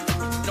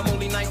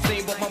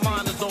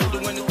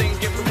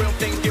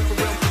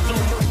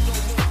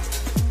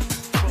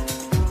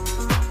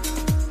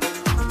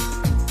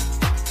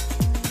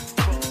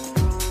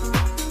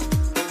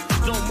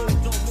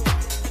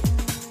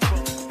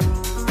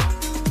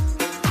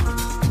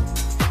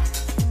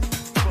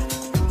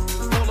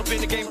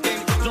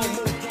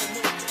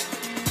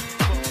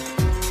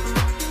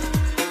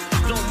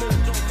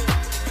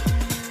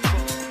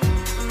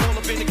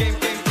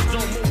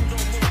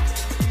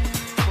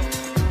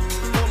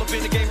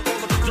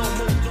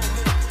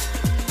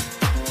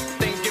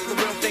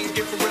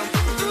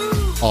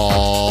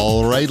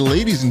All right,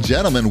 ladies and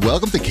gentlemen,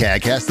 welcome to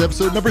CAGcast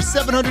episode number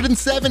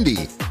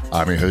 770.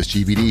 I'm your host,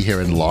 GBD,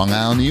 here in Long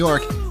Island, New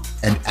York.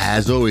 And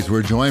as always,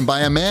 we're joined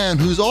by a man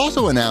who's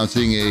also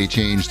announcing a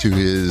change to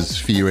his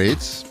fee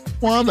rates.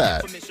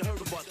 Wombat.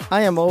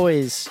 I am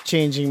always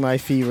changing my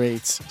fee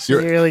rates, so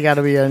you really got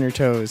to be on your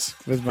toes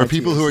with my For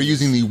people who are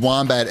using the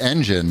Wombat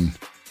engine,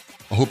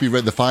 I hope you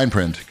read the fine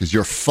print, because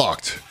you're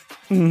fucked.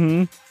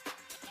 Mm-hmm.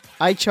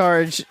 I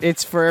charge,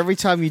 it's for every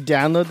time you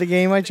download the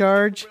game I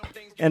charge,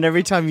 and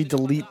every time you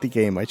delete the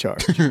game I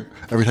charge.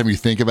 Every time you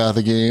think about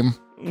the game,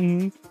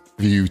 mm-hmm.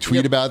 If you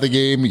tweet about the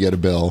game, you get a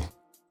bill.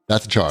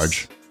 That's a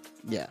charge.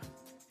 Yeah.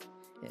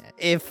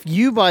 If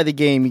you buy the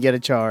game, you get a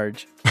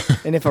charge.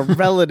 And if a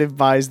relative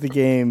buys the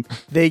game,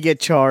 they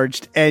get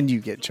charged and you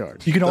get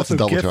charged. You can also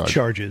gift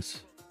charges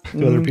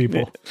to other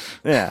people.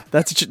 Yeah,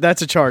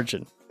 that's a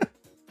charging.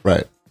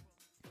 Right.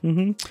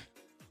 Mm-hmm.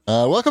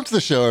 Welcome to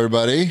the show,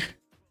 everybody.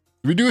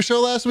 Did we do a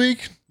show last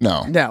week?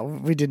 No. No,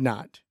 we did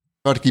not.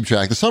 Hard to keep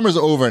track. The summer's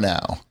over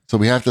now, so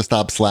we have to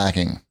stop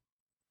slacking,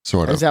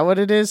 sort of. Is that what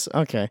it is?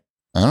 Okay.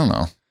 I don't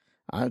know.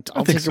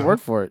 I'll take your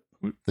word for it.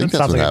 I think that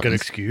sounds like happens. a good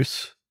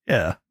excuse.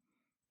 Yeah.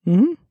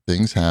 Mm-hmm.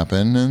 Things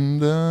happen,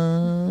 and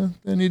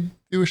then you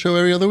do a show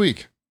every other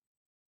week.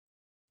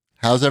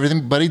 How's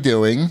everybody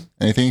doing?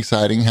 Anything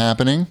exciting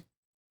happening?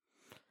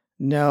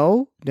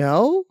 No.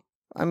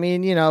 I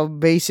mean,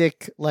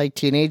 basic like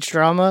teenage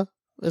drama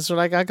is what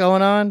I got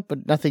going on,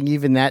 but nothing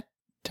even that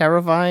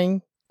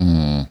terrifying.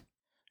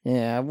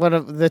 Yeah,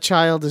 the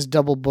child is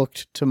double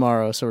booked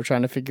tomorrow, so we're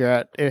trying to figure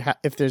out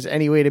if there's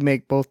any way to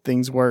make both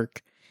things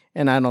work.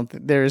 And I don't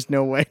think there is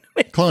no way to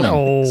make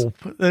Cloning.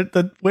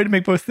 The way to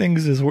make both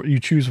things is you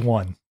choose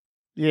one.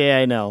 Yeah,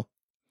 I know.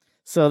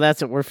 So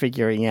that's what we're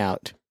figuring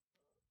out.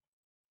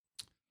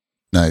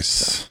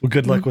 Nice. Well,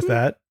 good luck with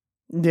that.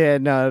 Yeah,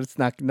 no, it's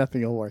not.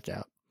 Nothing will work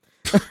out.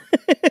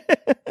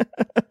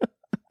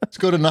 Let's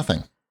go to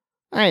nothing.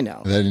 I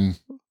know. Then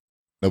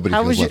nobody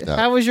feels left out.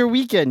 How was your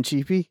weekend,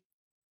 Cheapy?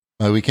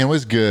 My weekend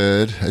was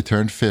good. I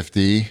turned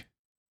 50.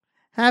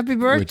 Happy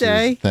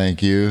birthday.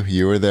 Thank you.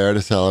 You were there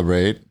to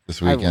celebrate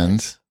this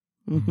weekend.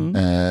 Mm-hmm.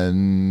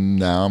 And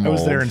now I'm I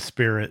was old. there in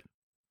spirit.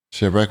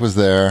 Shipwreck was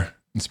there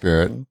in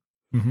spirit.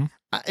 Mm-hmm.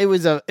 It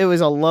was a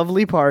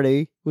lovely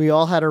party. We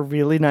all had a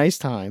really nice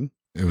time.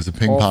 It was a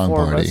ping pong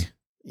party.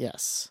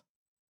 Yes.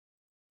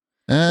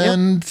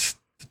 And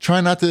try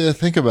not to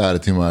think about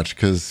it too much,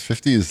 because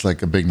 50 is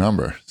like a big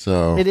number.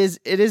 So it is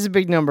a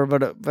big number,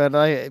 but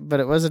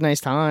it was a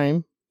nice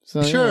time.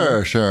 So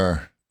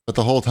Sure. But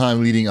the whole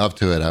time leading up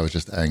to it, I was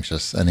just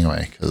anxious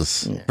anyway,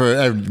 because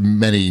for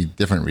many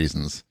different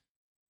reasons.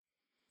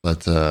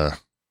 But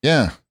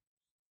yeah,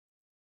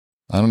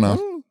 I don't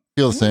know.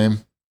 Feel the same.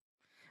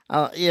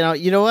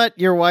 You know what?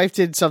 Your wife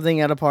did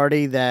something at a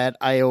party that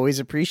I always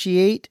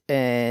appreciate,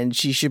 and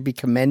she should be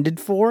commended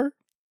for.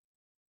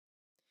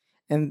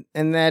 And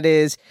that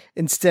is,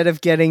 instead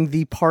of getting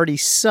the party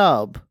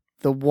sub,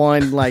 the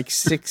one like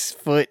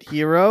 6-foot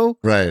hero,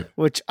 Right?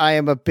 Which I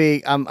am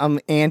I'm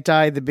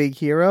anti the big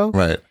hero,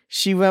 Right.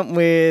 She went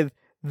with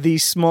the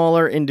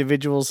smaller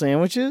individual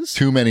sandwiches.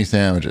 Too many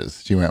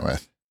sandwiches. She went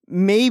with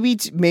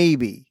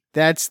Maybe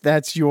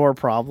that's your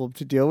problem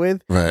to deal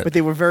with, right. But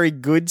they were very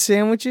good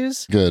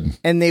sandwiches. Good,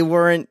 and they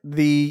weren't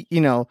the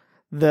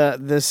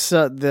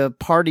the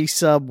party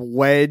sub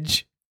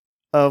wedge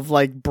of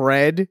like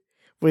bread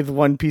with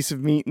one piece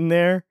of meat in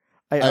there.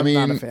 I'm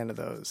not a fan of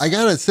those. I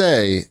gotta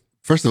say,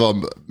 first of all,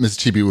 Mrs.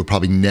 Chibi would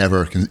probably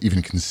never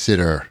even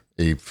consider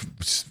a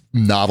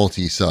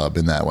novelty sub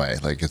in that way.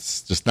 Like,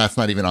 it's just, that's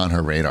not even on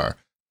her radar.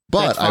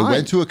 But I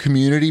went to a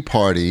community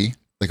party,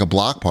 like a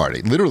block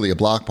party, literally a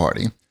block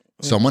party.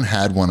 Someone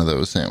had one of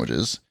those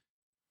sandwiches,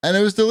 and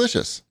it was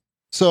delicious.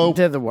 So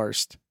they're the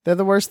worst. They're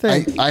the worst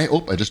thing. I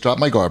just dropped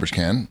my garbage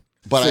can,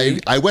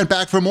 but I went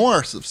back for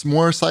more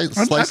slices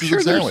of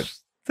sandwich.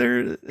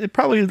 There's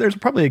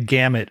probably a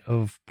gamut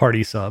of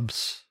party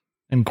subs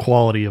and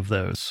quality of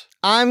those.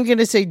 I'm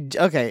gonna say,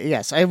 okay,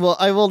 yes, I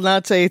will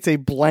not say it's a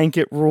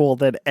blanket rule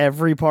that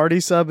every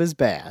party sub is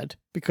bad,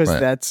 because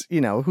that's,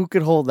 who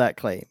could hold that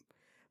claim?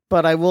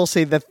 But I will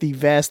say that the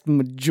vast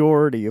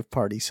majority of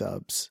party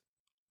subs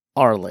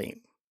are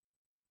lame.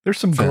 There's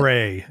some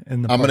gray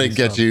in the. I'm gonna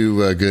get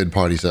you a good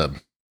party sub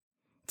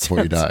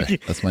before you die.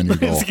 That's my new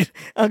goal.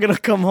 I'm gonna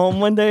come home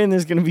one day and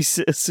there's gonna be a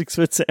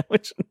 6-foot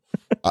sandwich.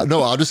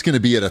 No, I'm just gonna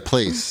be at a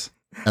place.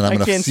 And I'm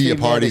going to see a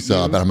party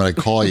sub, and I'm going to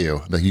call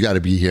you. Like, you got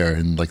to be here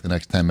in like the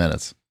next 10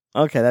 minutes.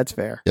 Okay, that's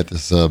fair. Get the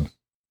sub.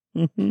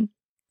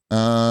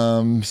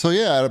 Mm-hmm. So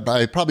yeah,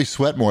 I probably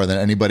sweat more than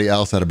anybody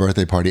else at a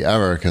birthday party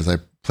ever, because I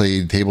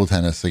played table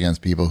tennis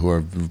against people who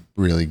are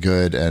really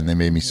good, and they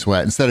made me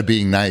sweat. Instead of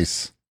being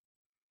nice,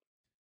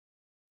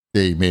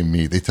 they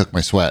took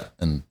my sweat,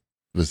 and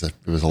it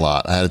was a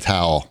lot. I had a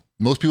towel.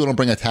 Most people don't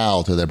bring a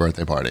towel to their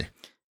birthday party.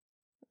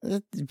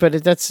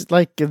 But that's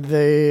like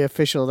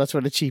that's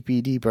what a cheap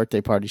ED birthday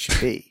party should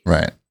be.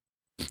 Right.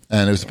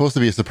 And it was supposed to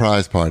be a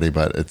surprise party,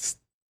 but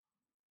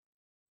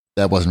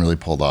that wasn't really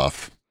pulled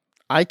off.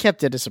 I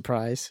kept it a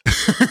surprise.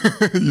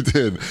 You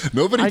did.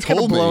 Nobody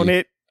told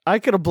me. I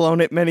could have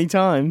blown it many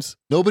times.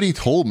 Nobody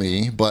told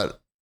me, but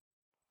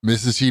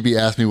Mrs. Chibi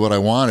asked me what I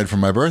wanted for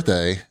my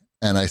birthday,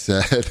 and I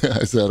said,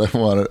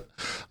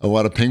 I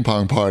want a ping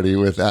pong party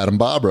with Adam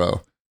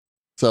Bobrow.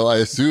 So I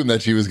assumed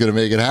that she was going to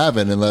make it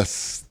happen,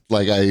 unless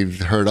like I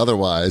heard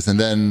otherwise. And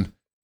then,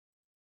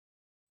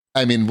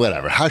 I mean,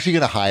 whatever. How's she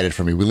going to hide it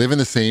from me? We live in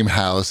the same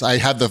house.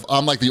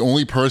 I'm like the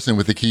only person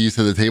with the keys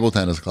to the table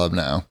tennis club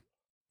now.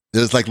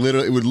 It's like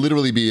it would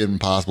literally be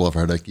impossible for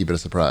her to keep it a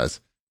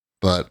surprise.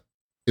 But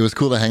it was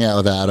cool to hang out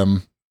with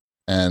Adam,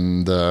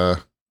 and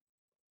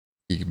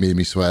he made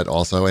me sweat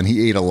also. And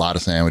he ate a lot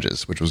of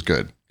sandwiches, which was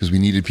good because we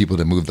needed people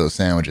to move those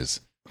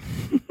sandwiches.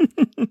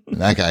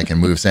 And that guy can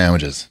move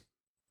sandwiches.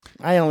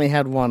 I only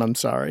had one. I'm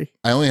sorry.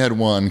 I only had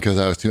one because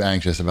I was too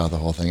anxious about the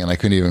whole thing, and I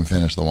couldn't even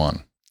finish the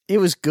one. It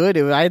was good.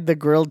 I had the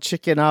grilled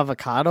chicken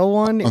avocado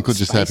one. Uncle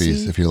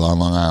Giuseppe's, if you're on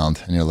Long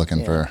Island and you're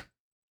looking for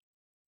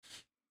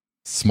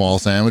small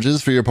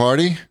sandwiches for your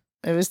party.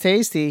 It was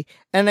tasty.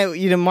 And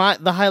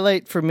the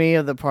highlight for me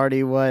of the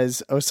party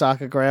was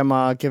Osaka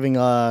grandma giving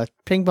a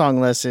ping pong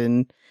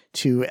lesson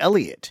to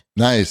Elliot.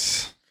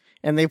 Nice.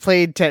 And they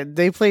played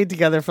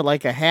together for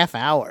like a half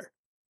hour.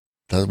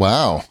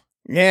 Wow.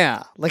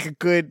 Yeah, like a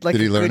good Did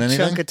he learn anything?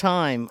 Chunk of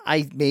time.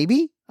 I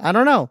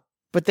don't know,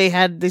 but they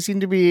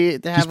seemed to be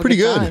to have She's pretty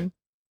good. Time.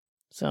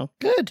 So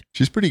good.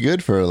 She's pretty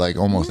good for like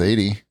almost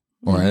 80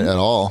 or at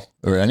all,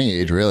 or any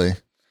age really.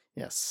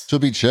 Yes. She'll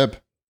beat Chip.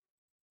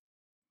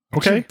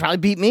 Okay. She'd probably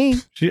beat me.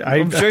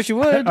 I'm sure she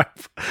would.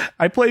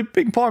 I play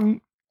ping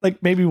pong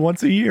like maybe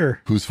once a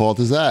year. Whose fault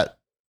is that?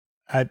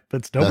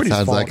 That's nobody's that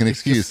sounds fault. like an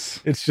excuse.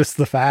 It's just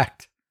the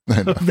fact.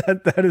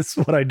 that is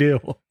what I do.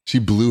 She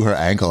blew her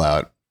ankle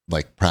out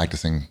like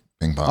practicing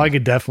ping pong. I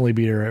could definitely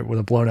beat her with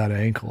a blown out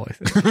ankle, I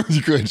think.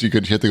 You could. She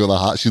had to go to the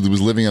hospital. She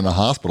was living in the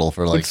hospital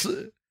for like...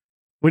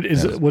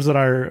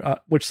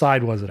 which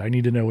side was it? I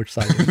need to know which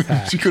side was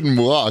attacked. She couldn't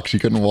walk. She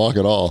couldn't walk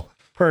at all.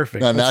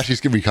 Perfect. Now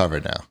she's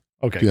recovered now.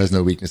 Okay. She has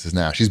no weaknesses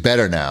now. She's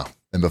better now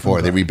than before.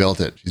 Okay. They rebuilt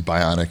it. She's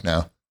bionic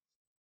now.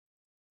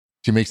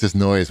 She makes this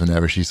noise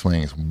whenever she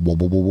swings. Whoop,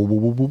 whoop, whoop,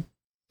 whoop, whoop,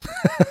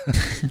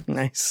 whoop.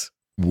 Nice.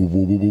 Whoop,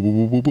 whoop, whoop,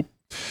 whoop, whoop, whoop.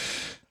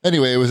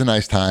 Anyway, it was a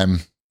nice time.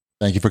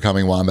 Thank you for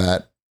coming,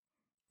 Wombat.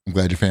 I'm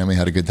glad your family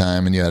had a good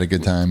time and you had a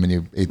good time and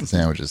you ate the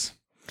sandwiches.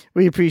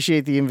 We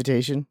appreciate the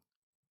invitation.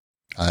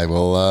 I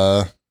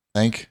will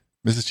thank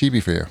Mrs.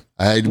 Chibi for you.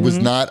 I was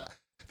not...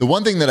 The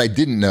one thing that I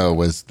didn't know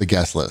was the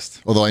guest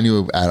list. Although I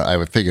knew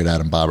I figured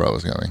Adam Bobrow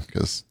was going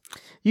because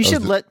you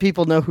should let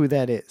people know who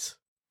that is.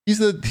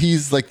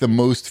 He's like the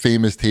most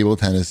famous table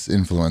tennis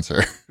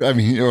influencer. I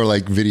mean, or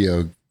like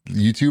video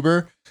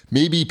YouTuber.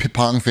 Maybe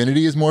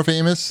Pongfinity is more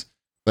famous,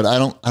 but I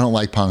don't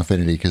like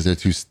Pongfinity because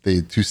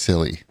they're too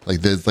silly.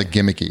 Like they're like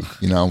gimmicky,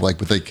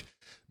 like with like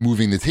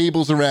moving the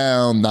tables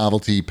around,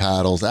 novelty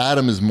paddles.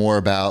 Adam is more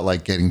about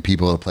like getting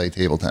people to play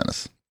table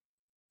tennis.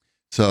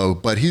 So,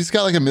 but he's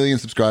got like 1 million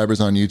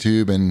subscribers on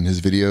YouTube and his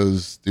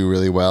videos do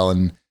really well.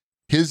 And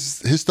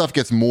his stuff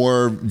gets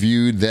more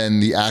viewed than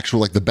the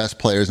actual, like the best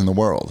players in the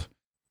world,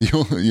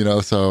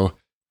 so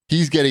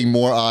he's getting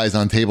more eyes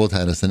on table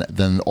tennis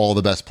than all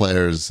the best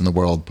players in the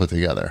world put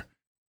together.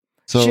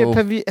 So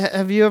Chip,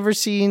 have you ever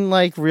seen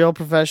like real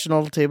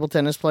professional table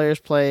tennis players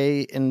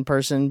play in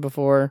person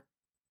before?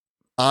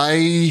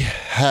 I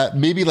have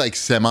maybe like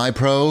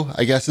semi-pro,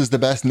 I guess is the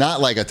best, not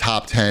like a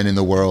top 10 in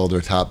the world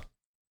or top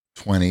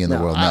 20 in the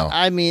world. No,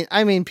 I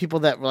mean people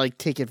that like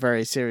take it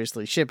very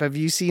seriously. Ship, have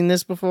you seen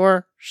this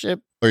before?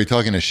 Ship? Are you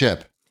talking to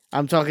Ship?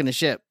 I'm talking to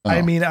Ship. Oh.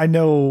 I mean, I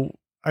know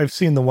I've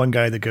seen the one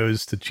guy that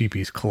goes to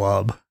Cheapy's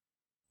club.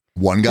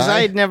 One guy?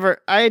 I had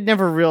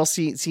never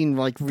seen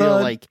like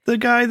real like the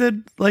guy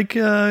that like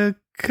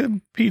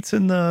competes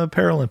in the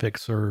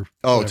Paralympics or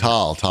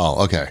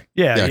Tal. Okay.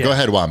 Yeah. Go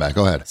ahead, Wombat.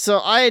 Go ahead.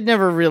 So I had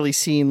never really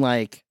seen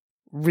like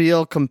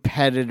real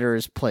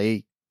competitors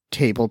play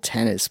table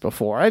tennis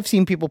before. I've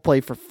seen people play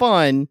for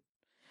fun,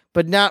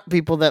 but not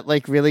people that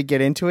like really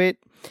get into it.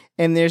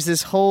 And there's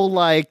this whole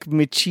like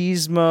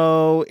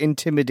machismo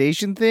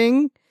intimidation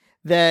thing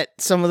that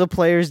some of the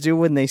players do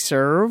when they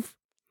serve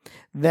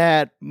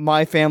that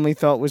my family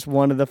thought was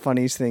one of the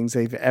funniest things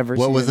they've ever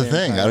seen. What was the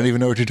thing? I don't even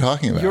know what you're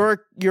talking about.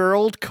 Your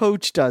old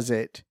coach does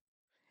it,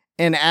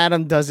 and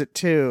Adam does it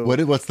too.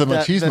 What's the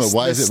machismo?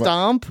 Why is it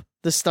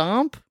the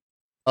stomp?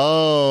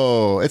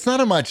 Oh, it's not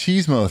a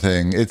machismo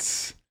thing.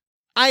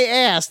 I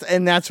asked,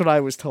 and that's what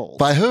I was told.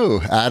 By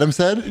who? Adam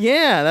said?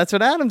 Yeah, that's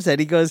what Adam said.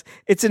 He goes,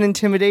 it's an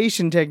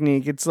intimidation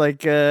technique. It's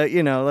like,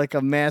 like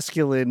a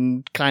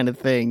masculine kind of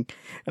thing.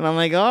 And I'm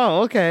like,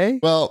 oh, okay.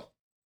 Well,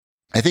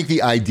 I think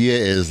the idea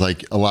is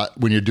like a lot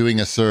when you're doing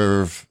a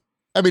serve.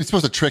 I mean, it's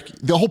supposed to trick.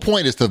 The whole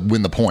point is to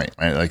win the point,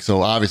 right? Like,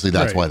 so obviously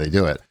that's why they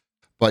do it.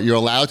 But you're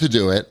allowed to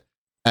do it.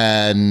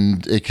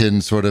 And it can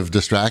sort of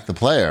distract the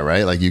player,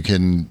 right? Like you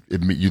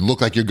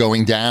look like you're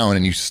going down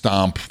and you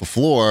stomp the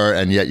floor,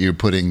 and yet you're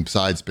putting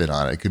side spin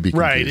on it. It could be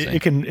confusing.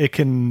 Right. It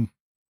can.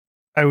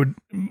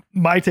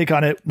 My take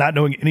on it, not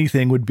knowing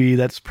anything, would be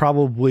that's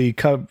probably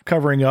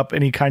covering up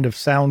any kind of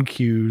sound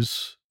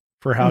cues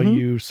for how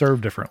you serve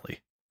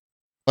differently.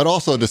 But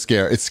also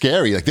it's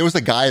scary. Like there was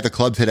a guy at the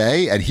club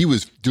today and he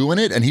was doing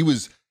it and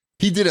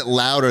he did it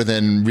louder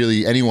than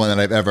really anyone that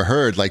I've ever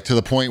heard, like to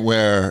the point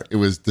where it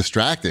was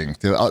distracting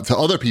to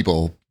other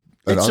people.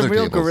 It's some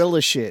real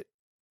gorilla shit.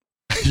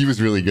 He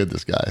was really good,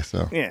 this guy.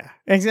 So yeah,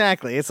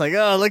 exactly. It's like,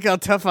 oh, look how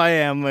tough I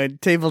am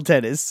at table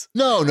tennis.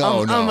 No.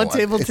 I'm a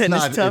table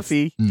tennis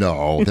toughie.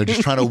 No, they're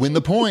just trying to win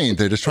the point.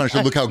 They're just trying to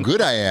show, look how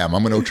good I am.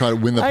 I'm going to try to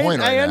win the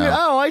point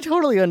now. I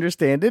totally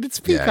understand it.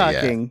 It's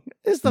peacocking. Yeah.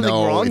 There's nothing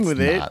wrong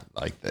with it.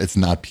 It's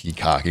not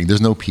peacocking.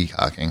 There's no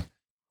peacocking.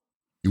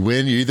 You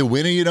win. You either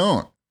win or you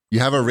don't.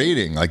 You have a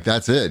rating. Like,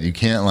 that's it. You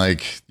can't,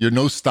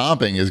 no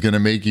stomping is going to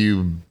make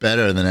you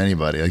better than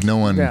anybody. Like, no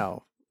one.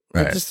 No.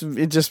 Right.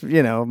 It just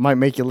might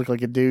make you look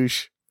like a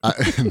douche.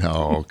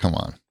 No, come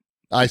on.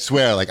 I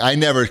swear, I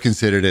never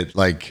considered it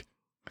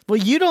Well,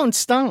 you don't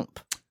stomp.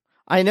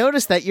 I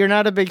noticed that you're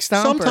not a big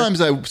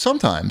stomper.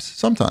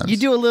 Sometimes. You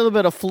do a little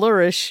bit of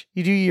flourish.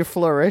 You do your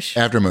flourish.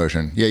 After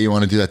motion. Yeah, you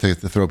want to do that to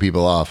throw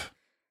people off.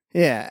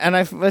 Yeah,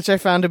 and which I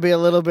found to be a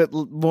little bit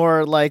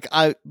more like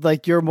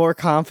you're more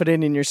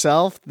confident in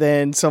yourself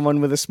than someone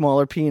with a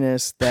smaller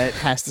penis that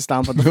has to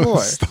stomp on the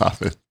floor.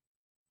 Stop it.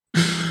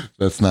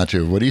 That's not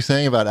true. What are you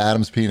saying about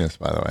Adam's penis,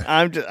 by the way?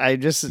 I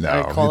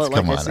call it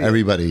like come on.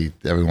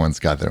 Everyone's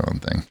got their own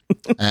thing.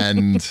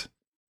 And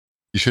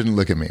you shouldn't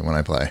look at me when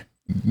I play.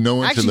 No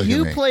one should look at me.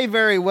 You play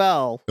very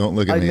well. Don't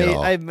look at me at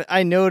all.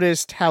 I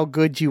noticed how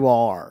good you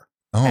are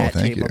at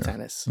table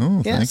tennis.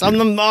 Oh, yes, thank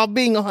you. I'm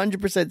being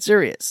 100%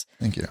 serious.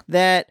 Thank you.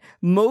 That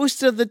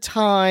most of the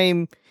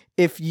time,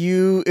 if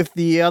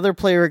the other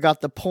player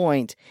got the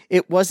point,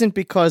 it wasn't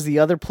because the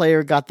other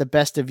player got the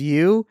best of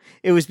you.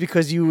 It was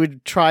because you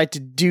would try to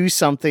do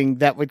something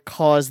that would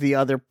cause the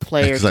other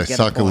player to get a point. Because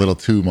I suck a little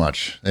too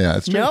much. Yeah,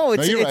 it's true. No,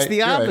 it's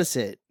the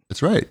opposite. Right.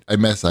 It's right. I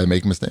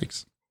make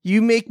mistakes.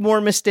 You make more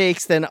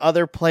mistakes than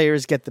other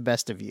players get the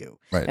best of you.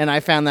 Right. And I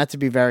found that to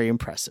be very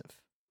impressive.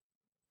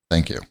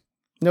 Thank you.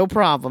 No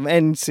problem.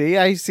 And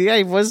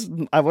I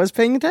was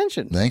paying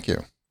attention. Thank you.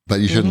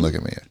 But you shouldn't look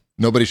at me.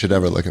 Nobody should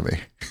ever look at me.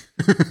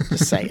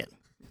 Just say it.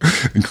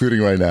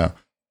 Including right now.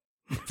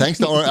 Thanks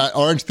to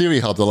Orange Theory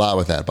helped a lot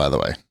with that, by the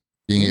way.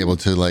 Being able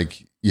to,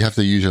 you have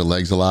to use your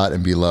legs a lot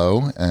and be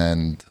low,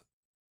 and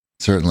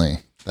certainly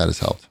that has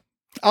helped.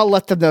 I'll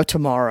let them know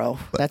tomorrow.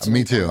 That's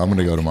me too. I'm going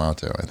to go tomorrow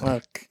too, I think.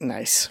 Oh,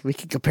 nice. We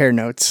can compare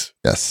notes.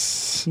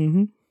 Yes.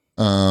 Mm-hmm.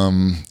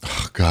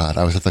 Oh God,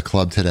 I was at the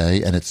club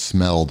today and it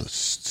smelled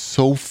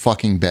so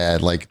fucking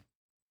bad.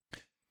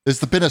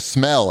 There's been a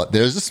smell.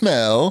 There's a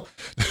smell.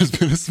 There's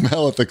been a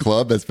smell at the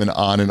club that's been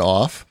on and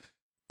off.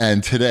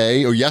 And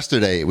today or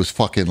yesterday, it was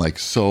fucking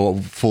so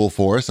full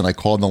force. And I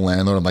called the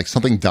landlord. I'm like,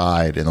 something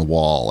died in the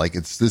wall.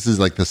 This is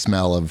the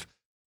smell of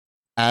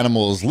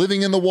animals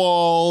living in the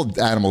wall,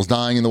 animals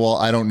dying in the wall.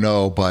 I don't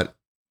know, but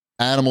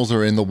animals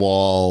are in the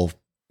wall.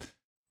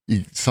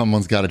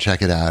 Someone's got to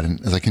check it out. And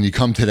I was like, can you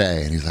come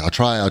today? And he's like,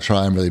 I'll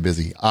try. I'm really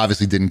busy.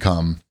 Obviously didn't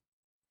come.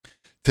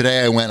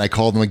 Today I went and I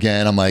called him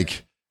again. I'm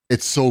like,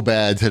 it's so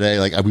bad today.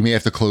 We may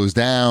have to close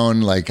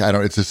down.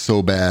 It's just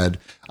so bad.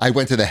 I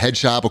went to the head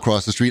shop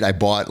across the street. I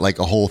bought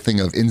a whole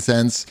thing of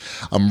incense.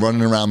 I'm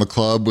running around the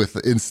club with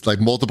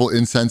multiple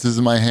incenses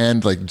in my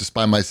hand, just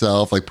by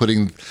myself,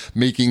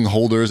 making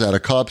holders out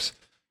of cups.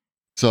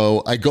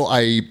 So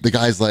the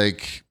guy's I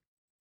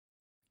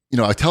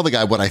tell the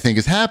guy what I think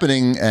is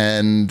happening,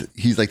 and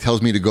he's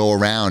tells me to go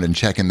around and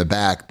check in the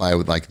back by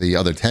the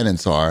other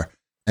tenants are.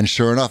 And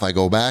sure enough, I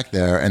go back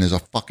there and there's a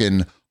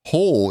fucking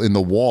hole in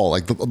the wall.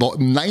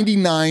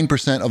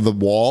 99% of the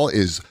wall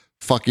is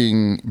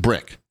fucking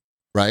brick,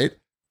 right?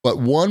 But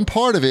one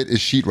part of it is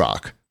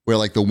sheetrock where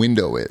the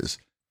window is.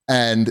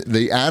 And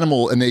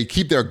they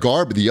keep their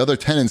garbage, the other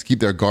tenants keep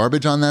their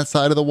garbage on that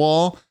side of the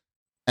wall.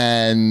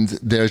 And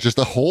there's just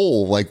a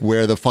hole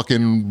where the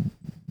fucking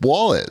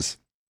wall is.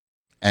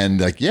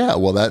 And yeah,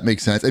 well, that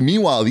makes sense. And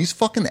meanwhile, these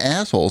fucking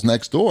assholes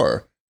next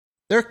door,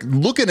 they're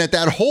looking at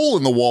that hole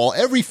in the wall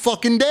every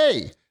fucking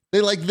day.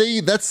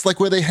 That's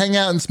where they hang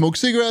out and smoke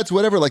cigarettes,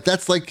 whatever.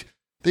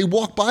 They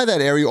walk by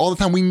that area all the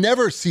time. We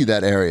never see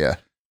that area.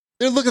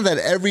 They're looking at that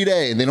every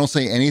day and they don't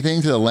say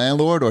anything to the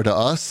landlord or to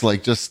us.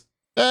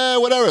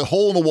 Whatever,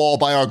 hole in the wall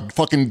by our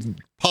fucking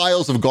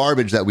piles of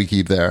garbage that we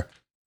keep there.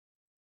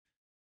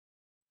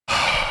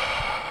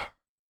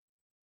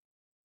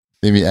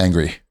 Made me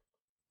angry.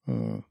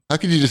 How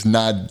could you just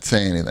not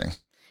say anything?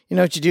 You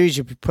know what you do is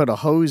you put a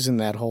hose in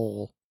that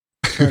hole,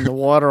 turn the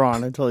water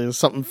on until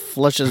something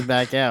flushes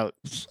back out.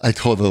 I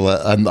told the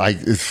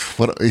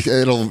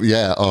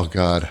oh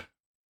God.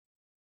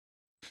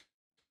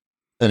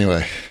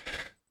 Anyway,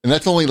 and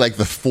that's only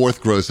the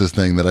fourth grossest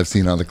thing that I've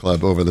seen on the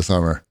club over the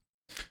summer.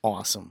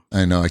 Awesome.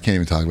 I know, I can't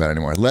even talk about it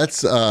anymore.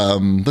 Let's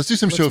do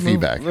some show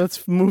feedback.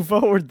 Let's move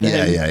forward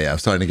then. Yeah. I'm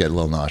starting to get a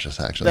little nauseous,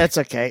 actually. That's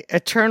okay.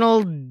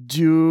 Eternal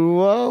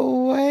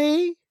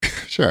Duo?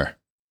 Sure.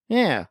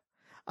 Yeah.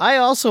 I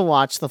also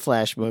watched the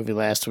Flash movie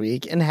last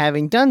week, and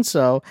having done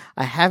so,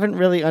 I haven't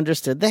really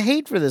understood the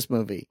hate for this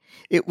movie.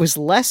 It was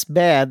less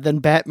bad than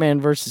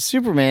Batman vs.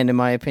 Superman, in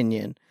my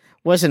opinion.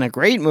 Wasn't a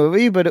great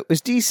movie, but it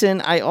was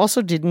decent. I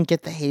also didn't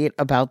get the hate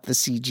about the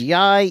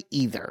CGI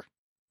either.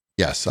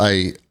 Yes,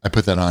 I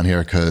put that on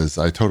here because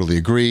I totally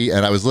agree.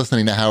 And I was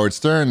listening to Howard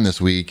Stern this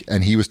week,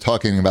 and he was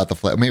talking about the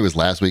Flash. Maybe it was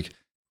last week,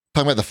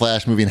 talking about the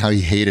Flash movie and how he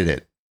hated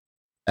it.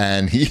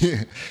 And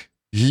he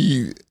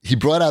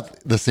brought up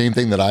the same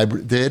thing that I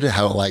did.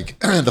 How like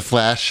the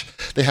Flash,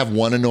 they have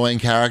one annoying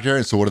character,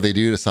 and so what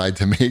do? Decide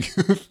to make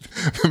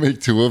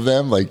make two of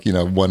them, like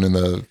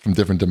one from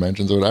different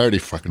dimensions. Or I already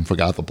fucking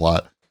forgot the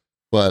plot,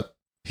 but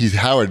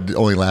Howard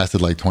only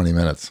lasted like 20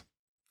 minutes.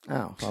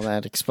 Oh, well,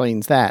 that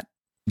explains that.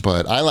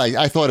 But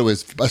I thought it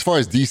was, as far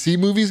as DC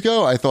movies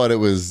go, I thought it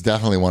was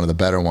definitely one of the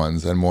better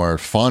ones and more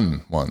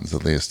fun ones,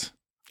 at least.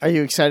 Are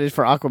you excited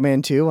for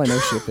Aquaman 2? I know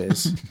Ship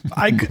is.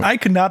 I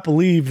could not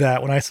believe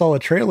that when I saw a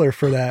trailer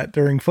for that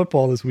during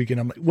football this weekend.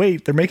 I'm like,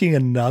 wait, they're making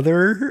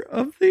another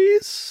of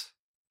these?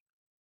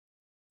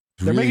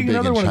 They're really making big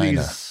another in one China.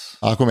 of these.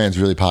 Aquaman's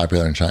really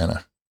popular in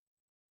China.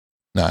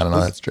 No, I don't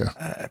know. That's true.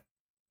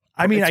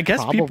 I mean, It's I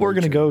guess people are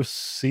going to true. go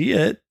see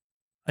it,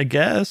 I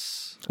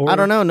guess. I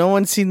don't know. No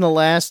one's seen the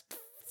last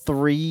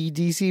 3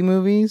 DC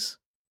movies?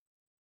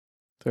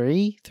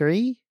 3?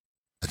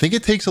 I think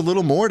it takes a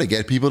little more to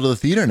get people to the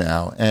theater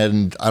now.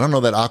 And I don't know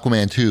that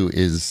Aquaman 2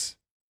 is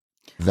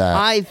that.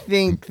 I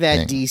think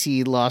that thing.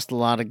 DC lost a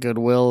lot of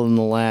goodwill in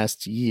the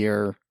last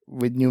year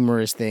with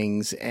numerous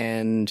things,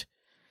 and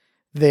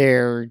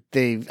we'll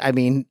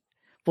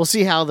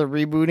see how the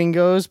rebooting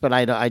goes, but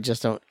I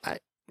just don't.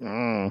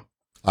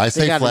 I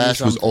say gotta do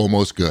Flash was something.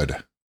 almost good.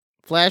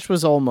 Flash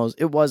was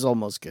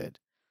almost good.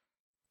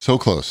 So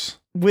close.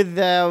 With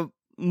the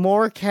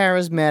more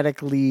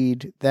charismatic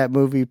lead, that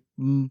movie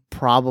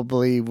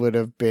probably would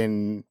have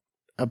been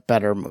a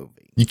better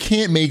movie. You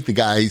can't make the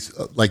guys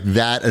like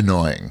that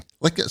annoying.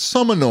 Like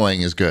some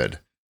annoying is good,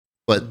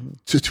 but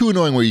too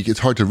annoying where it's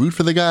hard to root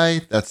for the guy.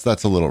 That's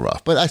a little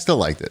rough, but I still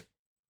liked it.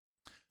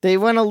 They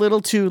went a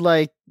little too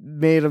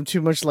made him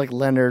too much like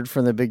Leonard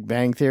from The Big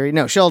Bang Theory.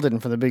 No, Sheldon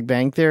from The Big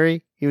Bang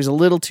Theory. He was a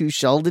little too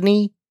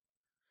Sheldon-y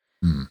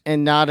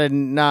and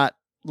not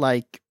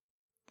like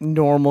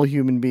normal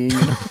human being.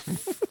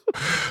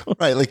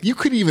 Right, like you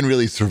couldn't even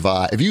really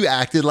survive if you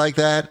acted like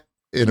that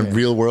in a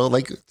real world.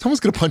 Like someone's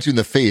gonna punch you in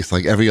the face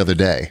like every other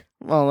day.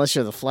 Well, unless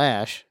you're the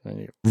Flash.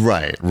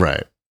 Right.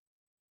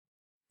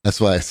 That's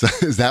why.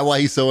 Is that why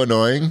he's so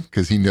annoying?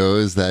 Because he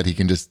knows that he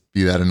can just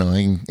be that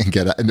annoying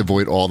and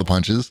avoid all the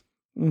punches.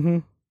 Mm-hmm.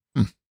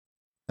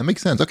 That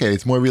makes sense. Okay,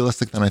 it's more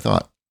realistic than I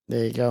thought.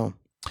 There you go.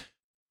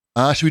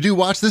 Should we do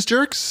Watch This,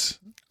 Jerks?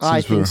 I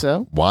Since we're think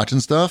so.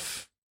 Watching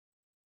stuff.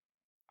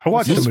 I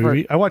watched This a is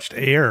movie. I watched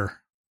Air.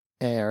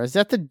 Air. Is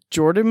that the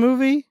Jordan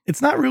movie?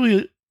 It's not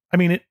really. I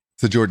mean,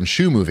 It's a Jordan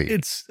Shoe movie.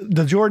 it's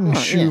the Jordan Oh,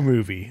 shoe yeah.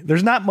 movie.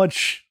 There's not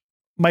much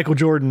Michael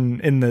Jordan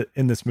in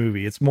this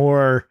movie. It's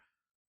more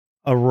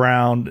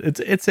around.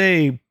 It's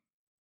a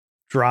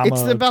drama.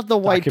 It's about the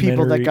white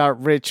people that documentary.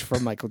 got rich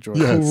from Michael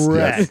Jordan.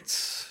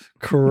 Yes.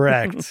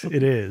 Correct.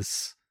 It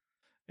is.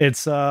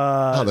 It's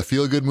the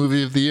feel good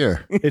movie of the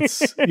year.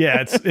 it's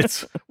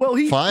well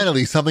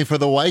Finally, something for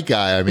the white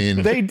guy. I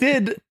mean, they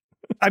did.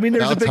 I mean,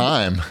 there's about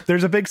time.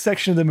 there's a big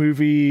section of the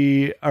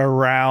movie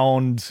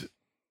around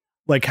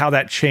like how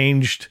that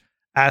changed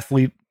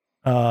athlete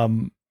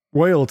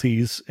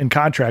royalties and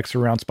contracts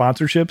around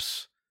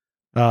sponsorships.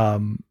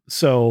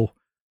 So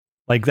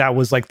like that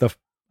was like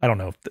I don't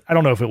know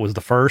if it was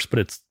the first, but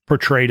it's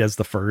portrayed as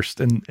the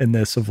first in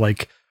this of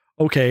like,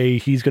 okay,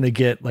 he's going to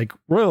get like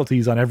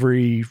royalties on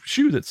every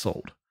shoe that's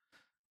sold.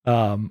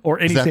 Or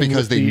anything. Is that because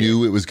with they the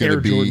knew it was going to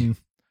Air be Jordan.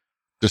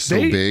 just so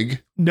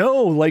big?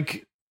 No,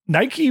 like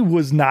Nike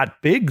was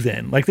not big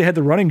then. Like they had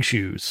the running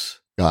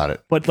shoes, Got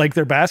it. but like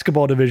their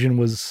basketball division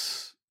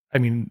was, I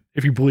mean,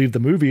 if you believe the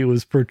movie, it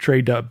was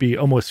portrayed to be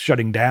almost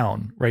shutting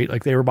down, right?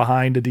 Like they were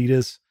behind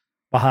Adidas,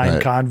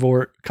 behind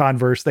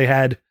Converse. They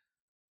had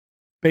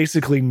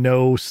basically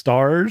no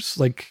stars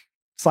like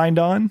signed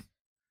on.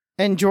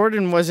 And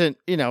Jordan wasn't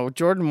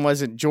Jordan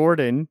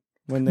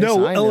when they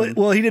signed him.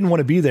 Well, he didn't want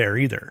to be there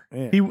either.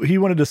 Yeah. He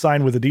wanted to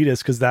sign with Adidas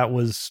because that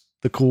was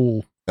the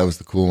cool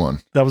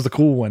one.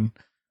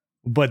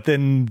 But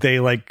then they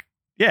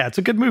it's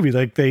a good movie.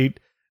 Like they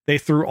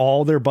threw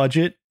all their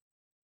budget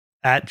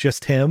at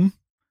just him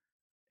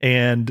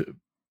and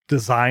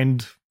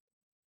designed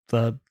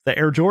the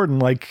Air Jordan.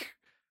 Like,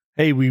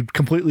 hey, we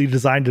completely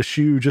designed a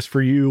shoe just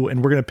for you,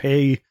 and we're gonna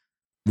pay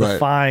the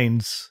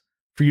fines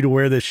for you to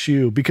wear this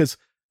shoe, because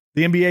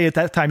the NBA at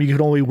that time, you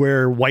could only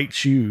wear white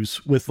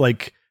shoes with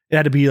it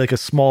had to be like a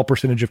small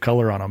percentage of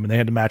color on them, and they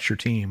had to match your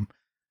team.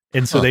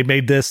 And so they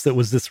made this that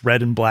was this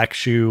red and black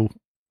shoe,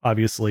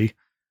 obviously.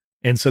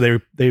 And so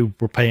they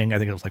were paying, I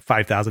think it was like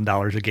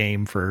 $5,000 a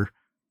game for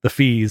the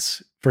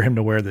fees for him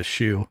to wear this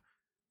shoe.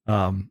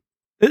 I'm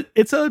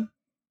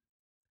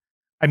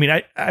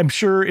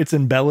sure it's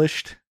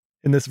embellished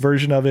in this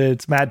version of it.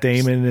 It's Matt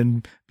Damon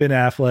and Ben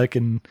Affleck,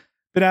 and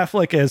Ben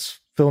Affleck as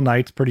Phil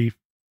Knight's pretty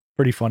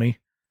funny.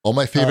 All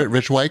my favorite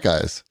rich white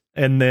guys.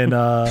 And then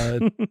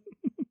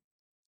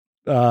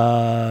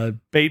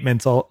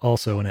Bateman's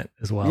also in it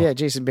as well. Yeah,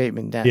 Jason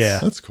Bateman. Yeah.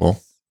 That's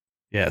cool.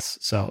 Yes.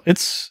 So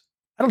it's,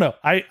 I don't know.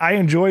 I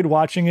enjoyed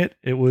watching it.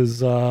 It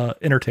was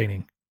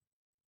entertaining.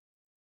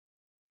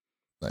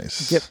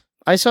 Nice. Yep.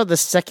 I saw the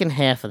second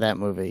half of that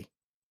movie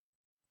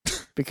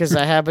because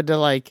I happened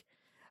to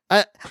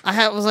I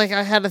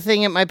had a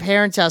thing at my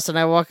parents' house and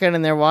I walk in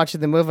and they're watching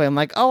the movie. I'm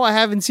like, oh, I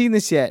haven't seen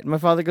this yet. And my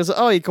father goes,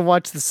 oh, you can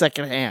watch the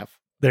second half.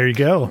 There you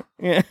go.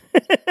 Yeah.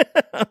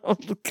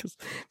 because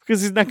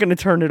he's not going to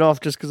turn it off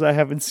just because I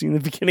haven't seen the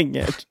beginning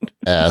yet.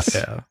 Ass.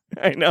 Yeah.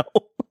 I know.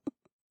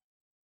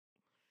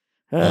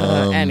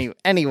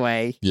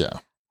 Anyway. Yeah.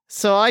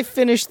 So I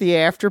finished the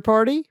after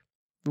party.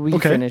 We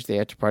finished the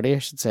after party, I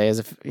should say, as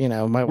if, my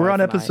We're wife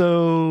on and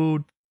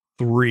episode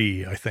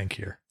 3, I think,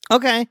 here.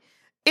 Okay.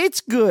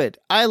 It's good.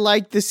 I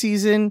like the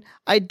season.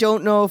 I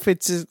don't know if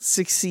it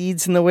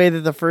succeeds in the way that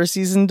the first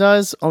season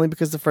does, only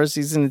because the first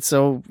season, it's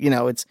so,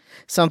 it's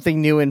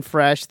something new and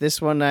fresh.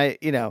 This one,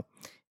 it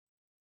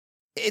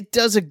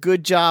does a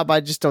good job.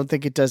 I just don't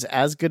think it does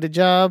as good a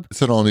job.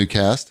 It's an all new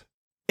cast?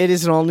 It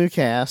is an all new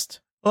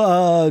cast.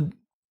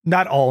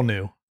 Not all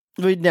new.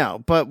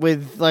 No, but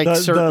with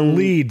certain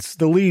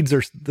the leads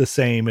are the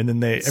same, and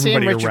then everybody Sam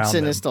around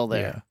Richardson them is still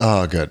there. Yeah.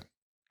 Oh, good.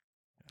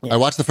 Yeah. I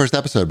watched the first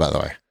episode, by the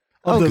way.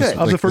 Good.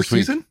 Of the first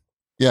season?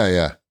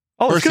 Yeah.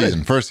 Oh, first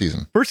season. First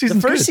season's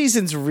the first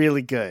season's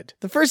really good.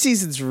 The first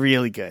season's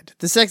really good.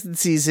 The second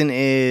season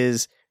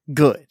is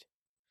good.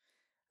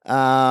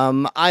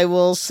 I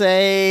will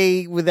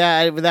say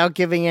without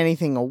giving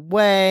anything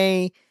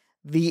away,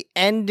 the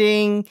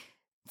ending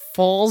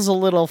falls a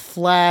little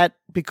flat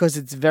because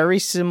it's very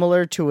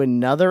similar to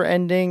another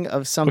ending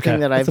of something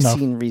that I've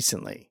seen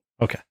recently.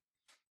 Okay.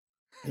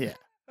 Yeah.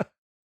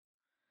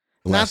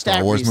 The last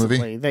Star Wars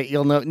movie that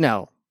you'll know.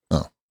 No.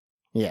 Oh.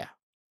 Yeah.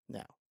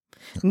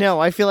 No,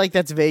 I feel like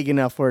that's vague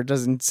enough where it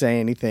doesn't say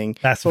anything.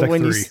 Mass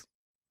Effect 3.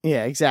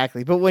 Yeah,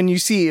 exactly. But when you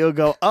see it, you'll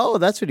go, oh,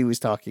 that's what he was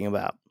talking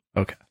about.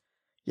 Okay.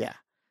 Yeah.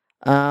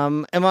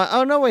 Am I?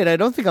 Oh no, wait. I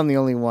don't think I'm the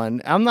only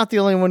one. I'm not the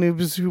only one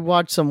who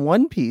watched some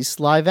One Piece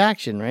live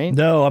action, right?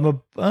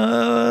 No,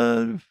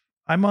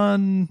 I'm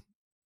on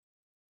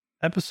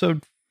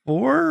episode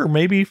 4 or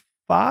maybe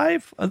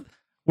 5.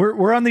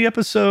 We're on the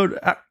episode.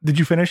 Did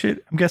you finish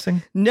it? I'm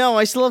guessing. No,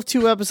 I still have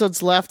 2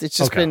 episodes left. It's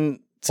just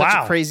been such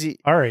a crazy.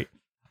 All right.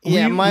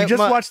 Yeah, we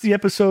just watched the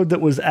episode that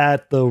was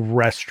at the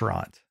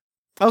restaurant.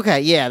 Okay,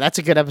 yeah, that's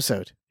a good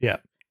episode. Yeah,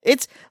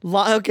 it's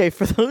okay.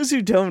 For those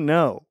who don't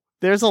know,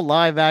 there's a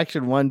live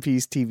action One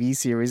Piece TV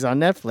series on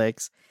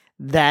Netflix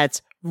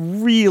that's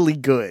really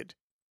good.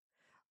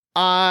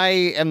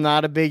 I am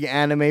not a big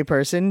anime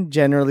person,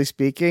 generally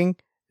speaking.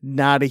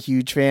 Not a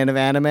huge fan of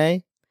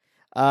anime.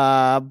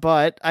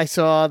 But I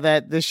saw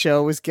that this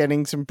show was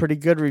getting some pretty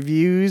good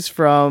reviews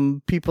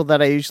from people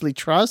that I usually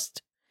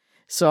trust.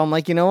 So I'm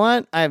like, you know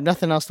what? I have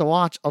nothing else to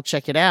watch. I'll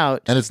check it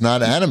out. And it's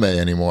not anime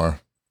anymore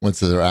once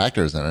there are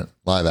actors in it.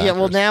 Live actors. Yeah,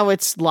 well, now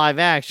it's live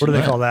action. What do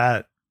they call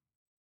that?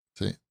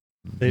 See,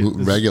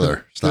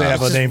 regular style. Do they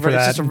have a name for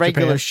that? It's just a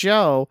regular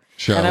show.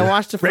 And I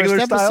watched the first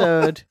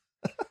episode,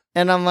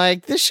 and I'm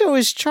like, this show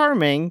is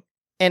charming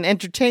and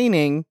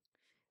entertaining.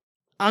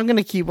 I'm going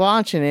to keep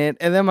watching it.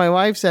 And then my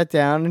wife sat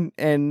down,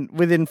 and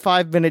within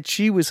 5 minutes,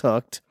 she was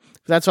hooked.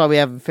 That's why we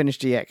haven't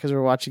finished it yet, because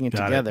we're watching it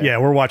together. Yeah,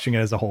 we're watching it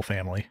as a whole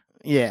family.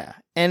 Yeah,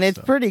 and it's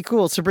pretty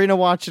cool. Sabrina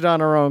watched it on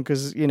her own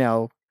because,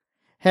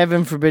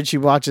 heaven forbid she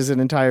watches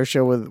an entire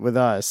show with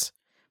us.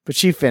 But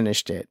she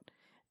finished it.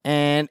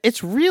 And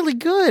it's really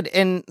good.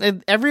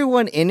 And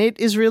everyone in it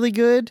is really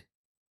good.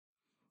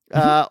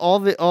 All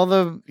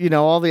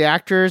the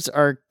actors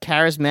are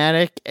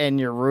charismatic and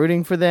you're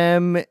rooting for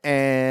them.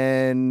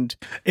 And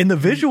the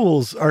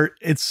visuals are,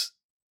 it's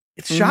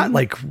shot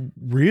like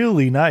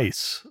really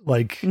nice.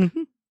 Like,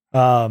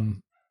 I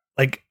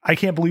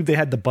can't believe they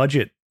had the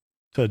budget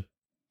to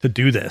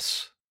do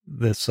this.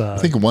 I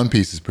think One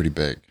Piece is pretty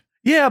big.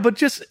 Yeah, but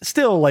just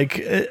still, like,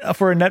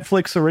 for a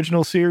Netflix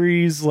original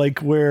series, like,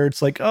 where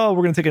it's like, oh,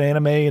 we're going to take an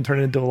anime and turn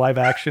it into a live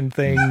action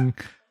thing.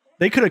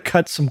 They could have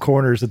cut some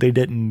corners that they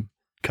didn't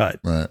cut.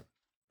 Right.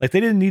 Like,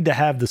 they didn't need to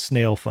have the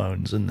snail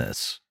phones in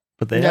this,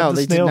 but they have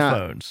the snail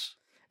phones.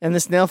 And the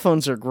snail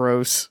phones are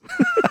gross.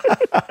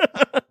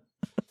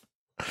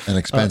 And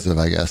expensive,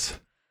 I guess.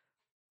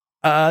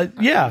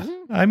 Yeah.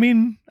 I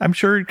mean, I'm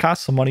sure it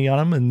costs some money on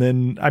them. And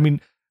then, I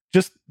mean,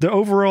 just the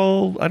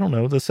overall, I don't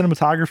know, the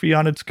cinematography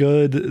on it's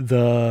good.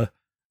 The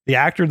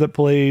actor that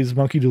plays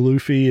Monkey D.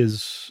 Luffy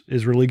is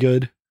really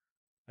good.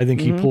 I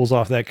think he pulls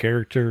off that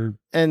character.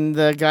 And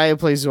the guy who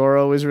plays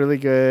Zoro is really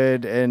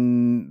good.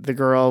 And the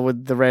girl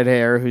with the red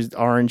hair, who's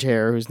orange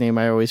hair, whose name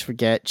I always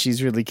forget,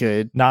 she's really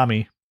good.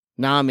 Nami,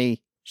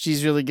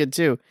 she's really good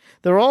too.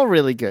 They're all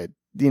really good.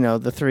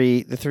 The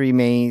three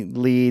main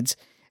leads.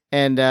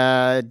 And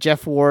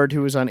Jeff Ward,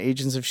 who was on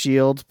Agents of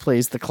S.H.I.E.L.D.,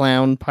 plays the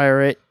clown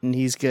pirate, and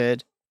he's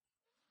good.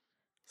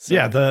 So.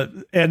 Yeah,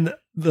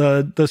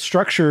 the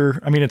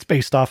structure, I mean, it's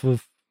based off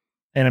of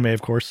anime,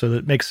 of course, so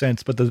that makes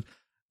sense. But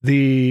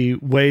the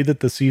way that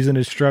the season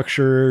is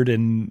structured,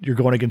 and you're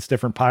going against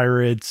different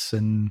pirates,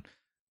 and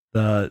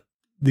the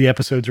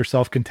episodes are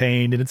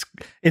self-contained, and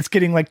it's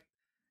getting like,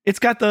 it's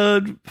got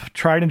the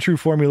tried and true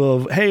formula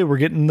of, hey, we're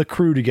getting the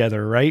crew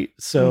together, right?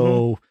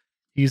 So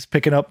he's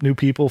picking up new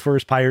people for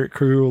his pirate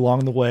crew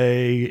along the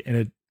way, and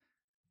it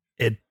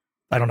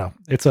I don't know.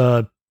 It's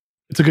a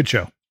good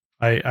show.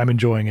 I'm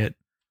enjoying it.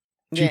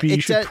 GP,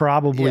 you should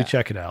probably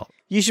check it out.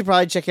 You should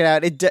probably check it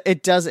out.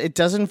 It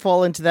doesn't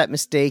fall into that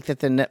mistake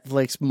that the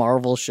Netflix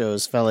Marvel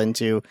shows fell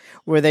into,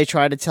 where they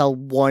try to tell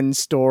one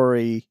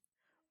story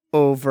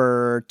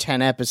over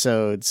 10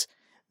 episodes.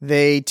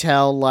 They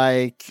tell,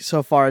 like,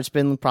 so far it's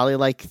been probably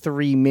like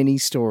 3 mini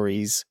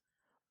stories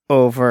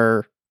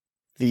over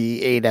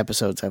the 8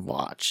 episodes I've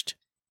watched.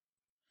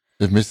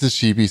 If Mrs.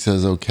 Cheapy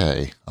says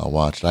okay, I'll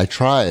watch it. I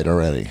tried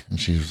already, and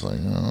she was like,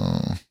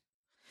 oh.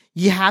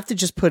 You have to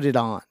just put it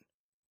on.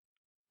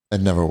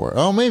 It never worked.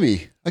 Oh,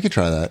 maybe. I could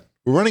try that.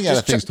 We're running out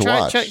of things to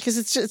watch. Because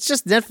it's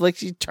just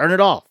Netflix. You turn it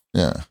off.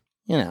 Yeah.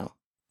 You know.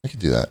 I could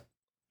do that.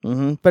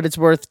 But it's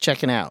worth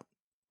checking out.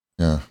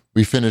 Yeah.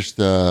 We finished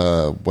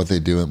what we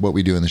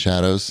do in the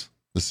shadows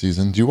this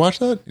season. Do you watch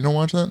that? You don't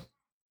watch that?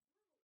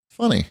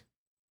 Funny.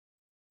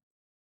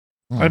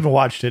 I haven't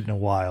watched it in a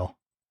while.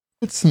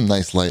 It's some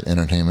nice light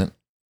entertainment.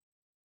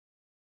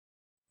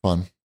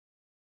 Fun.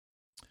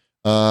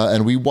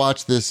 And we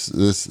watched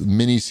this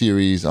mini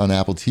series on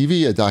Apple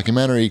TV, a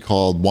documentary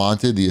called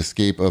Wanted: The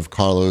Escape of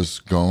Carlos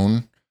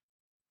Ghosn,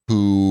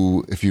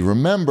 who, if you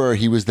remember,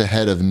 he was the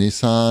head of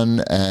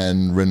Nissan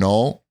and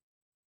Renault.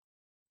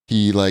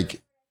 He,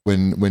 like,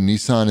 when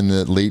Nissan in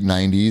the late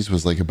 90s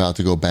was like about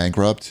to go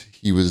bankrupt,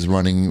 he was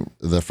running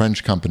the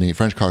French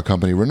car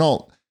company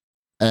Renault,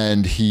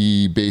 and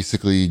he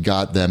basically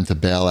got them to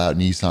bail out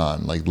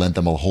Nissan, like lent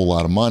them a whole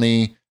lot of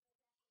money,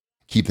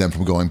 keep them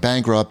from going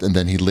bankrupt. And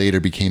then he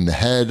later became the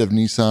head of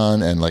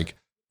Nissan and like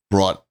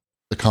brought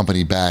the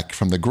company back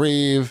from the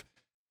grave.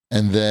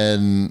 And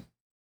then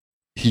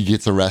he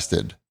gets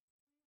arrested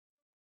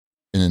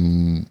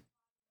and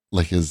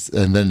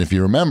then if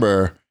you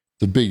remember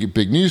the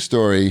big news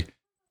story,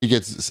 he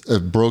gets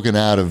broken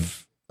out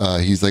of,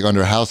 he's like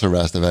under house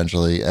arrest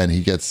eventually. And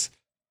he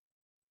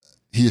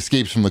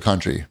escapes from the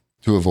country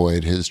to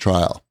avoid his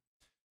trial.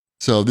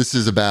 So this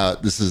is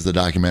the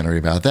documentary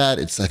about that.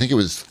 I think it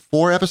was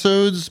 4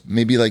 episodes,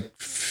 maybe like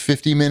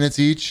 50 minutes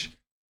each.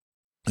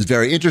 It's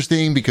very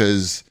interesting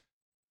because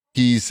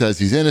he says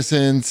he's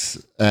innocent,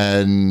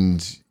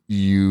 and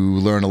you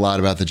learn a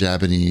lot about the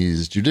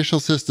Japanese judicial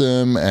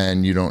system,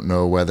 and you don't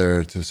know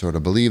whether to sort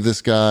of believe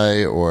this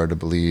guy or to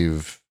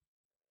believe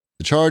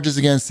the charges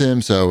against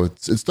him. So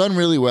it's done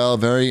really well,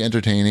 very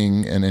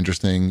entertaining and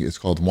interesting. It's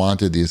called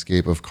Wanted: The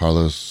Escape of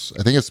Carlos.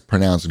 I think it's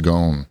pronounced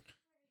Ghosn.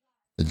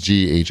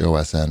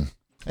 Ghosn.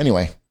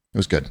 Anyway, it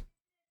was good.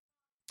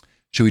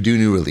 Should we do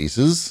new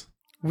releases?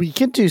 We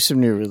can do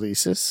some new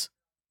releases.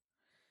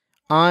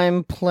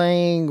 I'm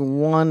playing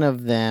one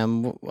of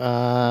them.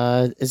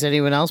 Is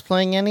anyone else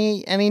playing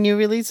any new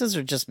releases,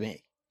 or just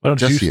me? Why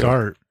don't you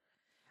start?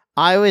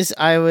 I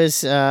was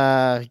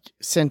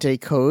sent a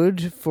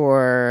code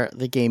for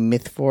the game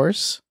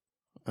Mythforce.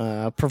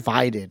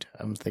 Provided,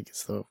 I think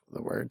it's the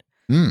word.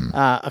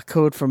 A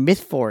code for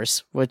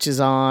Mythforce, which is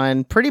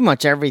on pretty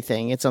much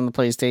everything. It's on the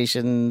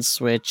PlayStation,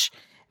 Switch,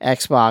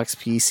 Xbox,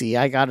 PC.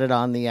 I got it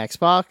on the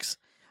Xbox.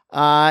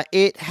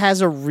 It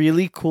has a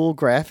really cool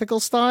graphical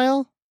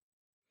style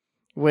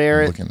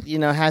where it,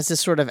 has this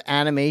sort of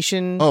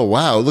animation. Oh,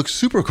 wow. It looks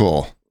super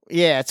cool.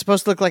 Yeah, it's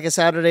supposed to look like a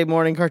Saturday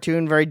morning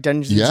cartoon, very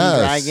Dungeons and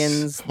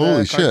Dragons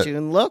Holy cartoon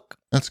shit. look.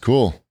 That's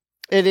cool.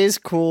 It is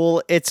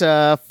cool. It's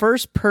a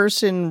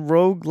first-person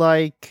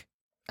roguelike,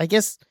 I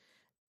guess,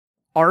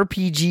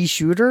 RPG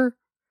shooter.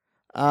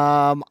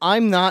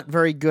 I'm not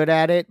very good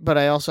at it, but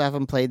I also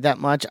haven't played that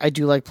much. I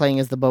do like playing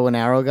as the bow and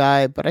arrow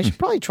guy, but I should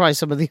probably try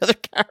some of the other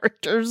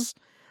characters.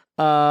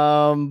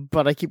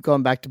 But I keep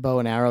going back to bow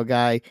and arrow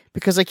guy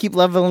because I keep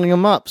leveling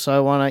them up, so I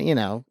want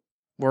to,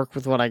 work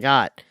with what I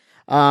got.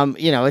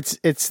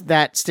 It's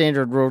that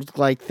standard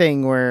roguelike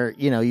thing where,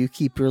 you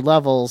keep your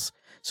levels,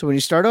 so when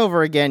you start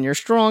over again, you're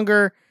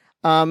stronger.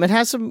 It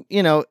has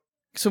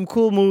some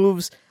cool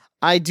moves.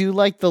 I do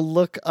like the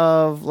look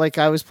of, like,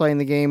 I was playing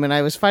the game and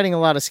I was fighting a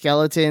lot of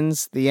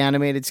skeletons, the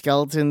animated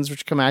skeletons,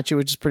 which come at you,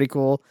 which is pretty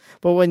cool.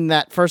 But when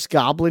that first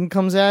goblin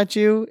comes at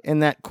you in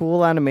that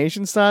cool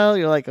animation style,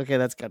 you're like, okay,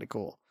 that's kind of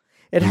cool.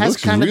 It has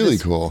kind of really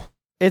cool.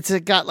 It's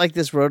got like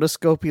this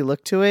rotoscopy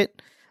look to it.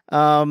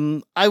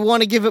 I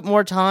want to give it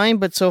more time,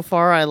 but so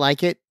far I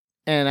like it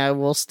and I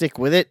will stick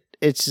with it.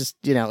 It's just,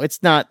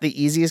 it's not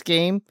the easiest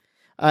game.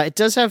 It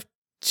does have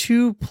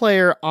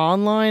 2-player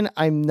online.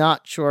 I'm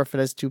not sure if it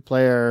has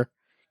 2-player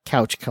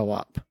couch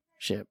co-op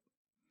ship.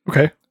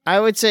 Okay. I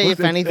would say, if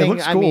anything,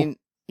 cool. I mean,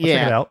 yeah,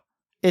 check it out.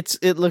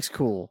 It looks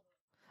cool.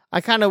 I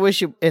kind of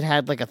wish it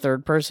had like a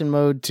 3rd-person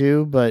mode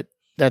too, but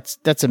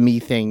that's a me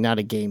thing, not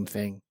a game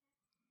thing.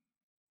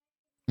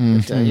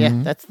 Mm-hmm. But,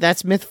 yeah,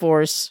 that's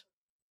Mythforce.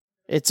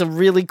 It's a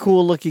really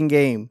cool looking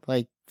game.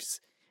 Like,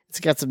 it's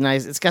got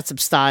some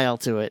style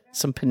to it,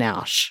 some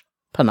panache.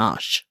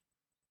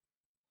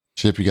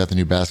 Chip, you got the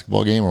new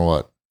basketball game or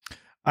what?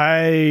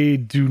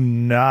 I do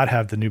not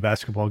have the new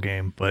basketball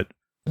game, but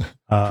Who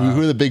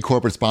are the big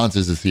corporate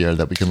sponsors this year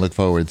that we can look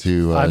forward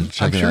to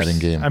checking out in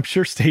game? I'm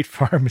sure State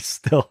Farm is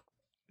still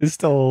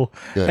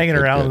hanging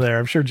around there.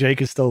 I'm sure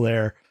Jake is still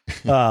there.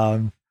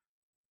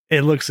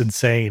 It looks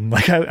insane.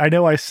 Like I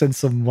know I sent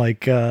some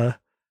like I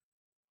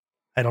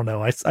don't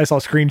know. I saw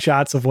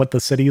screenshots of what the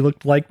city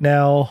looked like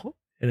now,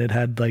 and it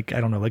had like,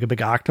 I don't know, like a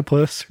big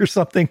octopus or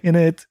something in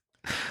it.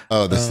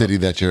 Oh, the city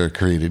that your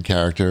created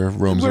character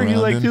roams around in?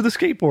 Where you like do the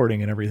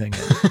skateboarding and everything.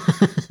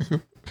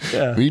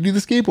 Yeah. Where you do the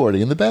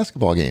skateboarding and the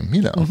basketball game,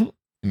 you know.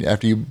 Mm-hmm.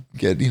 After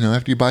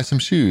you buy some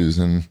shoes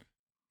and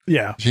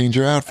change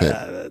your outfit.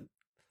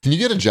 Can you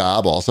get a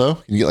job also?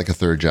 Can you get like a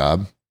third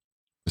job?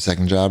 A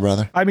second job,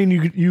 rather? I mean,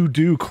 you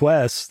do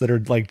quests that are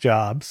like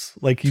jobs.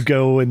 Like you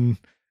go and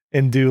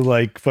do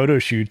like photo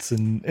shoots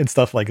and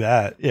stuff like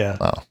that. Yeah.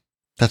 Wow.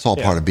 That's all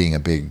part of being a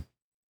big,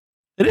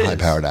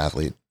 high-powered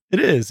athlete. It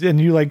is. And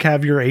you like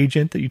have your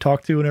agent that you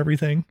talk to and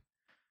everything.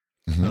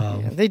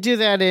 Mm-hmm. They do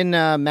that in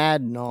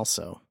Madden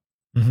also,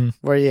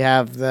 where you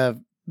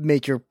have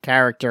make your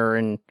character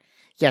and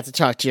you have to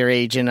talk to your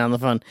agent on the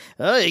phone.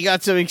 Oh, you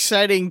got some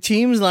exciting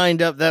teams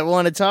lined up that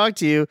want to talk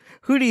to you.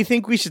 Who do you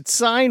think we should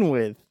sign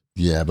with?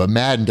 Yeah, but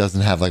Madden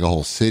doesn't have like a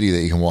whole city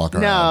that you can walk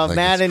around. No, like,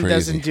 Madden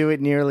doesn't do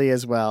it nearly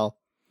as well.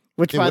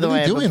 Which, by the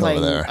way,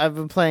 I've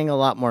been playing a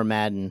lot more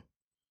Madden.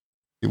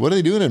 What are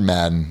they doing in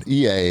Madden?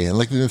 EA, and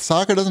like the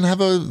soccer doesn't have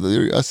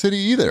a city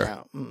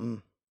either.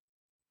 No.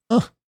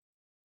 Huh.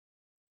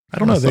 I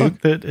don't know.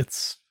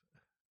 It's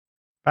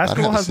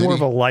basketball has more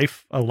of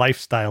a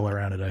lifestyle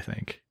around it, I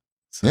think.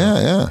 So,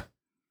 yeah.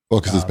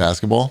 Well, because it's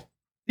basketball.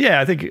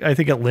 Yeah, I think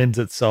it lends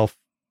itself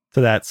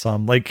to that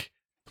some. Like,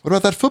 what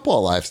about that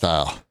football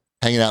lifestyle?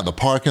 Hanging out in the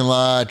parking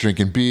lot,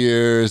 drinking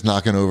beers,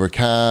 knocking over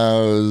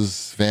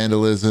cows,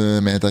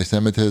 vandalism,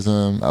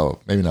 anti-Semitism. Oh,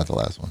 maybe not the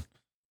last one.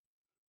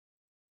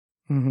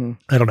 Mm-hmm.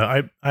 I don't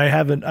know. I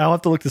haven't. I'll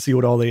have to look to see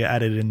what all they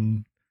added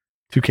in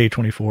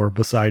 2K24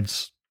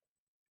 besides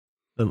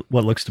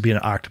what looks to be an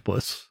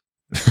octopus.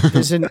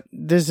 There's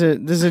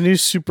a new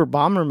Super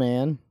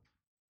Bomberman.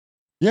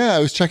 Yeah, I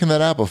was checking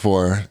that out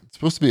before. It's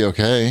supposed to be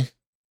okay.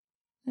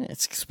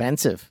 It's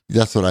expensive.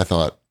 That's what I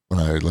thought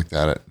when I looked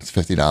at it. It's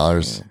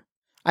 $50. Yeah.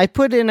 I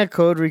put in a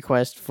code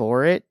request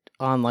for it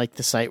on like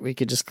the site where you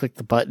could just click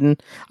the button.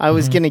 I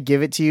was going to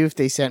give it to you if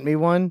they sent me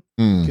one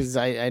because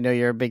I know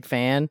you're a big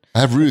fan. I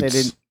have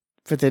roots.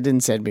 But they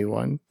didn't send me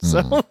one.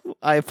 So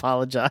I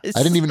apologize.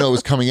 I didn't even know it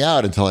was coming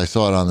out until I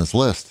saw it on this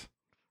list.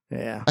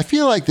 Yeah. I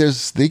feel like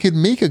they could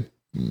make a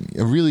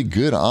really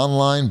good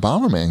online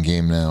Bomberman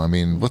game now. I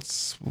mean,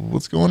 what's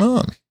going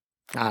on?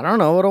 I don't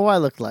know. What do I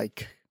look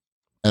like?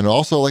 And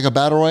also like a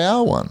Battle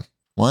Royale one.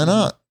 Why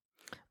not?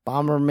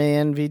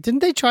 Bomberman V. Didn't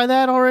they try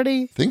that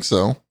already? Think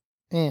so.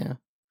 Yeah.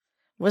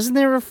 Wasn't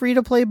there a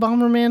free-to-play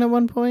Bomberman at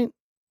one point?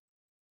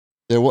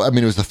 It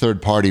was a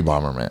third-party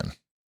Bomberman.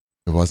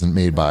 It wasn't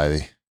made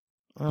by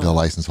the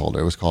license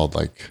holder. It was called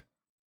like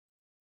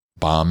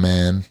Bomb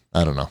Man.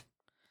 I don't know.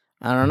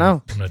 I'm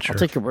not sure. I'll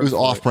take your word. It was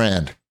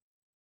off-brand.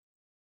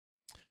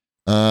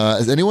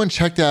 Has anyone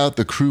checked out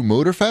the Crew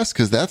Motorfest?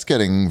 Because that's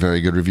getting very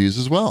good reviews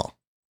as well.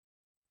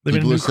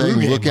 People are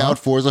saying, look out,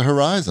 Forza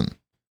Horizon.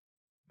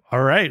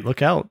 All right,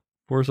 look out,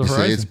 Forza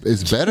Horizon.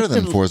 It's better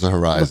than Forza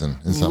Horizon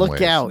in some ways.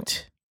 Look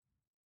out.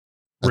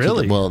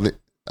 Really?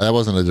 That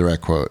wasn't a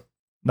direct quote.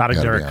 Not a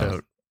direct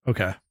quote.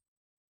 Okay.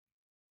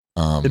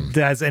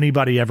 Has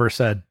anybody ever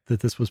said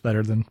that this was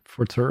better than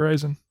Forza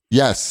Horizon?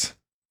 Yes.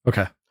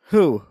 Okay.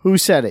 Who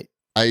said it?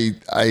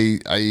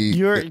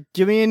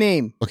 Give me a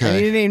name. Okay. I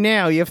need a name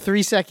now. You have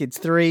 3 seconds.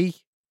 3,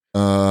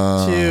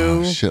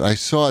 2. Shit, I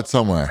saw it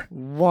somewhere.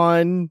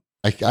 1.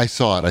 I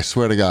saw it. I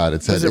swear to God.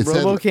 It said,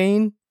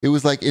 Robocane? It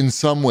was like in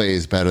some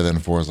ways better than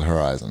Forza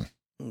Horizon.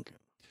 Okay.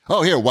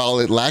 Oh, here. While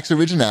it lacks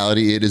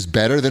originality, it is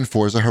better than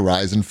Forza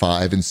Horizon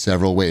 5 in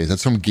several ways.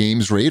 That's from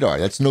Games Radar.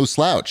 That's no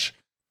slouch.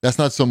 That's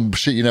not some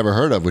shit you never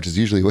heard of, which is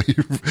usually what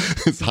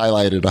it's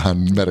highlighted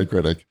on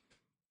Metacritic.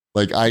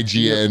 Like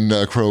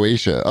IGN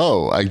Croatia.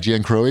 Oh,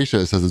 IGN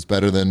Croatia says it's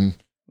better than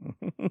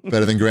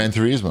Gran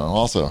Turismo.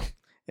 Also,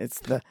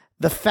 it's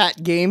the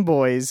fat Game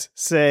Boys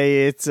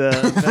say it's right.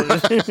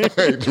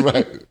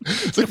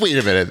 It's like, wait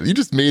a minute, you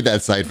just made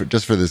that site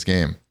just for this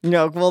game.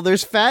 No, well,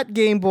 there's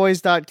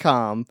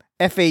fatgameboys.com,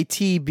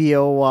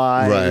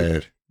 FATBOY.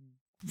 Right.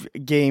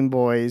 Game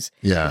Boys.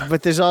 Yeah.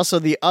 But there's also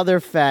the other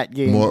fat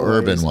Game More Boys,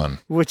 urban one,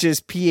 which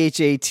is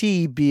PHATBOIS.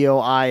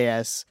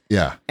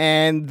 Yeah.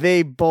 And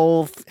they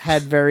both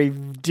had very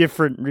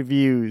different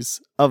reviews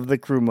of the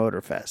Crew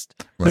Motorfest.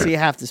 Right. So you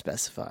have to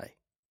specify.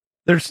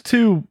 There's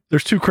two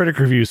critic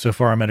reviews so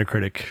far on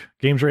Metacritic.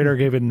 Games Radar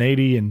gave it an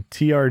 80 and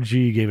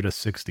TRG gave it a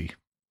 60.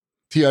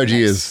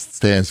 TRG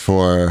stands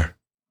for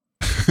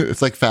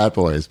it's like Fat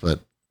Boys, but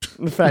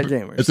the Fat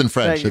Gamers. It's in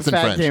French. It's in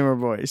Fat French. Gamer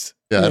Boys.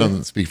 Yeah, I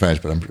don't speak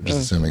French, but I'm just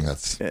assuming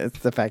that's... Yeah, it's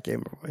the Fat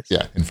Gamer Boys.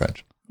 Yeah, in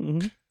French.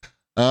 Mm-hmm.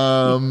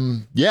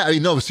 Yeah, I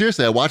mean, no,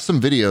 seriously, I watched some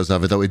videos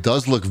of it, though. It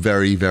does look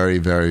very, very,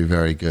 very,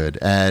 very good.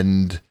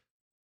 And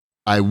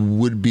I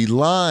would be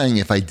lying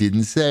if I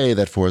didn't say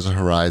that Forza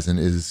Horizon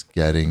is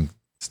getting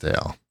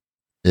stale.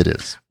 It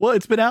is. Well,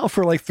 it's been out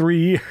for like 3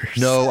 years.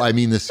 No, I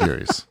mean the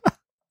series.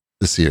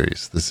 The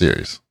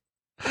series.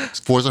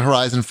 Forza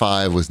Horizon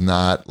 5 was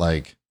not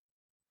like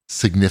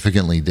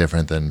significantly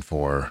different than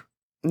 4.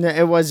 No,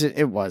 it wasn't.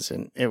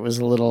 It was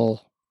a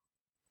little...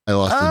 I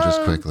lost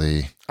interest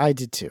quickly. I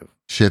did too.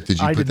 Ship, did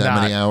you put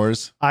that many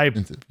hours?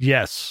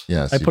 Yes.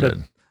 Yes, I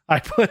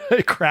put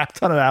a crap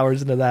ton of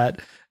hours into that,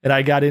 and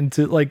I got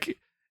into like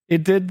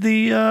it did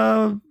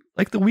the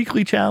like the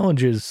weekly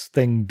challenges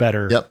thing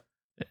better. Yep.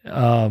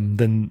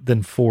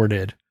 Than 4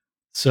 did.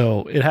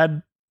 So it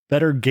had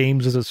better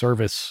games as a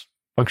service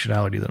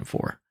functionality than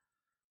 4.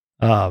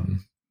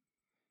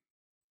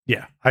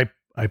 Yeah,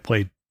 I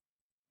played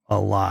a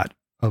lot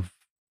of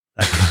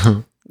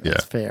that.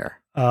 That's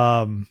fair.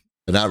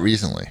 But not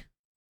recently.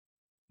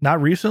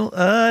 Not recently.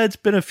 It's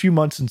been a few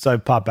months since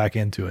I've popped back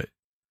into it.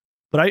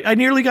 But I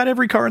nearly got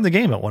every car in the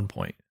game at one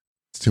point.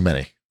 It's too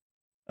many.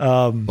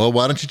 Well,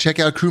 why don't you check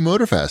out Crew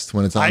Motorfest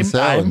when it's on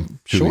sale? In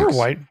 2 weeks?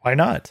 Why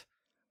not?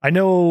 I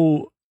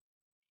know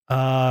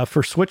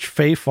for Switch,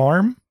 Fae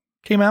Farm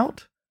came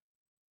out,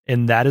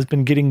 and that has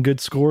been getting good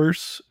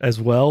scores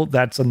as well.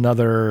 That's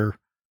another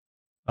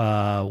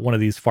one of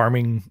these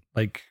farming,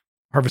 like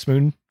Harvest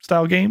Moon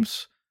style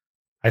games.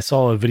 I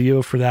saw a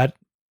video for that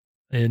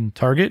in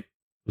Target.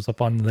 It was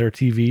up on their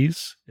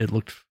TVs. It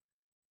looked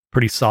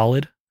pretty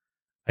solid.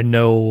 I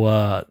know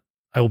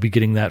I will be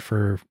getting that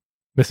for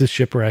Mrs.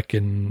 Shipwreck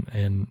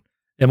and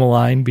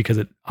Emmeline because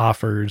it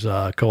offers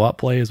co-op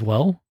play as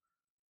well.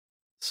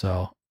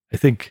 So I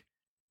think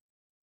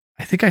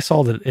I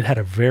saw that it had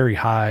a very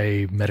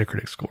high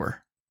Metacritic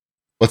score.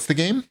 What's the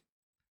game?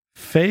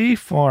 Fae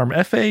Farm,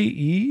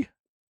 FAE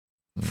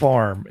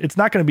Farm. It's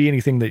not going to be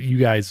anything that you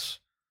guys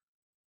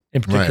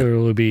in particular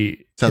will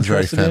be. Sounds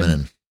very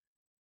feminine.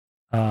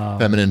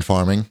 Feminine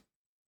farming.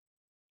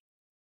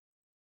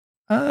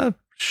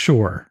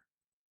 Sure.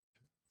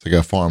 It's like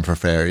a farm for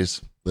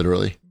fairies,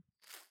 literally.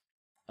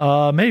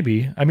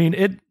 Maybe. I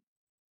mean,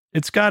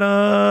 it's got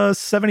a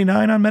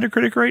 79 on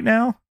Metacritic right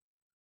now,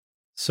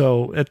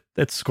 so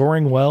it's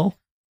scoring well.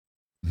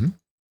 Mm-hmm.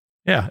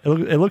 Yeah,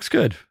 it looks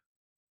good.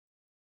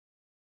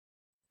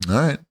 All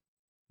right.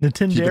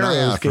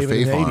 Nintendo's gave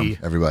it an 80.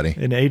 Everybody,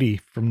 an 80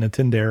 from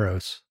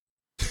Nintendo's.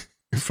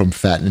 From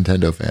fat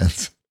Nintendo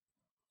fans.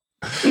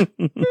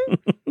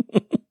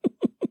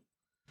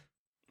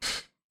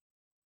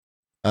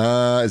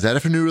 Is that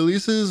it for new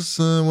releases?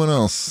 What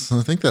else?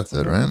 I think that's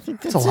it, right?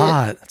 That's a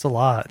lot. That's a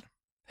lot.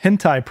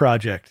 Hentai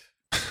Project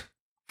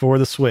for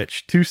the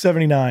Switch.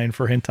 $279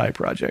 for Hentai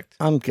Project.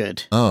 I'm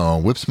good.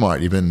 Oh, Whip Smart.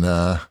 You've been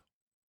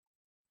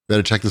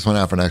better check this one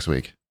out for next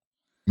week.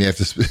 You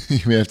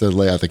may have to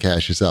lay out the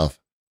cash yourself.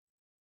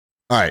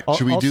 All right.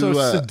 Should we also do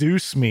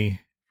Seduce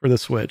Me for the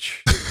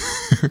Switch?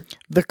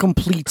 The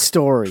complete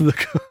story.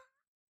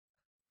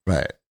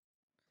 Right.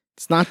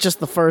 It's not just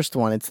the first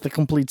one. It's the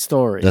complete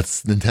story.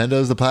 That's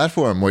Nintendo's the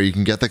platform where you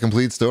can get the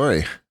complete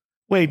story.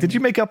 Wait, did you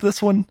make up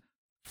this one?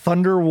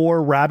 Thunder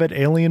War Rabbit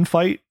Alien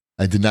Fight?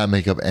 I did not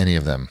make up any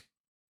of them.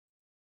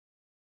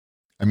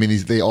 I mean,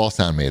 they all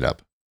sound made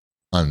up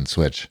on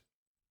Switch.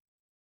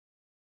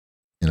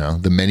 You know,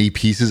 the many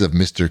pieces of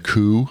Mr.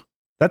 Coo.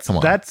 That's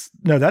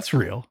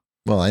real.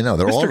 Well, I know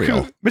they're all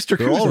real. Mr.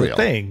 Coo is a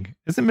thing.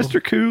 Isn't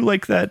Mr. Coo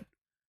like that?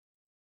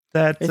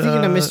 Are you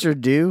thinking of Mr.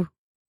 Do?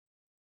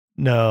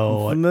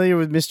 No. I'm familiar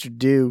with Mr.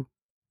 Do.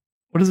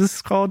 What is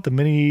this called? The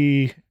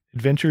Mini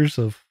Adventures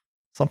of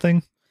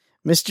something?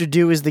 Mr.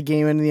 Do is the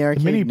game in the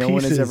arcade no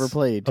one has ever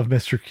played. Of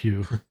Mr.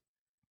 Q.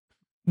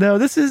 No,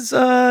 this is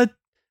isn't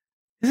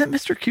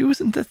Mr. Q?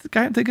 Isn't that the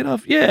guy I'm thinking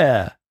of?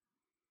 Yeah.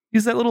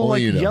 He's that little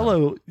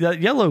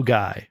yellow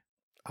guy.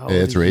 Oh, yeah,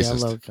 it's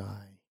racist. Yellow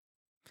guy.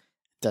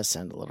 It does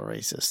sound a little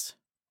racist.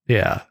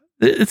 Yeah.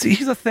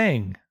 He's a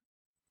thing.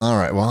 All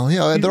right. Well,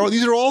 yeah,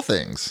 these are all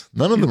things.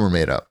 None of them are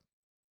made up.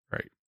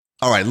 Right.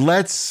 All right.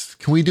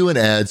 Can we do an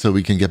ad so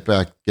we can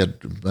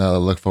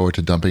look forward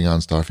to dumping on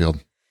Starfield?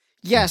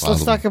 Yes.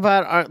 Let's talk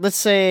about let's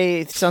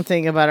say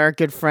something about our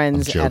good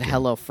friends at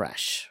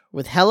HelloFresh.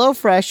 With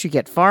HelloFresh, you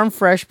get farm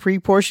fresh,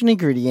 pre-portioned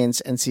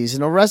ingredients and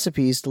seasonal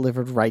recipes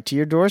delivered right to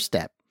your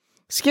doorstep.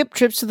 Skip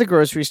trips to the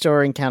grocery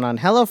store and count on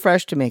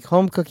HelloFresh to make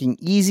home cooking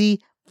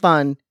easy,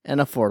 fun, and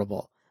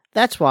affordable.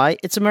 That's why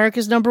it's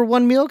America's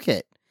 #1 meal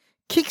kit.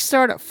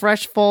 Kickstart a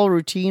fresh fall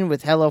routine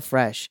with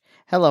HelloFresh.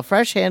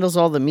 HelloFresh handles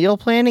all the meal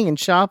planning and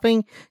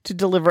shopping to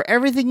deliver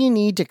everything you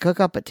need to cook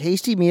up a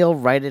tasty meal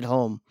right at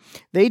home.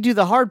 They do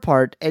the hard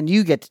part, and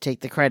you get to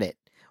take the credit.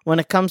 When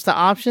it comes to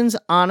options,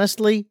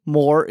 honestly,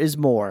 more is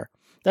more.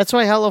 That's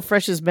why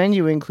HelloFresh's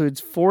menu includes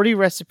 40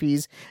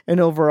 recipes and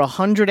over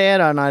 100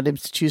 add-on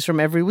items to choose from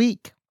every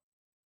week.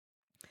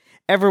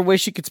 Ever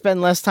wish you could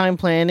spend less time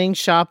planning,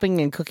 shopping,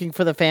 and cooking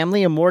for the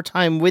family and more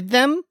time with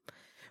them?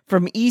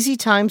 From easy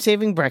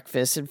time-saving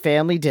breakfasts and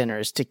family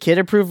dinners to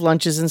kid-approved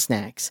lunches and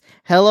snacks,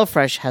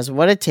 HelloFresh has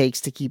what it takes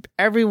to keep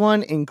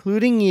everyone,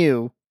 including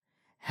you,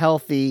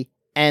 healthy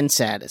and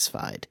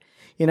satisfied.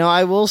 You know,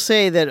 I will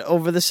say that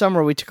over the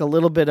summer we took a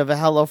little bit of a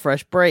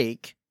HelloFresh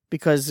break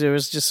because there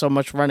was just so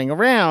much running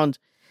around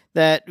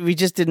that we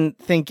just didn't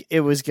think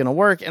it was going to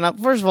work. And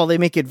first of all, they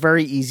make it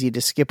very easy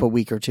to skip a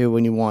week or two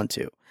when you want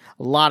to.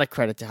 A lot of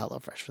credit to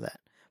HelloFresh for that.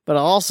 But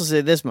I'll also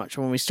say this much.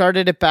 When we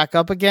started it back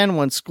up again,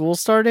 when school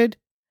started,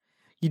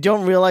 you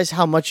don't realize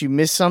how much you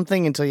miss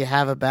something until you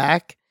have it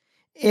back.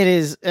 It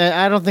is,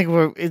 I don't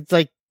think it's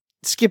like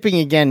skipping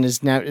again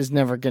is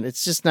never going to,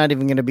 it's just not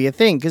even going to be a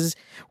thing because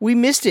we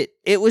missed it.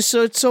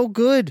 It's so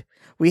good.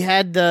 We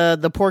had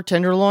the pork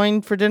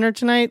tenderloin for dinner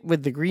tonight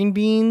with the green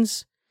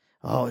beans.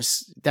 Oh,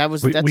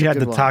 we had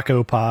the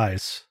taco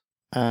pies.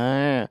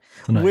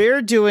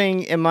 We're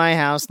doing in my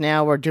house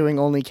now. We're doing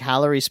only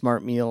calorie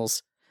smart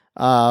meals,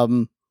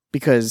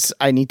 because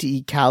I need to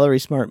eat calorie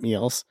smart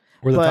meals.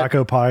 Were the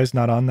taco pies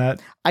not on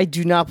that? I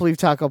do not believe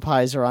taco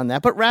pies are on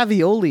that, but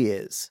ravioli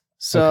is.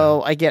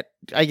 So okay.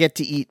 I get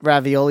to eat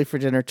ravioli for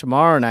dinner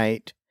tomorrow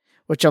night,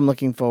 which I'm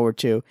looking forward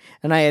to.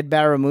 And I had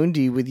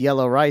barramundi with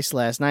yellow rice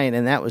last night,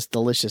 and that was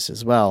delicious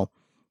as well.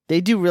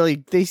 They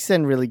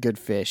send really good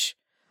fish.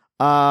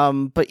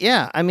 But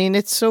yeah, I mean,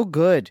 it's so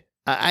good.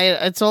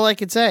 That's all I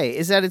could say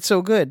is that it's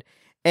so good.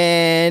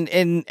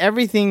 And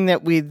everything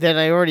that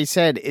I already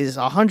said is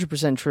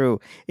 100%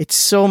 true. It's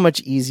so much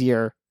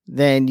easier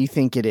than you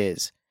think it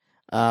is,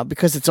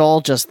 because it's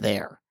all just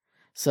there.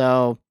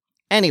 So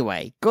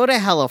anyway, go to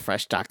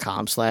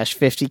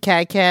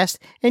HelloFresh.com/50CAGcast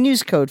and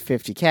use code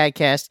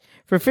 50CAGcast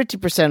for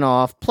 50%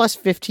 off plus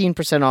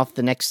 15% off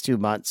the next 2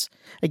 months.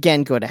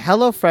 Again, go to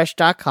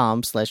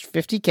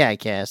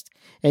HelloFresh.com/50CAGcast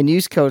and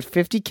use code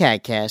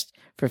 50CAGcast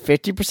for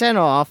 50%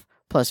 off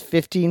plus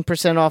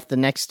 15% off the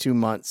next 2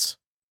 months.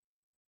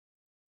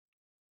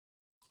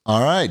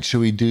 All right.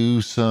 Should we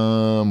do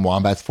some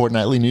Wombat's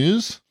Fortnightly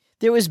news?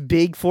 There was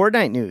big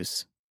Fortnite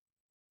news.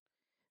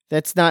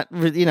 That's not,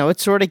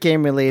 it's sort of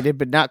game related,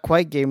 but not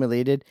quite game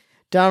related.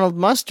 Donald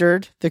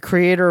Mustard, the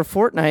creator of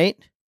Fortnite,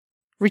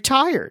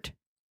 retired.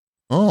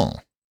 Oh.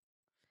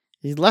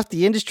 He left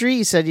the industry.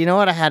 He said, you know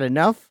what? I had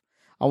enough.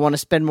 I want to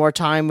spend more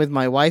time with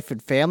my wife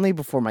and family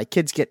before my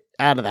kids get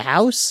out of the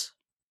house.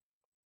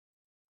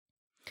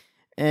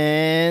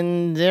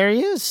 And there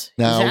he is.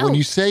 Now, when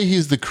you say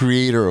he's the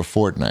creator of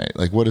Fortnite,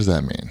 like, what does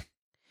that mean?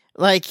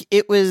 Like,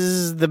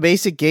 the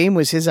basic game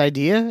was his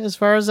idea, as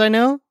far as I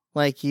know.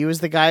 Like, he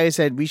was the guy who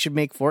said, we should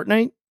make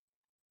Fortnite.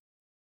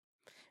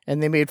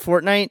 And they made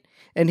Fortnite.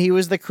 And he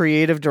was the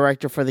creative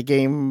director for the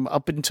game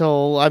up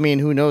until,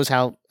 who knows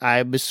how,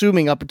 I'm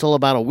assuming up until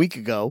about a week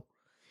ago.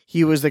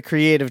 He was the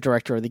creative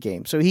director of the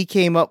game. So he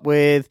came up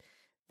with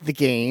the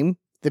game,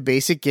 the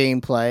basic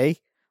gameplay,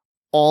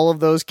 all of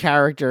those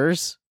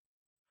characters.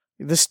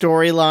 The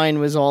storyline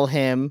was all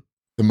him.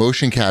 The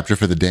motion capture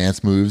for the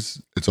dance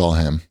moves, it's all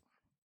him.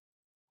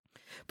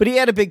 But he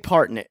had a big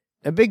part in it.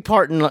 A big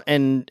part in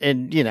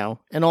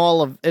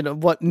all of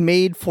what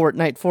made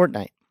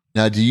Fortnite.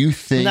 Now, do you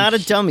think... Not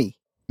a dummy.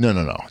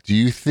 No. Do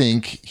you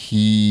think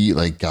he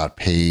got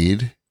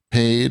paid?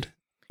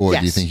 Or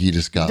yes. Do you think he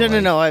just got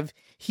No.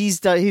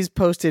 He's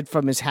posted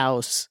from his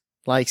house,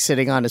 like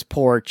sitting on his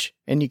porch,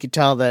 and you could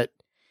tell that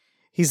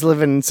he's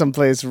living in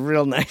someplace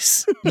real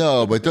nice.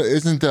 No, but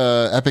isn't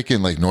Epic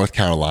in like North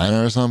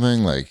Carolina or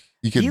something? Like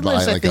you could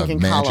buy like a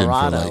mansion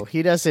Colorado. for like...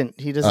 He doesn't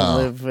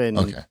live in...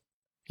 Okay.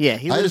 Yeah,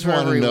 he lives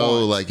wherever he wants. I just want to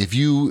know, like, if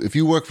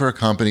you work for a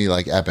company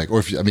like Epic, or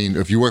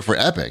if you work for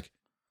Epic,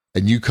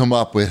 and you come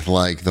up with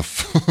like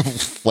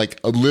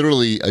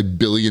literally $1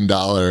 billion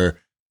game.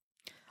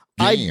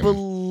 I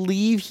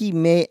believe he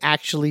may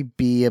actually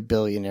be a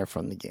billionaire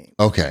from the game.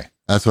 Okay,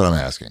 that's what I'm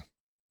asking.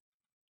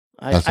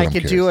 I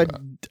could do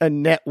a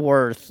net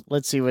worth.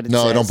 Let's see what it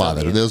says. No, don't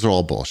bother. Those are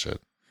all bullshit.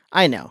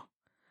 I know.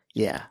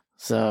 Yeah.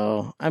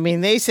 So,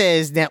 they say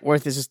his net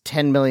worth is just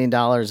 $10 million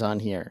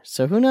on here.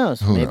 So who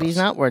knows? Maybe he's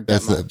not worth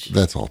that much.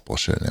 That's all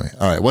bullshit anyway.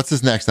 All right. What's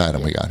this next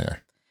item we got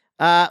here?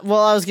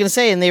 Well, I was going to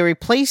say, and they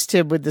replaced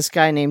him with this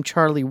guy named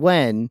Charlie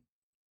Wen,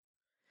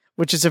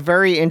 which is a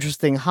very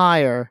interesting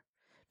hire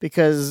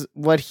because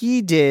what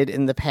he did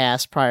in the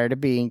past prior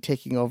to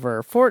taking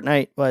over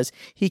Fortnite was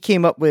he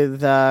came up with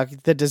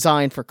the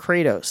design for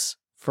Kratos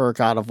for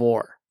God of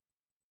War.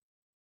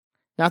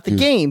 Not the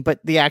game,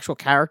 but the actual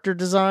character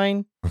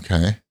design.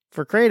 Okay.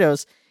 For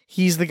Kratos,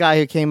 he's the guy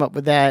who came up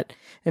with that.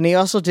 And he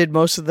also did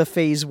most of the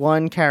Phase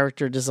 1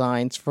 character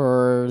designs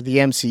for the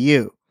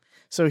MCU.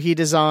 So he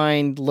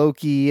designed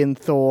Loki and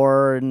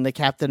Thor and the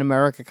Captain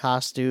America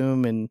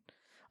costume, and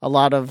a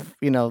lot of,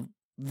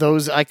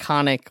 those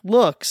iconic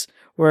looks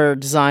were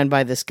designed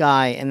by this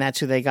guy, and that's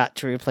who they got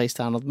to replace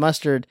Donald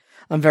Mustard.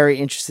 I'm very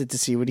interested to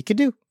see what he could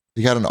do.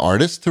 You got an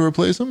artist to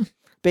replace him?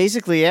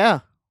 Basically,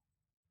 yeah.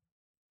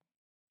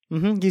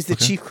 Mm-hmm. He's the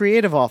chief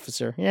creative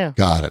officer. Yeah.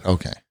 Got it.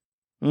 Okay.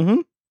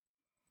 Mm-hmm.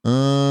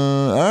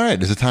 All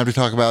right. Is it time to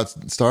talk about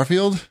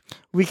Starfield?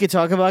 We could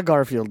talk about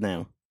Garfield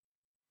now.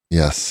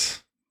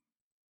 Yes.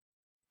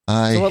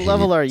 So what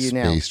level are you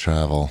now? Space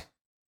travel.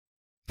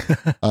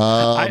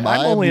 I'm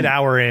only an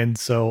hour in,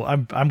 so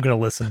I'm going to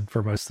listen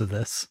for most of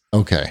this.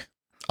 Okay.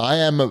 I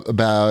am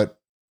about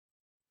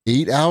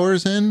 8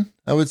 hours in,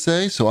 I would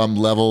say. So I'm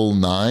level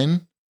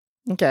 9.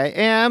 Okay.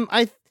 And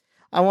I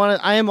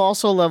am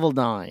also level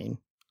 9.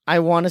 I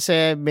want to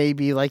say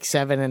maybe like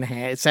 7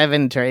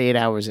 to 8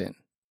 hours in.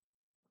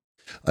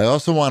 I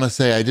also want to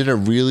say I did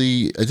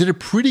a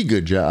pretty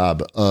good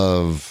job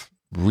of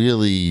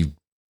really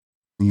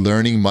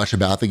learning much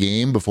about the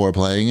game before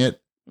playing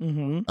it.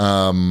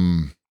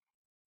 Mm-hmm.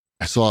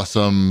 I saw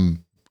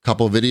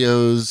couple of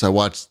videos. I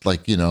watched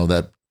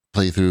that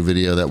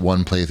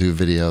one playthrough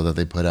video that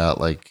they put out,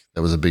 like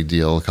that was a big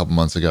deal a couple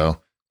months ago.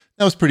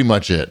 That was pretty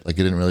much it. Like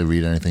I didn't really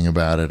read anything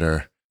about it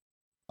or,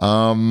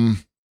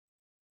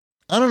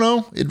 I don't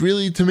know. It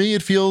really, to me, I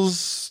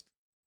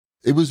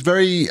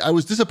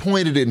was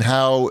disappointed in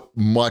how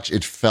much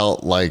it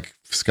felt like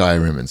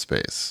Skyrim in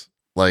space.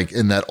 Like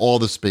in that all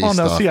the space stuff.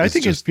 Oh, no, see, I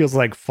think it feels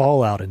like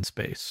Fallout in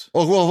space.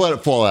 Oh, well, let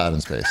it Fallout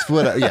in space.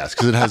 Yes,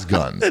 because it has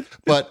guns.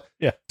 But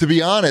yeah. To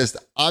be honest,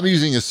 I'm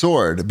using a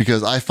sword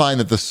because I find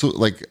that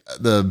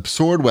the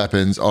sword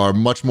weapons are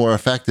much more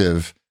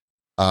effective.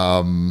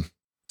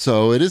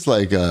 So it is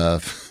like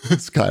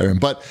Skyrim.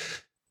 But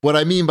what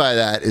I mean by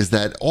that is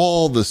that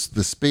all the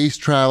space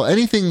travel,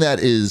 anything that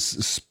is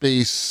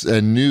space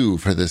and new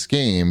for this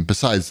game,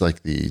 besides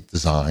like the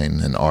design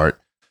and art,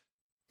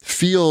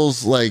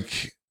 feels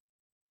like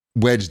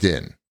wedged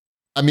in.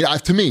 I mean,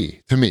 to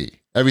me,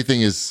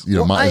 everything is,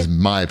 is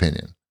my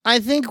opinion. I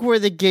think where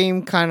the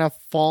game kind of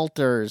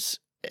falters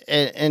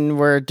and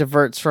where it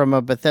diverts from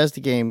a Bethesda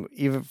game,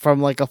 even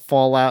from like a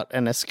Fallout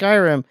and a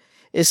Skyrim,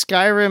 is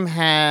Skyrim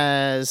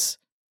has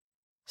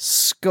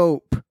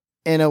scope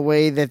in a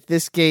way that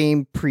this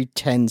game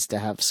pretends to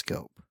have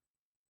scope.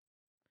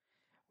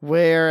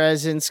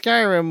 Whereas in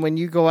Skyrim, when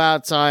you go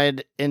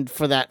outside and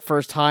for that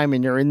first time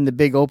and you're in the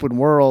big open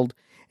world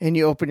and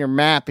you open your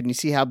map and you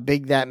see how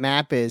big that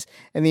map is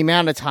and the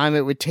amount of time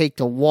it would take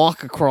to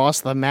walk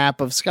across the map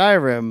of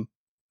Skyrim,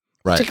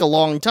 right. Take a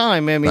long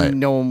time. I mean, right.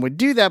 No one would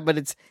do that,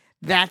 but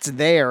that's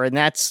there, and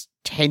that's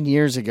 10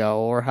 years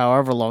ago or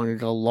however long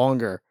ago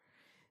longer.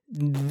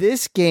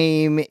 This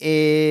game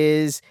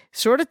is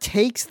sort of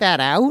takes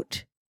that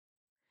out,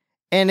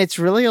 and it's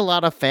really a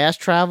lot of fast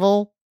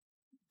travel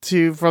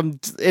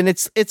and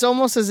it's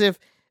almost as if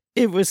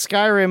it was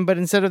Skyrim, but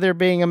instead of there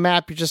being a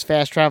map, you're just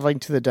fast traveling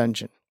to the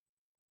dungeon.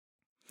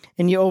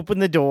 And you open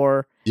the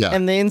door,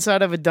 and the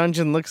inside of a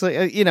dungeon looks like,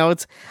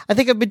 I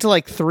think I've been to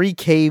like 3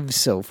 caves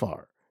so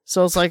far.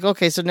 So it's like,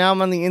 okay, so now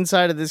I'm on the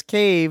inside of this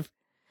cave,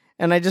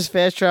 and I just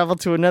fast travel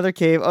to another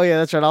cave. Oh yeah,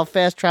 that's right. I'll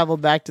fast travel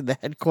back to the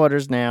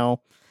headquarters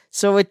now.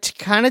 So it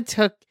kind of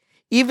took,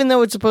 even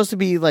though it's supposed to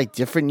be like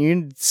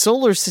different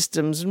solar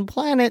systems and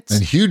planets.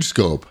 And huge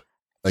scope.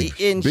 Like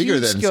bigger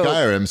than scope.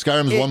 Skyrim.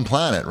 Skyrim's one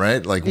planet,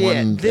 right? Like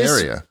one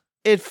area.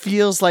 It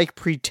feels like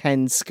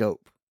pretend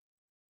scope.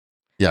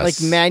 Yes. Like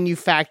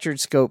manufactured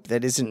scope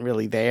that isn't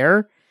really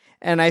there.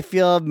 And I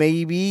feel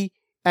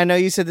I know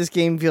you said this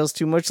game feels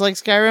too much like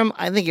Skyrim.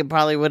 I think it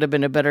probably would have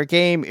been a better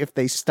game if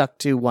they stuck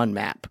to one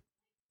map.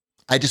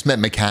 I just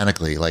meant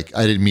mechanically. Like,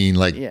 I didn't mean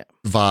like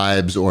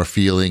vibes or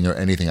feeling or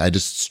anything. I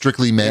just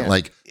strictly meant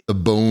like the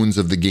bones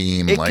of the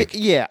game. I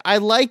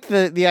like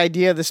the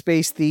idea of the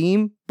space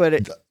theme,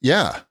 but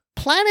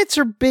planets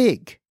are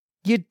big.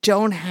 You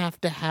don't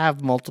have to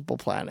have multiple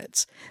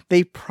planets.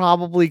 They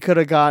probably could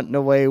have gotten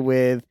away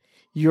with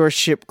your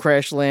ship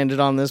crash landed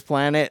on this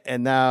planet,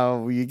 and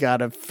now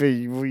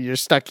you're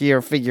stuck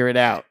here, figure it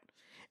out.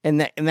 And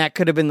that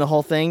could have been the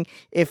whole thing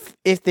if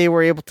they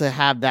were able to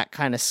have that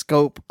kind of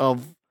scope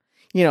of,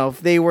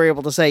 if they were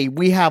able to say,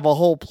 we have a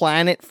whole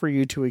planet for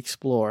you to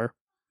explore,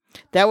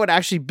 that would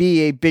actually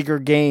be a bigger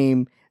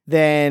game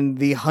than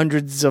the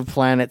hundreds of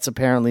planets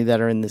apparently that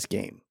are in this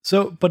game.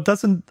 So, but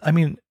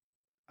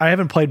I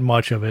haven't played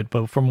much of it,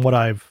 but from what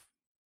I've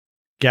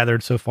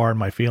gathered so far in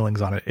my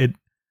feelings on it,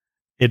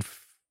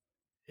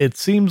 it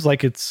seems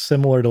like it's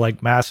similar to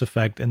like Mass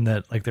Effect in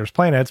that like there's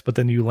planets, but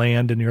then you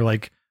land and you're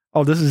like,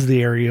 oh, this is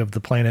the area of the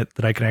planet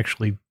that I can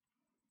actually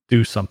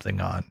do something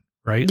on,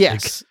 right?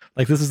 Yes.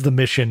 Like this is the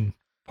mission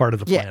part of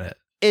the planet.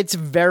 It's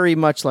very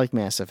much like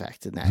Mass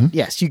Effect in that. Mm-hmm.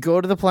 Yes, you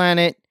go to the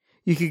planet,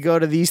 you could go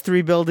to these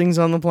 3 buildings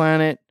on the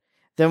planet.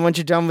 Then once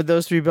you're done with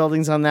those 3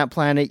 buildings on that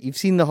planet, you've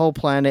seen the whole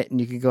planet and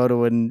you can go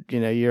to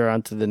you're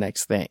on to the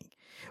next thing,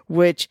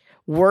 which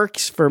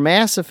works for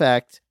Mass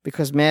Effect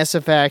because Mass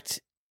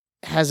Effect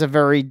has a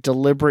very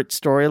deliberate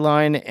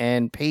storyline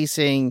and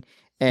pacing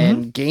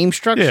and game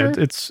structure.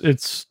 Yeah, it's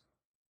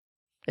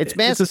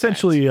Mass Effect.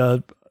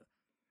 Essentially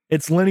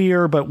it's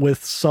linear, but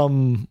with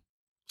some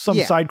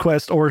side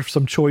quest or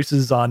some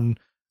choices on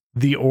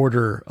the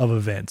order of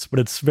events, but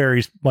it's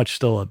very much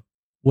still a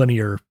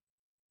linear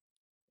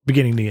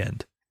beginning to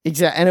end.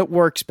 Exactly, and it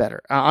works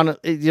better.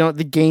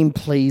 The game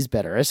plays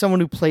better. As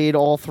someone who played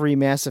all 3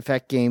 Mass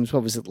Effect games,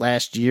 what was it,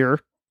 last year?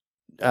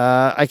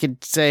 I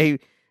could say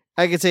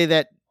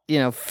that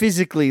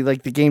physically,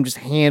 like the game just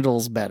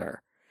handles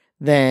better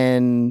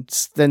than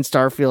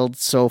Starfield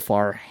so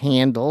far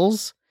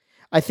handles.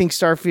 I think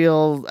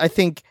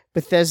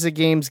Bethesda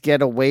games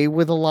get away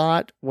with a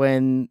lot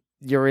when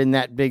you're in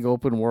that big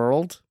open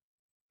world.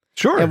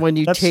 Sure, and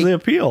when that's the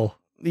appeal.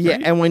 Yeah,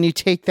 right? And when you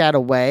take that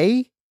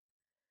away,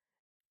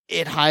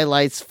 it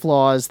highlights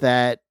flaws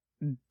that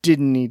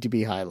didn't need to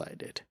be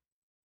highlighted.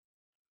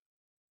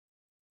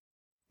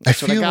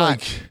 That's I feel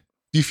like,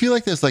 do you feel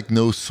like there's like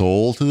no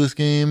soul to this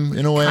game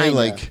in a way?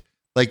 Kinda.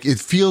 Like it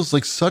feels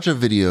like such a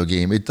video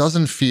game. It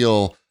doesn't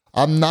feel,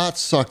 I'm not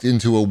sucked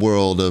into a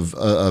world of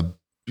a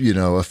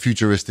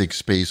futuristic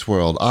space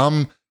world.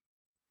 I'm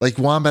like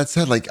Wombat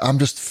said, like I'm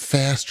just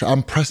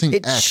I'm pressing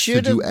X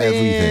to do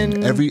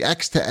everything. Every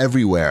X to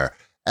everywhere.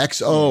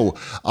 XO.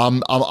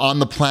 I'm on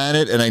the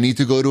planet and I need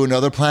to go to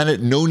another planet.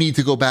 No need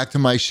to go back to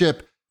my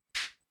ship.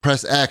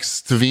 Press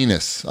X to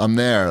Venus. I'm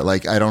there.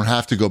 Like I don't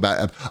have to go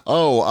back.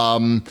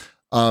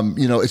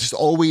 It's just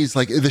always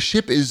like the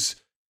ship is.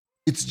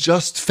 It's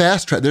just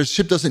fast track. Their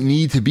ship doesn't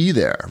need to be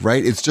there,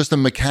 right? It's just a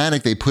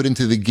mechanic they put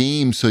into the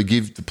game so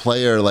give the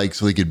player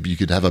you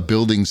could have a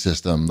building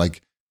system,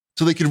 like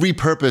so they could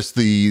repurpose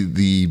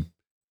the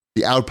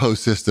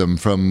outpost system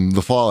from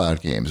the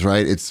Fallout games,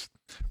 right? It's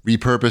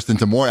repurposed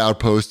into more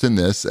outposts in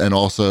this and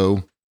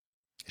also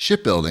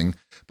shipbuilding.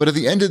 But at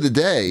the end of the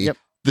day,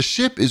 the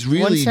ship is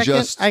really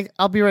just.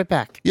 I'll be right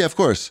back. Yeah, of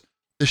course.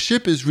 The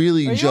ship is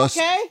really Are just.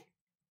 You okay?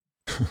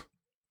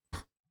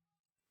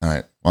 All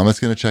right. Well, I'm just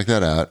going to check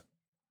that out.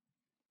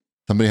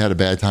 Somebody had a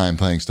bad time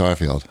playing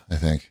Starfield, I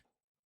think.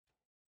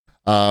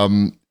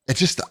 The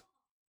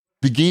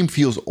game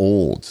feels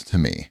old to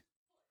me.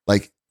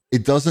 Like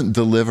it doesn't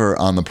deliver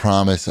on the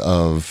promise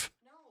of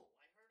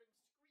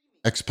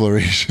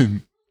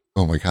exploration.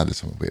 Oh my God,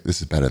 this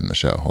is better than the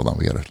show. Hold on,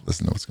 we got to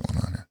listen to what's going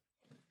on here.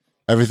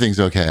 Everything's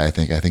okay, I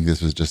think. I think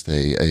this was just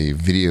a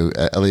video.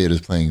 Elliot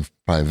is playing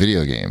probably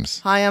video games.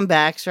 Hi, I'm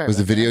back. Sorry. Was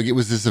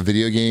this a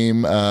video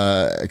game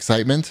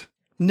excitement?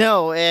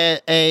 No,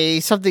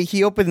 something.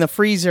 He opened the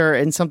freezer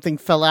and something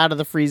fell out of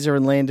the freezer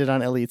and landed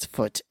on Elliot's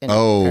foot, and it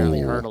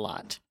apparently hurt a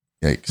lot.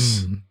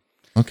 Yikes!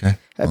 Okay,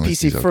 a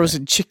piece of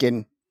frozen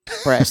chicken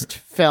breast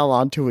fell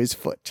onto his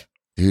foot.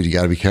 Dude, you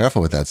got to be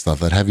careful with that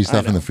stuff. That heavy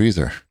stuff in the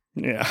freezer.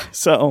 Yeah,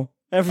 so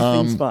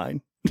everything's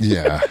fine.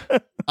 Yeah,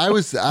 I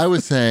was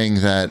saying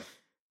that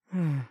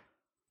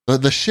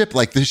the ship,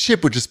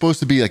 which is supposed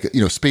to be like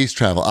space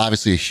travel,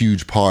 obviously a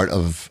huge part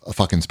of a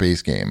fucking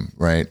space game,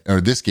 right? Or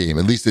this game,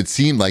 at least it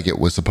seemed like it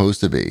was supposed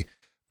to be.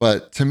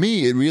 But to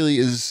me, it really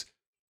is.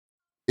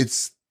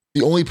 It's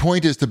the only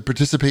point is to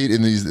participate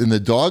in the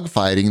dog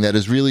fighting that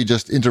is really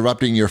just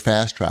interrupting your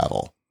fast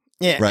travel.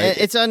 Yeah, right.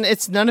 It's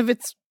none of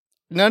it's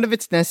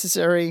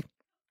necessary.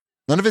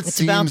 None of it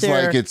seems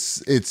like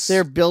it's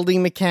their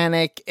building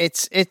mechanic.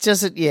 It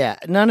doesn't. Yeah,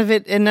 none of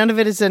it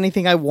is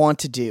anything I want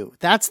to do.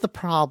 That's the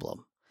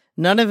problem.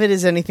 None of it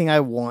is anything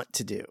I want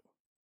to do.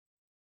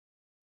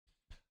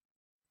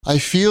 I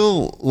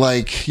feel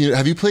like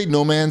have you played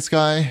No Man's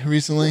Sky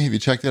recently? Have you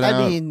checked it out?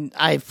 I mean,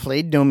 I've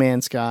played No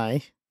Man's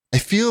Sky. I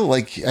feel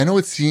like I know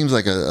it seems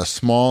like a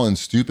small and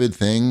stupid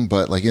thing,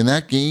 but like in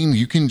that game,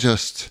 you can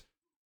just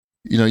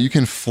you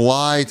can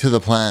fly to the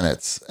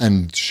planets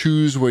and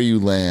choose where you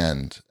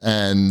land.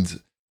 And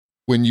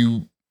when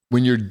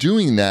you're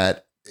doing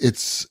that,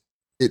 it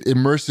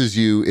immerses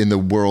you in the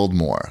world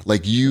more.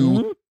 Like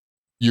you're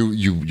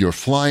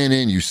flying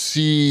in, you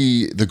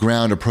see the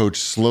ground approach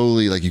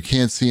slowly, like you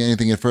can't see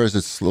anything at first.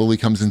 It slowly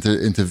comes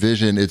into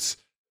vision. It's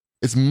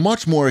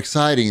much more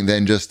exciting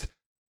than just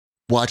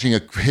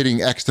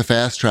hitting X to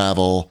fast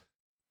travel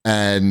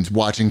and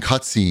watching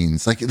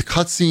cutscenes, like the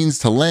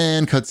cutscenes to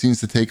land, cutscenes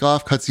to take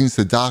off, cutscenes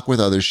to dock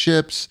with other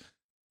ships.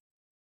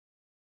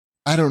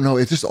 I don't know.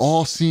 It just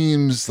all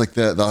seems like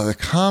the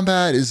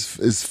combat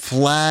is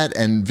flat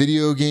and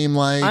video game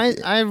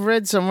like. I've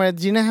read somewhere.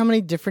 Do you know how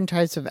many different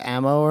types of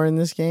ammo are in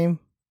this game?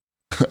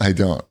 I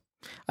don't.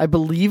 I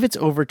believe it's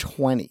over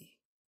 20.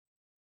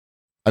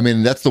 I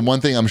mean, that's the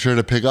one thing I'm sure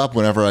to pick up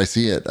whenever I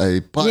see it.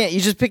 Yeah, you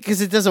just pick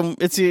because it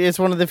doesn't. It's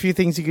one of the few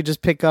things you could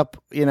just pick up.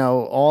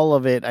 All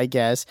of it, I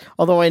guess.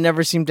 Although I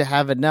never seem to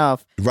have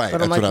enough. Right. But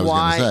that's what I was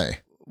going to say.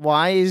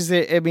 Why is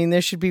it? I mean,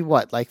 there should be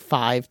like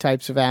 5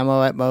 types of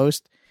ammo at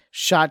most.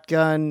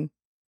 Shotgun.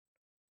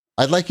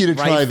 I'd like you to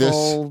try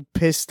this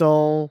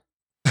pistol.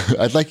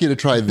 I'd like you to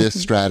try this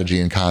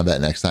strategy in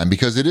combat next time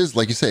because it is,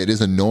 like you say, it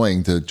is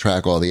annoying to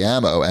track all the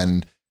ammo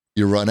and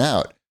you run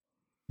out.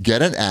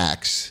 Get an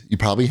axe. You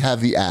probably have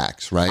the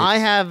axe, right? I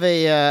have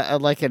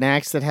an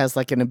axe that has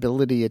like an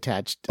ability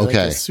attached. Okay.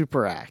 Like a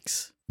super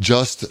axe.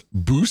 Just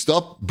boost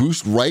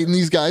right in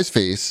these guys'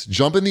 face,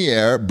 jump in the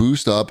air,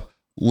 boost up,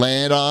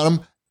 land on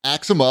them,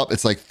 axe them up.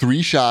 It's like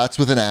 3 shots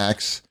with an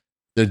axe.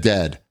 They're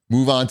dead.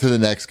 Move on to the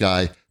next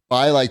guy.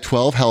 Buy like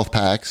 12 health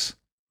packs.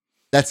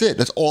 That's it.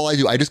 That's all I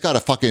do. I just got a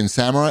fucking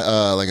samurai,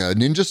 like a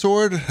ninja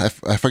sword.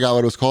 I forgot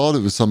what it was called.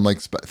 It was some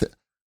like.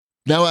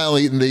 Now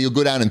you'll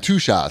go down in 2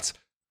 shots.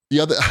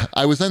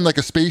 I was in like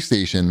a space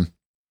station.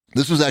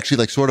 This was actually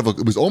like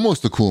it was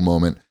almost a cool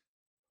moment.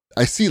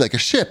 I see like a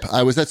ship.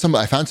 I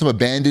found some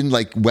abandoned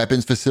like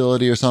weapons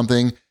facility or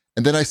something.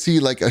 And then I see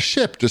like a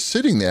ship just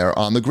sitting there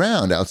on the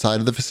ground outside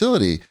of the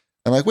facility.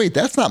 I'm like, wait,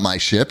 that's not my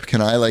ship.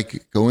 Can I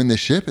like go in the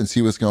ship and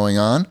see what's going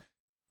on?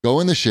 Go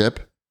in the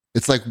ship.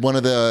 It's like one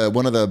of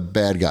the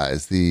bad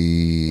guys,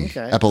 the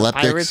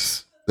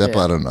epileptics. I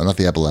don't know, not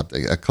the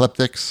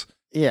ecliptics.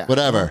 Yeah.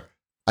 Whatever.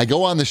 I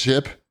go on the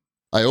ship.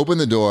 I open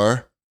the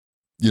door.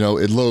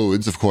 it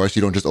loads, of course.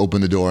 You don't just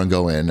open the door and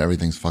go in.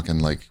 Everything's fucking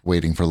like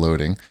waiting for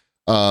loading.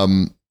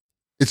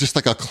 It's just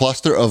like a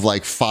cluster of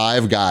like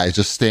 5 guys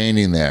just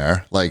standing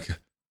there, like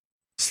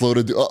slow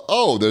to do.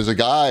 Oh, there's a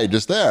guy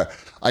just there.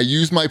 I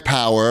use my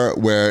power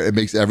where it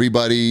makes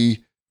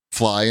everybody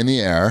fly in the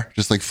air,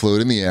 just like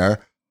float in the air.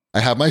 I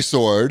have my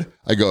sword.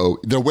 I go,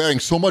 they're wearing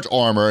so much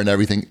armor and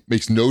everything,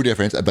 makes no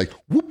difference. I'm like,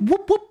 whoop,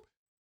 whoop, whoop.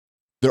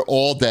 They're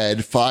all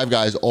dead. 5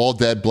 guys, all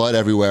dead, blood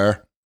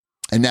everywhere.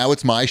 And now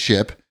it's my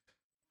ship.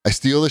 I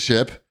steal the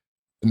ship.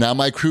 Now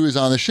my crew is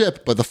on the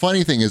ship. But the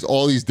funny thing is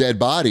all these dead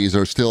bodies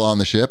are still on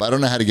the ship. I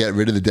don't know how to get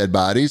rid of the dead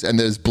bodies. And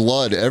there's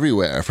blood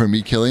everywhere from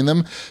me killing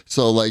them.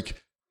 So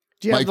like,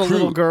 do you have the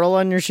little girl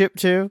on your ship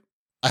too?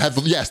 I have,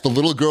 yes, the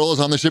little girl is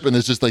on the ship and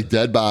there's just like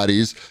dead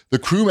bodies. The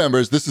crew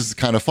members, this is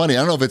kind of funny. I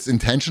don't know if it's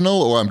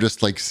intentional or I'm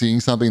just like seeing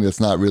something that's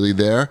not really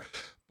there,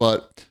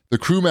 but the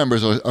crew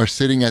members are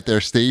sitting at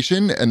their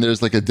station and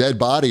there's like a dead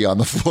body on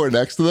the floor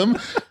next to them.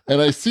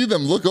 And I see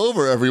them look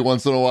over every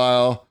once in a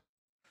while.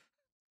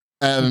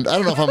 And I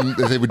don't know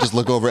if they would just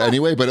look over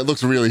anyway, but it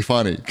looks really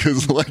funny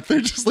because like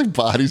they're just like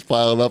bodies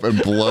piled up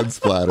and blood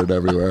splattered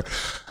everywhere.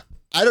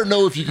 I don't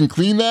know if you can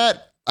clean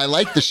that. I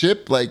like the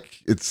ship,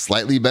 like it's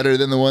slightly better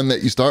than the one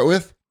that you start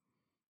with,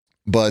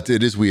 but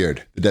it is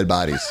weird. The dead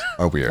bodies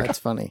are weird. That's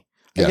funny.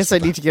 I guess I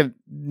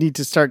need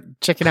to start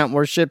checking out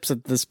more ships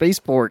at the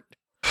spaceport.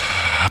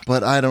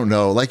 But I don't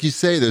know. Like you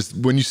say,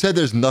 when you said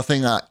there's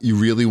nothing you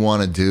really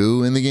want to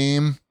do in the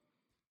game,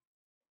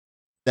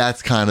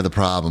 that's kind of the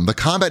problem. The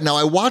combat. Now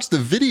I watched the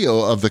video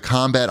of the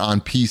combat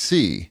on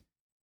PC,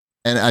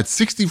 and at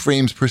 60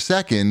 frames per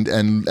second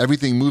and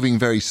everything moving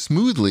very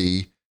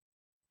smoothly,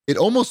 it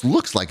almost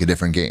looks like a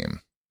different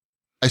game.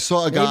 I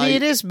saw a guy. Maybe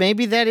it is.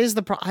 Maybe that is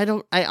the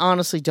problem. I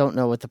honestly don't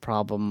know what the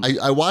problem is.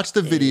 I watched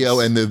the video,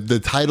 and the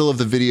title of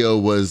the video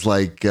was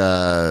like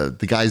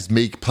the guys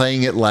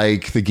playing it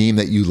like the game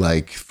that you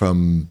like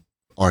from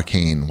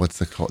Arcane.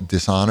 What's it called?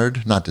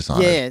 Dishonored? Not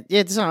Dishonored.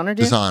 Yeah, Dishonored.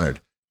 Yeah.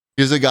 Dishonored.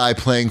 Here's a guy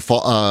playing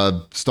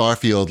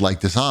Starfield like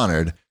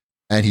Dishonored,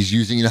 and he's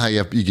using, you know how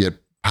you get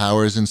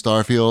powers in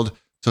Starfield.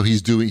 So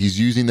he's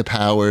using the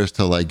powers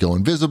to like go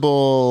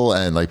invisible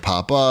and like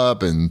pop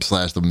up and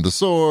slash them with the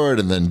sword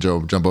and then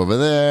jump over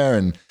there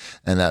and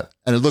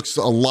it looks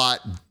a lot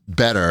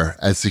better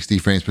at 60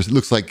 frames per second. It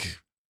looks like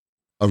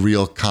a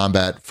real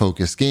combat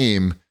focused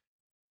game,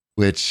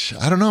 which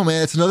I don't know,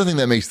 man. It's another thing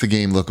that makes the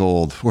game look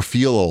old or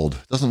feel old.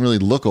 It doesn't really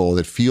look old.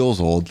 It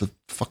feels old. The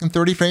fucking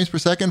 30 frames per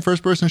second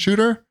first person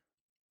shooter.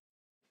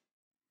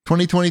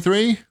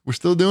 2023. We're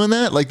still doing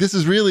that. Like this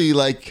is really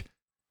like.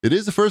 It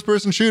is a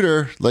first-person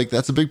shooter. Like,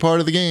 that's a big part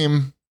of the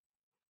game.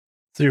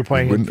 So you're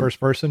playing in first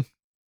person?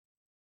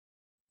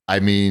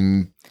 I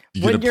mean...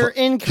 When you're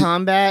in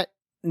combat,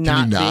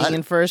 not being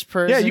in first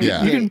person?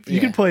 Yeah, you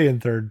can play in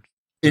third.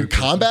 In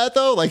combat,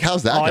 though? Like,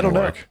 how's that going to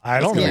work? I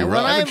don't know. When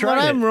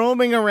I'm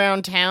roaming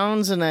around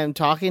towns and I'm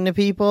talking to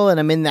people and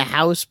I'm in the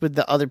house with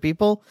the other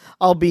people,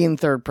 I'll be in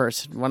third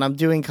person. When I'm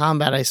doing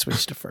combat, I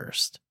switch to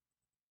first.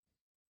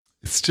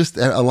 It's just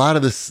a lot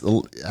of this,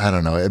 I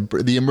don't know.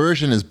 The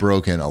immersion is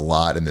broken a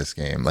lot in this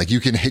game. Like you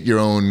can hit your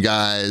own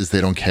guys. They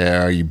don't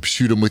care. You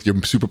shoot them with your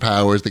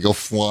superpowers. They go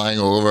flying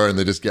over and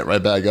they just get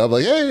right back up.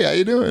 Like, hey, how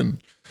you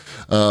doing?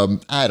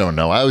 I don't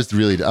know.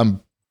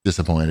 I'm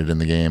disappointed in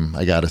the game.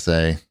 I got to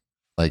say,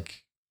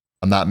 like,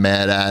 I'm not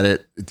mad at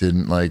it. It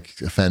didn't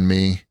like offend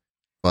me,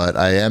 but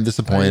I am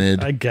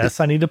disappointed. I guess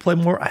I need to play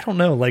more. I don't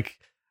know. Like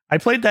I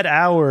played that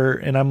hour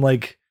and I'm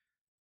like,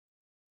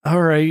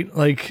 all right.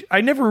 Like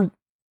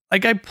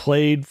I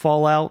played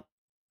Fallout.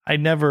 I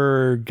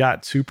never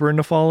got super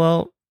into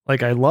Fallout.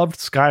 Like I loved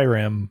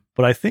Skyrim,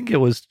 but I think it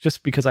was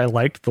just because I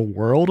liked the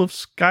world of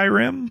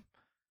Skyrim.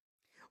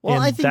 Well,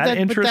 I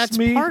think that's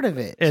me. Part of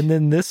it. And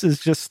then this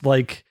is just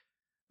like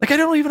I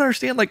don't even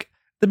understand. Like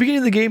the beginning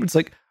of the game, it's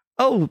like,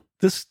 oh,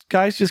 this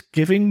guy's just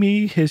giving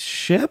me his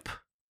ship.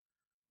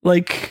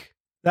 Like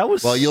that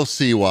was. Well, you'll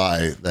see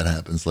why that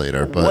happens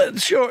later. But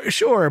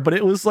sure. But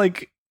it was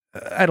like,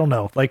 I don't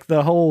know. Like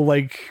the whole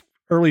like.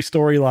 Early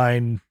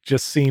storyline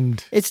just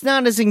seemed... It's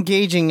not as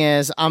engaging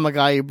as I'm a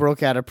guy who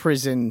broke out of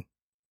prison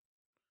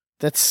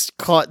that's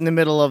caught in the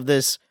middle of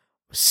this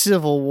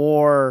civil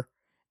war,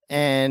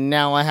 and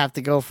now I have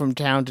to go from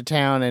town to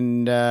town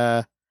and,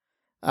 I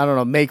don't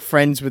know, make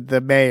friends with the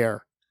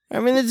mayor. I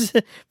mean,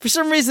 for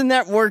some reason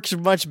that works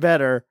much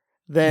better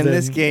than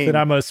this game. That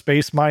I'm a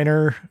space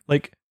miner,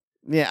 like...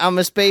 Yeah, I'm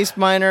a space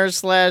miner /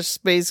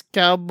 space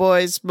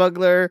cowboy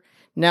smuggler.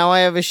 Now I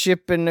have a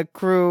ship and a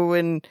crew,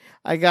 and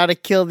I gotta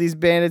kill these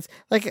bandits.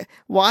 Like,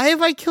 why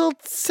have I killed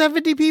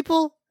 70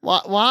 people?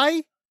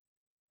 Why?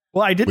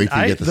 Well, I didn't.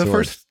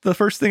 The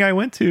first thing I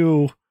went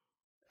to,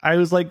 I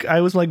was like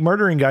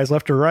murdering guys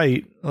left or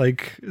right,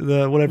 like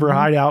the whatever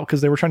hideout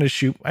because they were trying to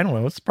shoot. I don't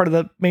know. It's part of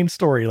the main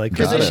story. Like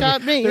because they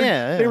shot me.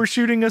 They were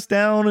shooting us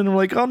down, and we're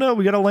like, oh no,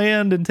 we gotta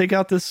land and take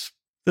out this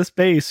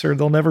base, or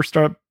they'll never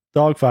start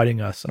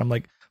dogfighting us. And I'm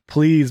like,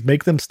 please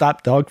make them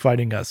stop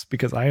dogfighting us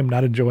because I am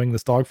not enjoying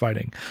this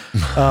dogfighting.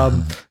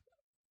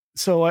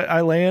 So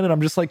I land and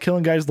I'm just like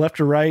killing guys left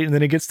or right. And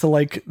then it gets to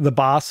like the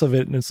boss of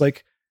it. And it's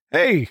like,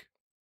 hey,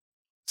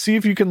 see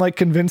if you can like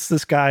convince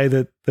this guy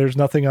that there's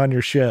nothing on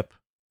your ship.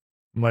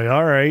 I'm like,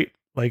 all right.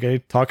 Like I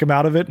talk him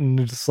out of it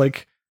and just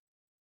like,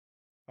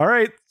 all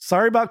right,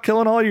 sorry about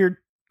killing all your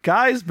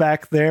guys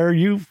back there.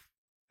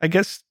 I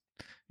guess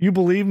you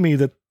believe me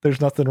that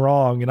there's nothing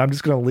wrong and I'm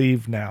just going to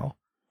leave now.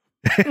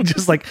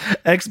 Just like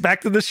X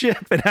back to the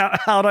ship and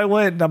out I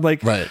went. And I'm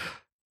like, right.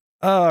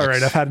 All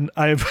right.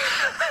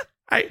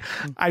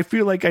 I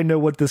feel like I know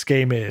what this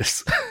game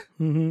is.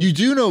 You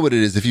do know what it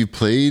is if you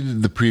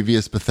played the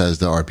previous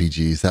Bethesda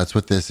RPGs. That's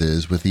what this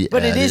is with the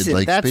but added, it isn't.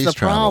 like That's space the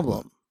travel.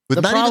 problem. With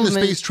the not problem even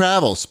the space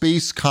travel,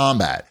 space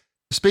combat,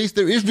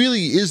 there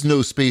really is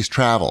no space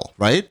travel,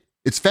 right?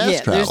 It's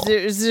fast travel.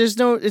 There's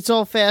no. It's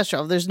all fast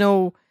travel. There's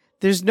no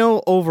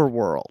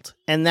overworld,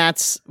 and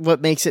that's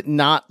what makes it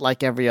not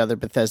like every other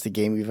Bethesda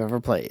game you've ever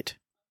played.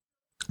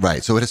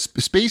 Right. So it has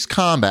space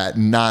combat,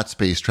 not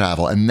space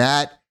travel, and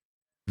that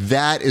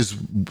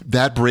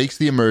breaks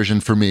the immersion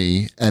for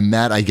me. And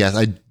that, I guess,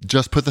 I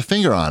just put the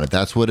finger on it.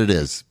 That's what it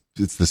is.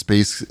 It's the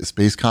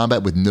space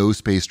combat with no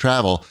space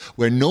travel,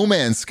 where No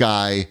Man's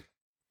Sky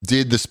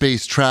did the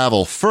space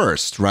travel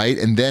first, right?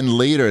 And then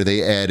later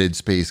they added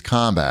space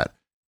combat.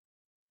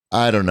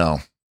 I don't know.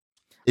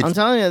 I'm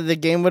telling you, the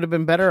game would have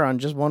been better on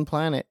just one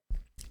planet.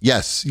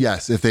 Yes.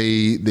 If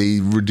they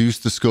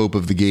reduced the scope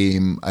of the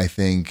game, I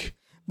think.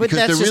 But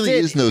because there really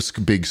is no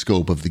big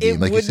scope of the game.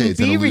 Like you say, it's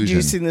an illusion. It wouldn't be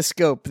reducing the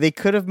scope. They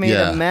could have made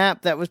a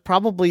map that was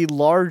probably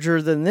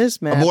larger than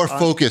this map. A more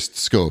focused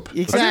scope.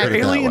 Exactly. Are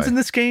there aliens in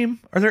this game?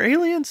 Are there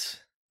aliens?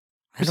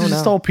 I don't know.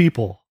 Just all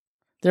people?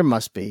 There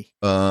must be.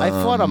 I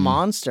fought a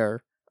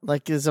monster.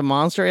 Like, is a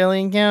monster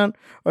alien count?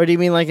 Or do you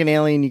mean like an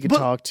alien you could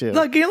talk to?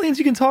 Like aliens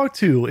you can talk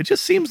to. It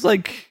just seems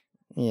like...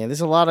 Yeah,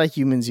 there's a lot of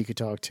humans you could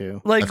talk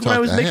to. Like, when I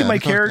was making my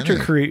character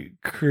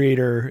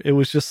creator, it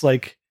was just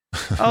like,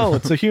 oh,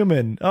 it's a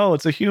human. Oh,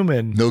 it's a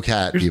human. No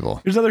cat people.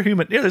 There's other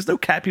human. Yeah, there's no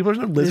cat people.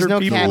 There's no lizard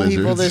people. There's no cat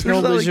people. There's no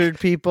lizard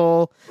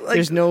people.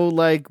 There's no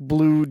like dark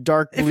blue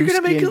skin, if you're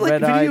gonna make it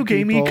like video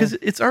gamey, because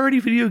it's already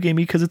video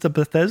gamey because it's a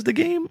Bethesda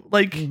game,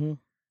 like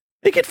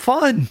make it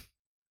fun.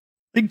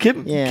 Like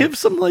give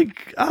some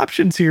like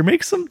options here.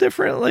 Make some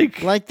different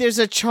like there's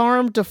a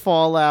charm to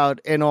Fallout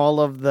in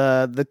all of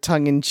the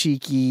tongue in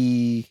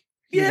cheeky.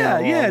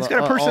 It's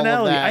got a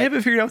personality. I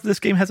haven't figured out if this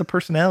game has a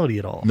personality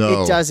at all.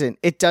 No, it doesn't.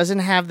 It doesn't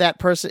have that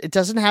person. It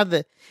doesn't have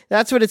the.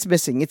 That's what it's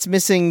missing. It's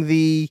missing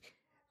the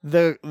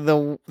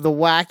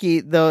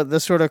wacky, the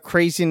sort of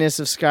craziness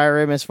of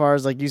Skyrim, as far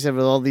as like you said,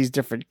 with all these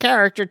different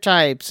character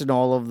types and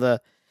all of the,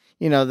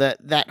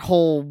 that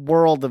whole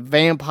world of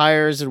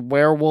vampires and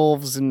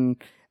werewolves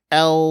and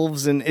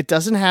elves, and it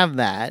doesn't have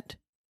that,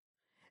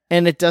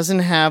 and it doesn't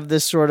have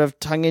this sort of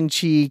tongue in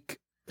cheek,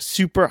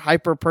 super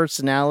hyper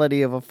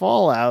personality of a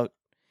Fallout.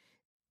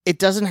 It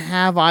doesn't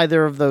have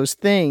either of those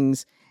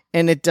things,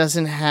 and it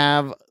doesn't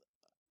have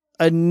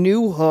a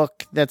new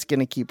hook that's going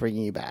to keep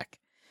bringing you back.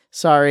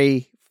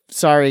 Sorry,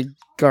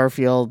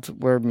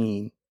 Garfield, we're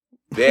mean.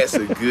 That's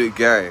a good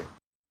game.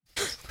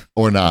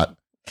 Or not.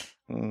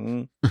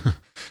 Mm-hmm.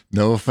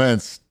 No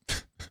offense.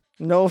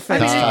 No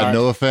offense.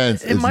 No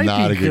offense. It it's might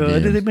not be a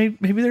good good. game.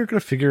 Maybe they're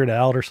going to figure it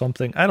out or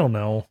something. I don't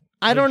know.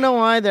 I don't know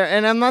either.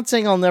 And I'm not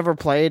saying I'll never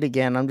play it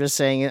again. I'm just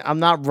saying I'm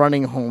not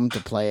running home to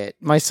play it.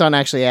 My son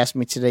actually asked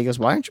me today, he goes,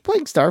 why aren't you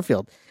playing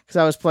Starfield? Because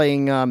I was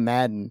playing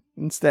Madden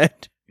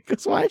instead. He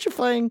goes, why aren't you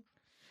playing?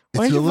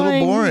 It's a little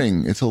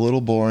boring. It's a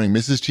little boring.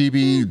 Mrs.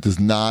 Chibi does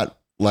not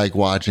like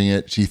watching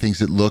it. She thinks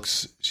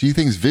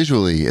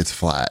visually it's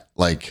flat.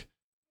 Like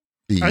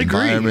the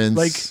environments.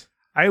 Like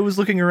I was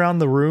looking around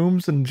the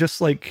rooms and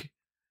just like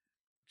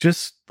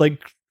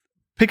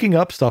picking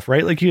up stuff,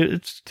 right? Like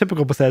it's a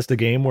typical Bethesda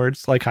game where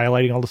it's like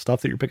highlighting all the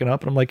stuff that you're picking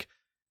up. And I'm like,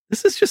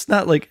 this is just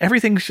not like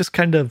everything's just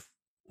kind of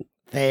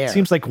there. It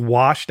seems like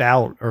washed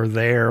out or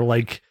there.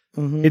 Like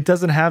it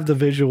doesn't have the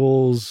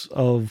visuals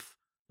of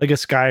like a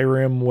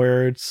Skyrim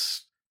where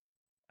it's,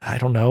 I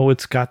don't know,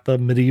 it's got the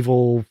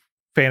medieval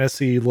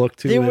fantasy look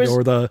to it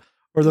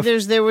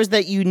there was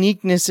that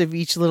uniqueness of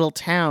each little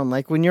town.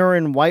 Like when you're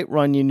in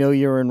Whiterun,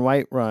 you're in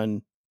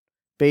Whiterun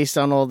based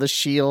on all the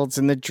shields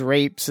and the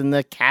drapes and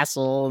the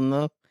castle and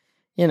the,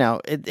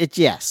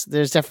 yes,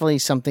 there's definitely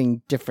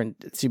something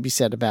different to be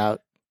said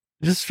about.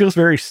 It just feels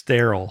very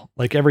sterile.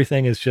 Like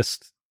everything is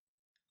just.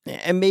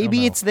 And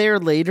maybe it's there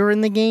later in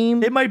the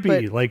game. It might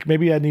be. Like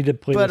maybe I need to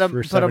play this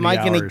for 70 But am I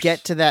going to hours.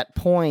 get to that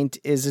point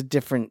is a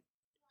different,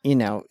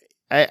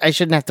 I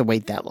shouldn't have to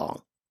wait that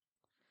long.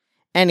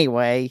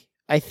 Anyway,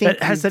 I think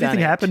has anything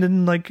happened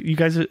in like you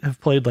guys have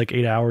played like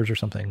 8 hours or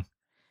something?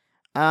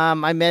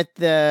 I met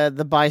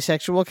the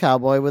bisexual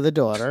cowboy with a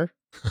daughter.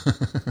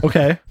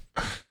 Okay.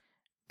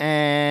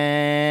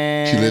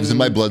 And she lives in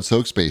my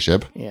blood-soaked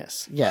spaceship.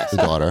 Yes. The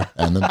daughter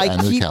and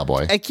the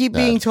cowboy. I keep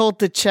being told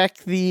to check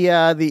the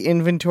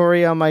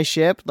inventory on my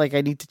ship. Like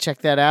I need to check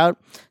that out.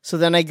 So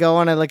then I go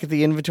and I look at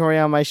the inventory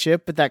on my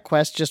ship, but that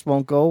quest just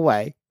won't go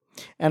away,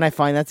 and I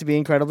find that to be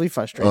incredibly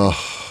frustrating.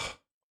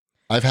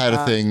 I've had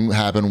a thing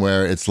happen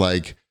where it's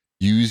like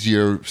use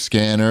your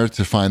scanner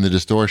to find the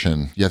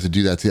distortion. You have to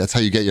do that too. That's how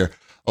you get your.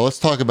 Oh, let's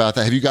talk about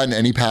that. Have you gotten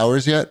any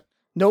powers yet?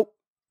 Nope.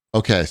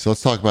 Okay, so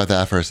let's talk about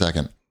that for a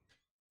second.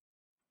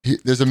 You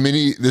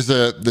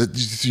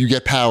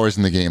get powers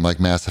in the game like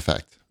Mass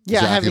Effect. Yeah,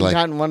 exactly, I haven't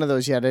gotten one of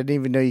those yet. I didn't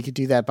even know you could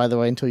do that, by the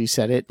way, until you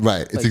said it.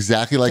 Right. It's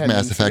exactly like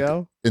Mass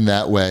Effect in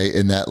that way,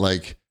 in that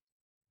like,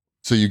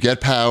 so you get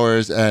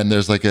powers and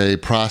there's like a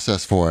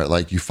process for it.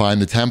 Like you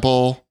find the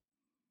temple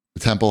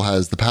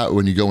has the power.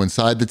 When you go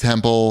inside the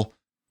temple,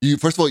 you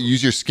first of all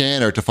use your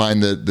scanner to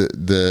find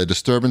the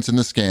disturbance in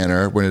the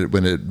scanner.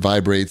 When it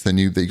vibrates, then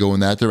they go in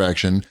that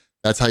direction.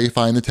 That's how you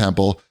find the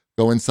temple.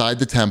 Go inside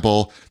the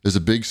temple. There's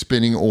a big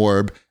spinning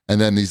orb,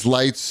 and then these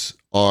lights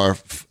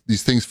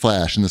these things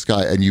flash in the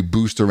sky, and you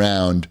boost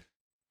around,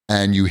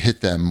 and you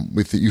hit them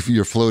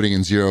you're floating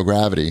in zero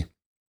gravity.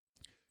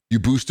 You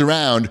boost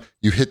around,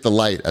 you hit the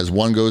light. As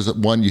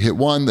you hit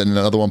one, then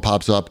another one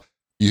pops up.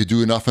 You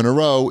do enough in a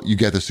row, you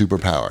get the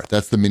superpower.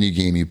 That's the mini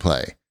game you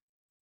play.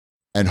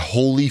 And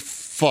holy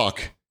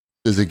fuck,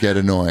 does it get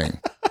annoying.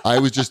 I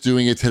was just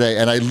doing it today,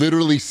 and I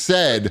literally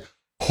said,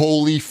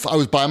 I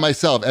was by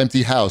myself,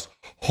 empty house.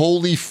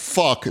 Holy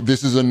fuck,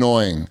 this is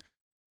annoying.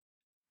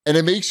 And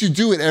it makes you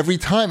do it every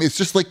time. It's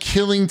just like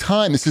killing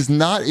time. This is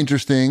not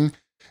interesting.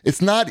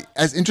 It's not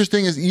as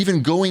interesting as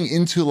even going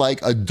into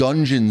like a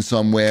dungeon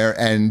somewhere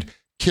and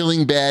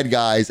killing bad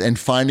guys and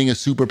finding a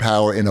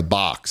superpower in a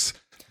box.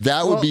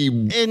 That would be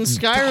in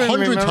Skyrim,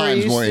 100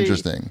 times more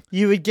interesting.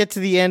 You would get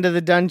to the end of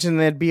the dungeon,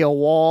 there'd be a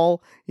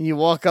wall, and you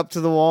walk up to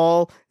the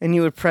wall, and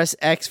you would press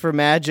X for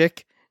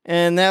magic,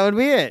 and that would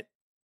be it.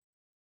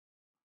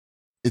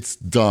 It's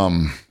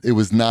dumb. It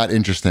was not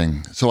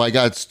interesting. So I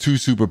got 2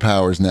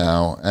 superpowers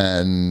now,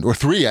 or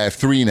 3. I have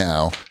 3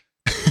 now.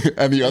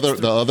 And the other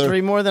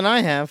 3 more than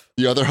I have.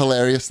 The other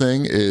hilarious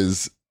thing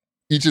is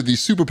each of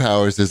these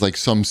superpowers is like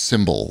some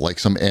symbol, like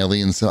some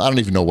alien symbol. I don't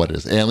even know what it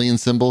is. Alien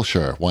symbol?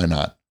 Sure, why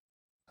not?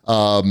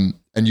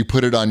 And you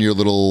put it on your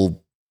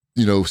little,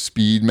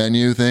 speed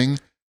menu thing.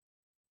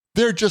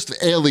 They're just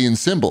alien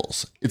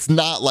symbols. It's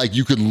not like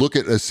you could look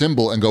at a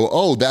symbol and go,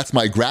 oh, that's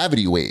my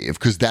gravity wave,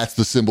 because that's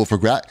the symbol for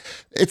gravity.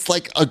 It's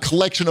like a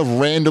collection of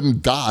random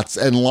dots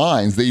and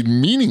lines. They're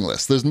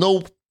meaningless. There's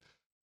no,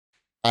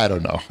 I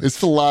don't know.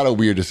 It's a lot of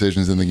weird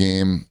decisions in the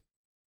game.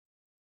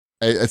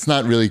 It's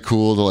not really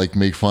cool to like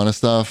make fun of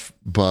stuff,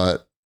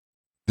 but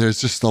there's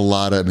just a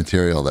lot of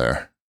material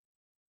there.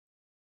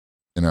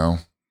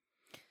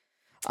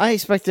 I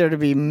expect there to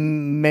be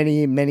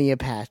many, many a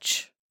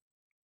patch.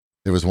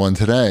 There was one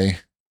today.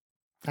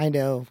 I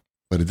know.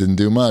 But it didn't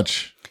do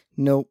much.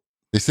 Nope.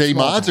 They say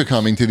mods are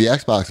coming to the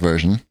Xbox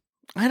version.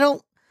 I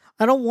don't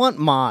want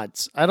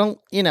mods. I'm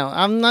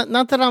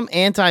not that I'm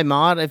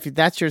anti-mod. If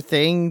that's your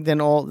thing,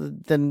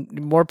 then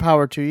more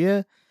power to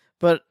you.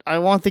 But I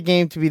want the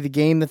game to be the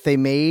game that they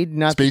made,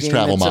 not Space the game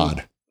travel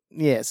mod.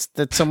 Yes,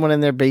 that someone in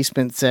their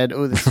basement said,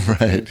 "Oh, this is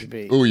right." To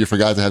be. Oh, you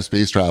forgot to have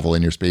space travel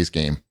in your space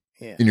game.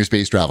 Yeah. In your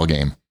space travel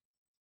game.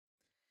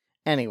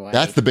 Anyway,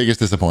 that's the biggest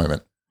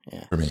disappointment.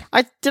 Yeah. For me.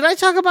 I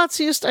talked about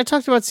Sea of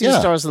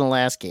Stars in the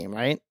last game,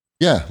 right?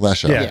 Yeah, last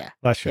show. Yeah,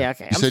 last show. Yeah,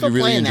 okay. You said you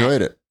really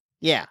enjoyed it.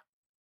 Yeah.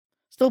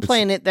 Still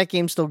playing it. That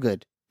game's still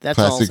good. That's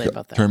all I'll say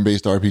about that.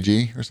 Turn-based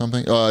RPG or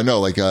something?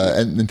 No, like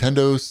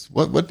Nintendo's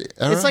what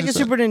era? It's like a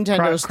Super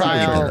Nintendo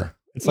style.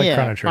 It's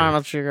like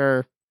Chrono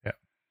Trigger. Yeah.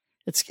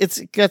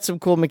 It's got some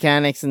cool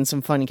mechanics and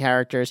some fun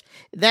characters.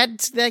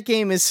 That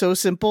game is so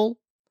simple,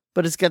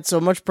 but it's got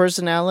so much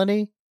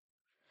personality.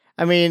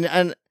 I mean,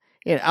 and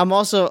I'm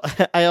also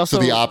so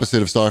the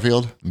opposite of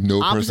Starfield,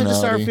 no opposite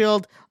personality. Of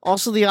Starfield,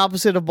 also the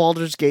opposite of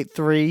Baldur's Gate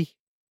 3.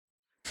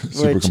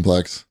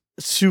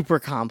 Super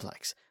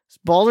complex.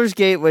 Baldur's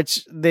Gate,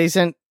 which they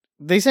sent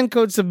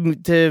codes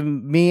to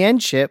me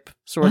and Ship,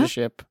 sort of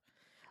Ship.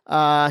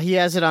 He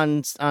has it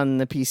on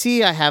the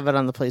PC. I have it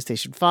on the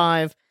PlayStation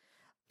 5.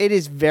 It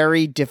is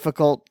very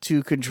difficult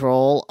to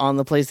control on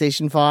the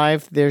PlayStation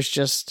 5.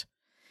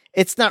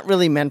 It's not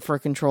really meant for a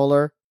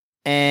controller.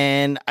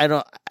 And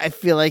I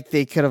feel like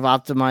they could have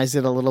optimized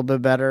it a little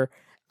bit better.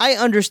 I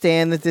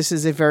understand that this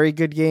is a very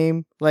good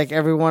game. Like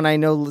everyone I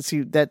know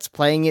that's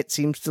playing it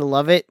seems to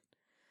love it.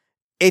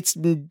 It's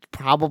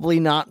probably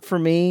not for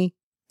me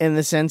in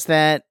the sense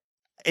that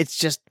it's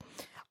just,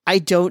 I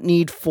don't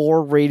need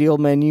 4 radial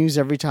menus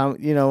every time,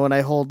 when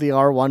I hold the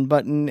R1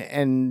 button,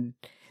 and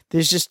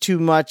there's just too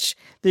much.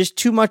 There's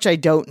too much I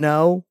don't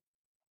know.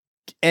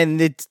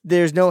 And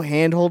there's no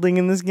hand holding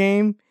in this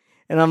game.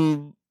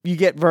 And you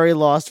get very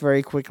lost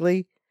very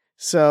quickly.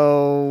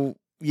 So,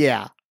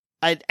 yeah,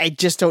 I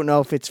just don't know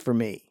if it's for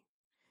me.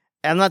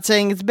 I'm not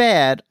saying it's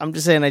bad. I'm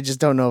just saying I just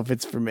don't know if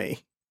it's for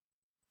me.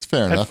 It's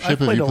fair enough. Chip,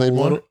 have you played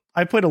more?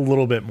 I played a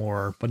little bit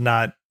more, but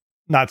not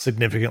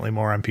significantly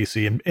more on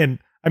PC. And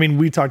I mean,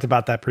 we talked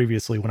about that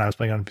previously when I was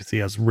playing on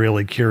PC. I was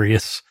really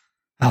curious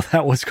how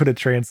that was going to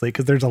translate,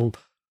 because there's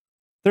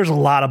a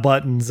lot of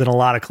buttons and a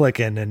lot of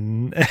clicking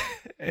and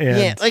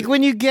yeah, like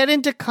when you get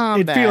into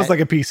combat, it feels like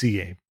a PC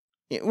game.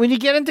 When you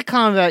get into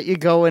combat, you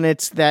go and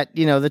it's that,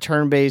 the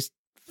turn-based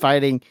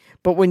fighting.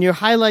 But when you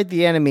highlight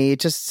the enemy,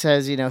 it just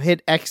says,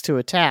 hit X to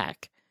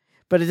attack.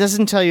 But it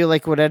doesn't tell you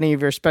like what any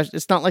of your special.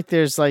 It's not like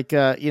there's like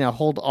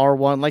hold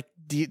R1. Like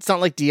it's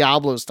not like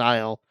Diablo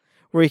style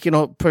where you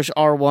can push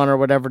R1 or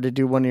whatever to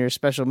do one of your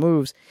special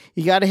moves.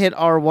 You got to hit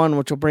R1,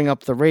 which will bring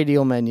up the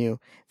radial menu.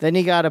 Then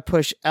you got to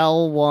push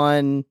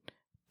L1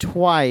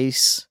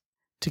 twice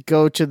to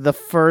go to the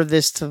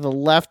furthest to the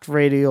left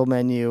radial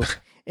menu.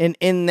 And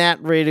in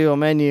that radial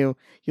menu,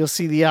 you'll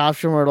see the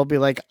option where it'll be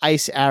like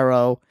ice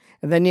arrow.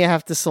 And then you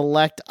have to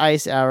select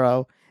ice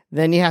arrow.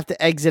 Then you have to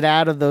exit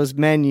out of those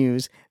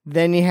menus.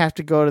 Then you have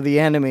to go to the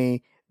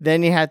enemy.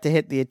 Then you have to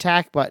hit the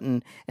attack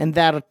button. And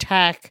that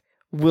attack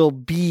will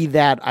be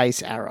that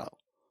ice arrow.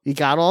 You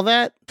got all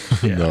that?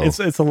 Yeah, no.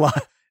 It's a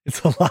lot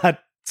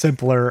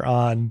simpler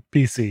on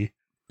PC.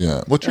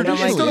 Yeah. Well,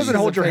 traditionally, it still doesn't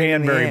hold your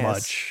hand very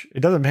much. It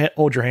doesn't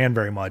hold your hand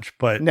very much,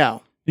 but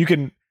no, you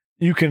can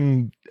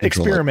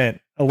experiment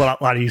a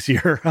lot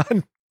easier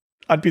on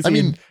PC. I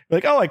mean,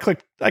 like, oh, I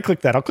clicked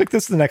that. I'll click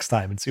this the next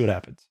time and see what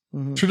happens.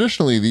 Mm-hmm.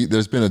 Traditionally,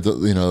 there's been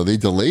they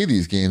delay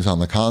these games on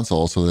the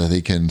console so that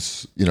they can,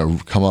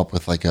 come up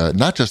with like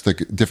not just a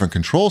different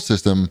control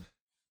system,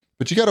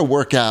 but you got to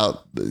work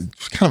out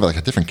kind of like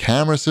a different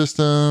camera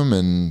system,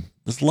 and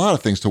there's a lot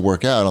of things to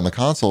work out on the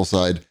console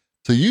side.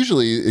 So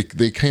usually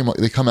they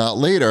come out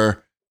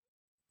later,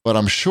 but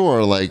I'm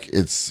sure like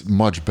it's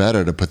much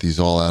better to put these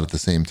all out at the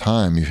same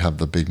time. You have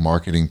the big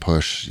marketing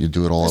push. You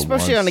do it all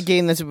especially at once. On a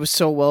game that was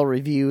so well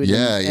reviewed.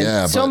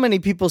 Yeah. So many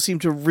people seem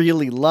to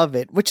really love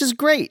it, which is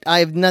great.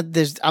 I'm not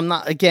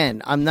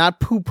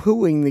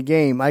poo-pooing the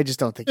game. I just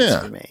don't think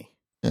it's for me.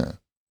 Yeah.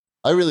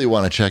 I really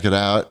want to check it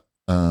out.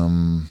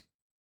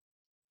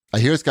 I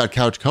hear it's got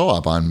couch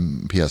co-op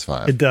on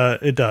PS5.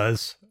 It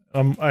does.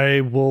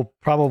 I will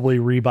probably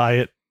rebuy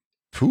it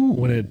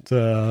when it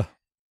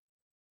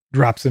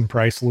drops in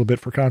price a little bit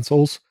for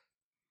consoles.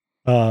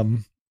 But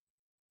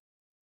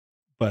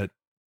I'm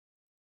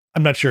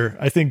not sure.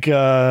 I think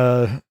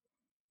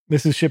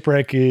Mrs.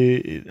 Shipwreck,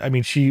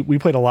 we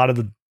played a lot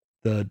of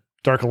the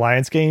Dark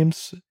Alliance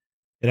games,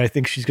 and I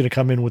think she's going to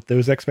come in with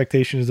those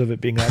expectations of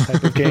it being that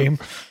type of game.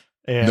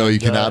 And, no, you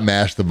cannot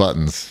mash the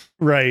buttons.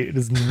 Right. It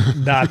is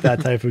not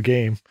that type of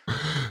game.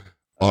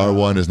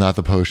 R1 is not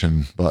the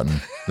potion button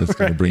that's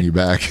going to bring you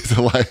back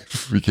to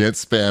life. You can't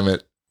spam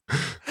it.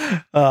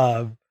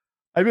 I've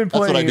been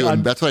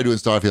playing. That's what I do in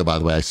Starfield, by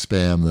the way. I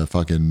spam the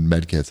fucking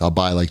med kits. I'll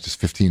buy like just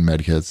 15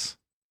 med kits.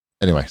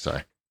 Anyway,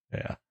 sorry.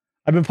 Yeah.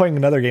 I've been playing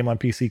another game on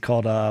PC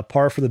called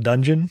Par for the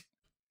Dungeon.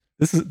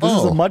 This is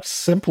a much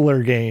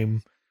simpler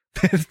game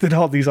than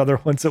all these other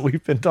ones that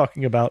we've been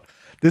talking about.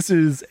 This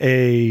is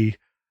a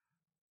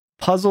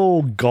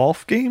puzzle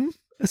golf game,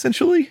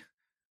 essentially.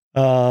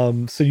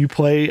 So you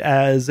play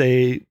as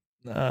a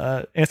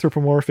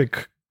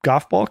anthropomorphic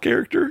golf ball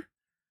character,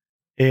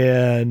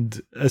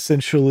 and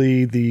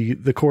essentially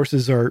the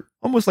courses are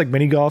almost like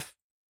mini golf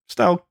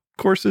style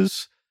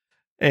courses,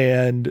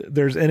 and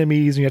there's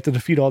enemies and you have to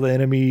defeat all the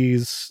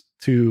enemies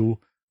to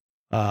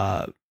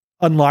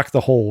unlock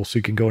the hole so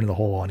you can go into the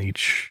hole on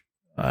each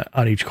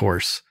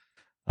course.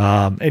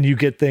 And you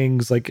get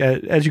things like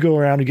as you go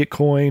around, you get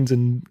coins,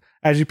 and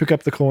as you pick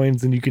up the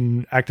coins, then you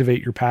can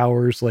activate your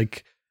powers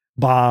like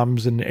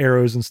bombs and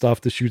arrows and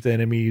stuff to shoot the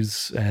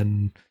enemies.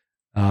 And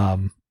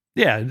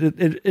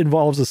it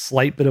involves a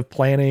slight bit of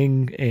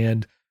planning,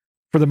 and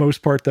for the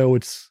most part though,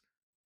 it's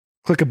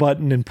click a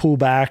button and pull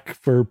back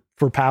for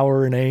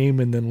power and aim,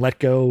 and then let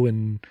go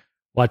and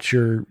watch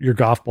your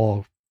golf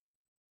ball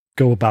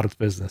go about its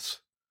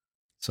business.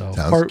 So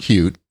sounds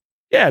cute.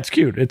 Yeah, it's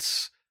cute.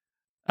 It's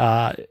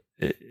a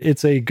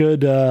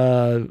good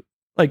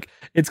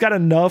it's got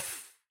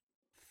enough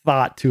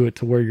thought to it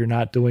to where you're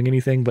not doing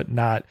anything, but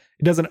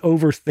it doesn't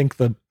overthink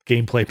the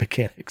gameplay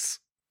mechanics.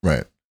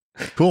 Right.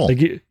 Cool.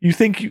 Like you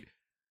think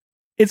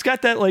it's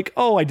got that like,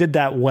 oh, I did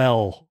that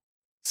well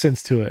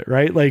sense to it,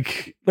 right?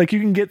 Like you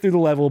can get through the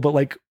level, but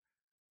like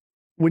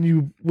when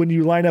you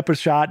line up a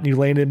shot and you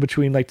land in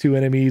between like two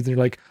enemies and you're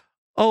like,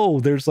 oh,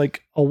 there's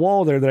like a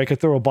wall there that I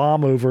could throw a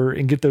bomb over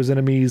and get those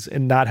enemies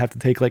and not have to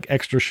take like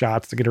extra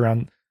shots to get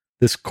around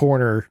this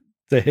corner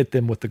to hit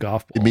them with the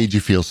golf ball. It made you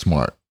feel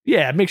smart.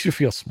 Yeah, it makes you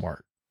feel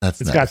smart. It's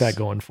nice. got that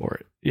going for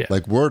it. Yeah.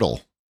 Like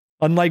Wordle.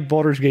 Unlike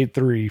Baldur's Gate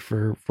 3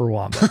 for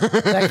Wombat.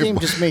 That game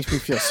just makes me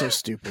feel so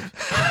stupid.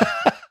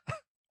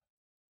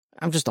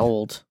 I'm just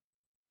old.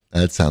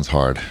 That sounds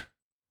hard.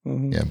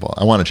 Mm-hmm. Yeah,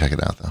 I want to check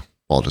it out though.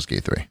 Baldur's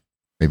Gate 3.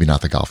 Maybe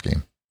not the golf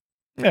game.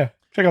 Yeah,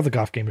 check out the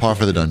golf game. Par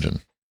for the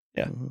Dungeon.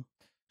 Yeah. Mm-hmm.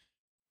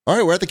 All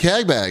right, we're at the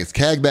CAG bag. It's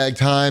CAG bag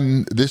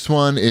time. This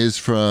one is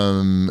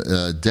from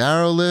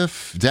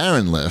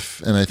Darren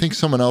Liff, and I think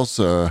someone else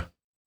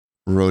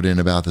wrote in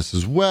about this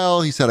as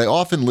well. He said, I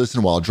often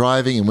listen while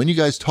driving, and when you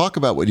guys talk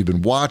about what you've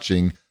been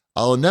watching,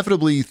 I'll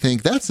inevitably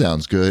think that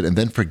sounds good and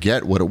then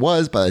forget what it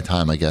was by the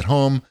time I get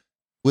home.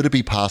 Would it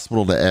be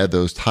possible to add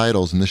those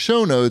titles in the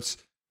show notes?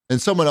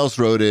 And someone else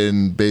wrote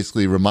in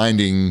basically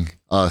reminding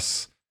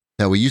us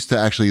that we used to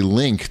actually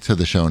link to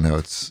the show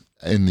notes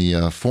in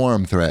the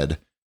forum thread.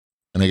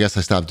 And I guess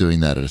I stopped doing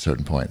that at a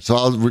certain point. So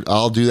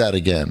I'll do that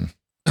again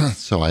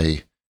so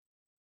I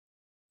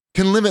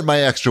can limit my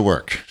extra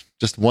work.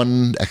 Just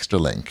one extra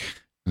link.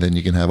 And then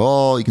you can have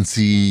you can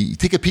see,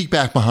 take a peek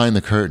back behind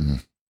the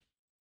curtain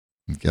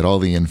and get all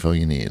the info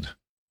you need.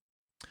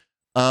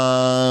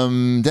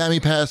 Dammy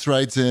Pass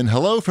writes in,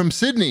 hello from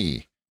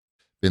Sydney.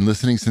 Been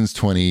listening since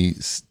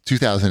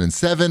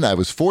 2007. I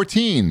was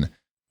 14.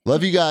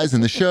 Love you guys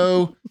and the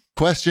show.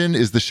 Question,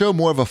 is the show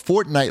more of a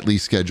fortnightly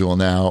schedule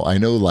now? I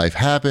know life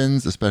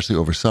happens, especially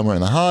over summer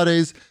and the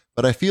holidays,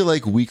 but I feel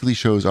like weekly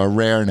shows are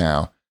rare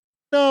now.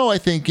 No, I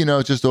think,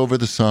 just over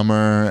the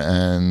summer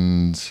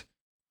and,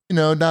 we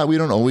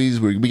don't always,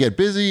 we get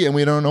busy and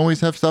we don't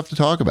always have stuff to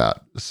talk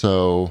about.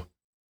 So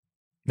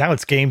now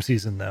it's game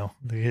season though.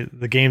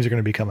 The games are going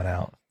to be coming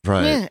out.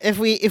 Right. Yeah, if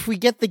we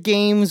get the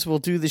games, we'll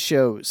do the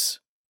shows.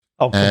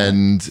 Okay.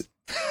 And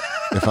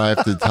if I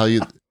have to tell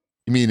you,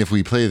 you mean if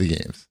we play the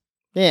games?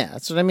 Yeah,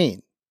 that's what I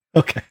mean.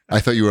 Okay.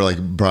 I thought you were like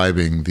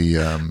bribing the,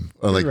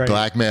 or like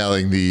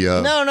blackmailing the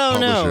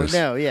publishers.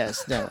 No,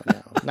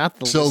 not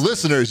the. So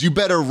listeners, you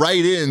better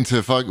write in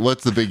to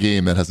what's the big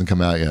game that hasn't come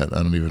out yet?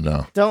 I don't even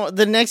know.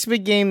 The next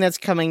big game that's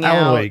coming out.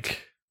 Alan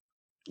Wake.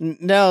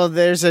 No,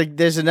 there's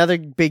another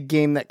big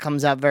game that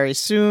comes out very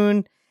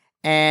soon,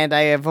 and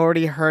I have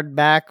already heard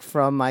back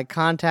from my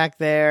contact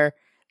there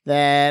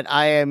that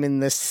I am in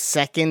the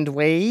second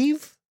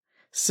wave.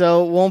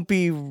 So it won't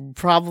be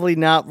probably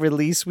not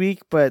release week,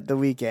 but the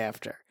week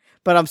after.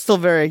 But I'm still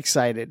very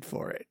excited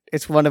for it.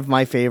 It's one of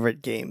my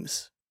favorite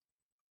games.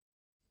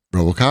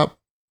 RoboCop?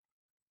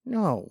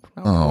 No.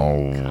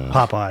 Oh.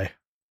 Popeye.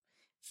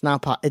 It's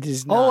not It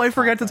is not. Oh, I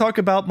forgot to talk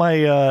about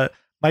my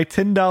my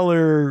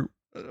 $10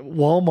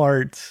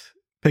 Walmart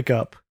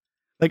pickup.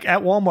 Like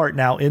at Walmart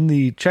now in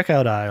the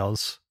checkout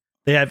aisles,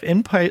 they have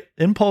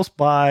impulse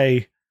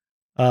buy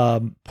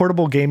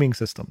portable gaming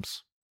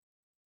systems.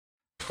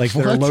 Like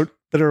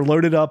that are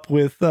loaded up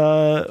with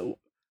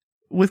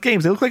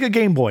games. They look like a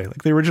Game Boy,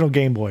 like the original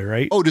Game Boy,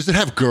 right? Oh, does it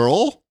have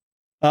Girl?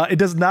 It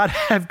does not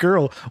have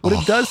Girl. What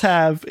it does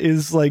have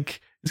is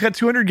like it's got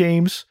 200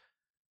 games.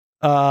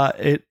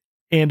 And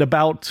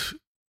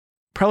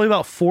probably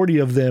about 40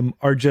 of them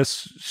are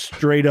just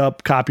straight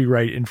up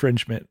copyright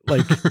infringement.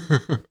 Like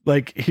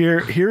like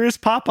here is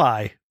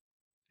Popeye.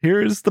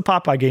 Here is the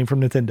Popeye game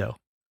from Nintendo.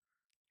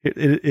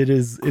 It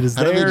is How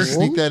there. do they just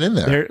sneak that in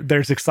there?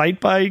 There's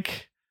Excite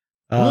Bike.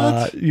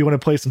 You want to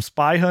play some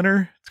Spy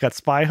Hunter? It's got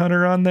Spy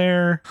Hunter on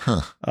there.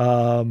 Huh.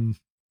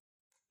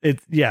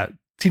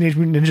 Teenage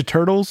Mutant Ninja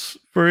Turtles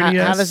for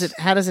NES.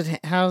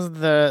 How's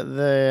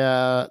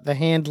the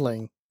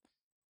handling?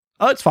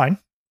 Oh, it's fine.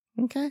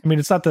 Okay. I mean,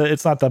 it's not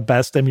the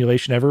best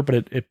emulation ever,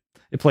 but it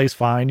plays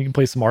fine. You can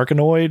play some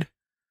Arkanoid.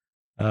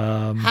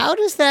 How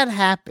does that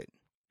happen?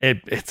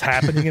 It's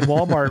happening in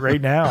Walmart right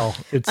now.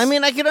 I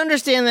mean, I could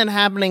understand that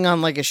happening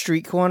on like a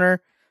street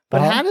corner,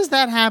 but how does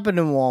that happen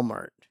in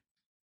Walmart?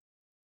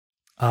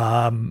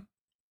 I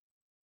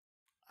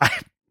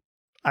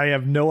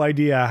have no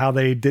idea how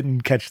they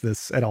didn't catch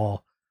this at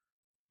all,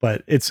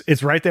 but it's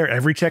right there.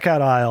 Every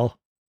checkout aisle,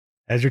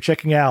 as you're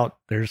checking out,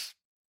 they're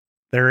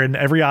in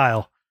every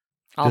aisle.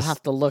 I'll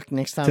have to look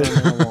next time I'm in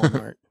a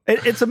Walmart.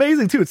 It's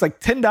amazing too. It's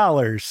like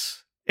 $10,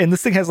 and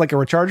this thing has like a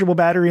rechargeable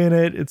battery in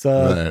it. It's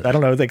I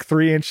don't know, like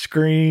 3-inch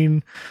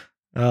screen,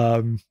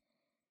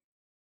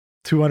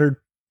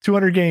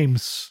 200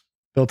 games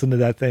built into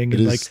that thing.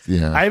 And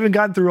I haven't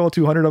gotten through all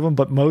 200 of them,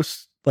 but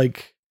most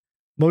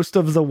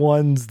of the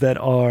ones that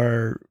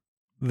are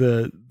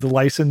the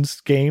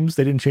licensed games,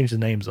 they didn't change the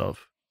names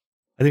of.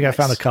 I think I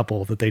found a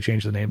couple that they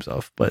changed the names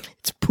of, but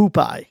it's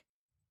Poopeye.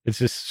 It's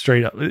just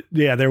straight up.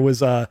 Yeah, there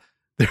was a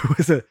what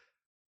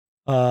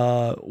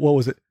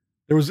was it?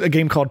 There was a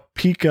game called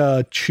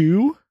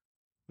Pikachu,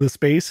 the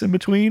space in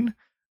between,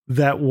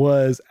 that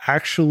was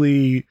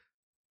actually,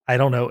 I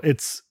don't know,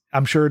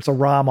 I'm sure it's a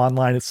ROM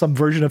online. It's some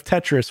version of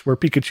Tetris where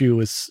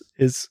Pikachu is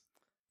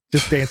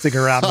just dancing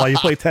around while you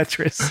play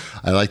Tetris.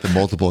 I like the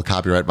multiple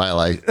copyright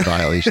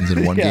violations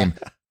in one game.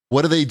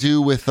 What do they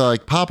do with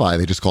like Popeye?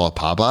 They just call it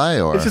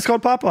Popeye, or it's just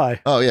called Popeye.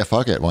 Oh yeah,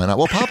 fuck it, why not?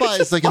 Well, Popeye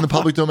is like in the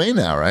public domain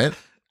now, right?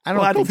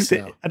 I don't think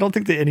so. I don't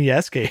think the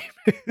NES game.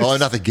 Oh,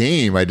 not the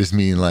game. I just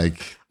mean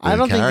like I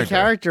don't think the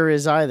character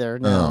is either.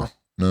 No,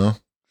 no,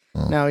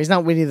 he's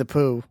not Winnie the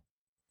Pooh.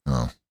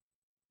 No.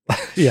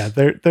 Yeah,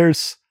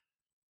 there's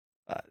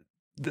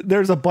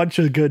a bunch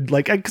of good,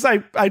 like, because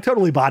I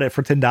totally bought it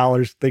for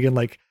 $10, thinking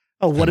like,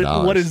 oh,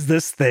 what is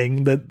this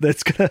thing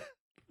that's gonna,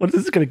 what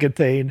is this gonna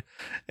contain?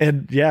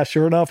 And yeah,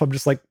 sure enough, I'm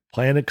just like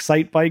playing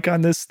Excite Bike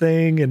on this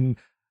thing, and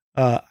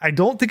I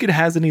don't think it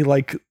has any,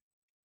 like,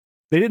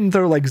 they didn't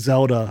throw like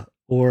Zelda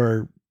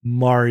or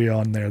Mario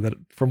on there, that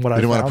from what I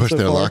didn't want to push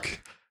their luck.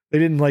 They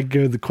didn't like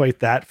go quite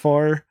that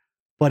far,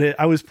 but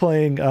I was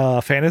playing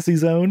Fantasy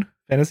Zone's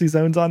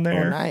on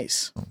there. Oh,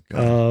 nice.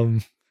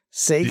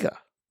 Sega.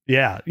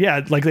 Yeah,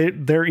 like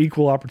they're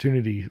equal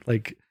opportunity.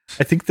 Like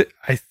I think that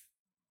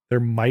there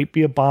might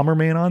be a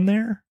Bomberman on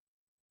there.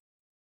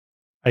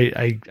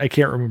 I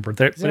can't remember.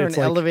 Is there an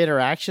elevator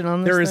action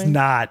on this? There is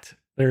not.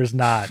 There is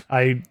not.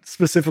 I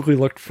specifically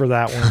looked for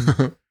that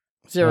one.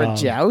 Is there a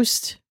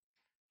Joust?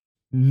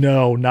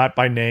 No, not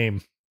by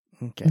name.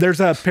 Okay. There's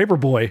a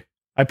Paperboy.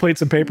 I played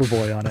some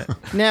Paperboy on it.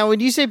 Now, when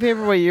you say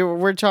Paperboy,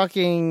 we're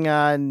talking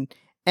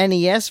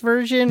NES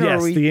version?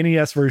 Yes, the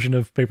NES version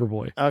of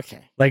Paperboy.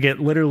 Okay. Like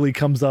it literally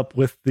comes up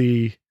with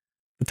the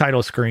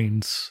title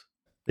screens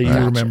that you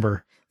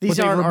remember. These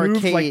aren't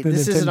arcade.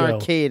 This is an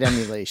arcade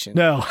emulation.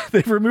 No,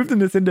 they've removed the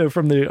Nintendo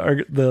from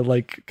the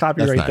like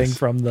copyright thing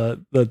from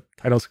the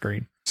title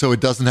screen. So it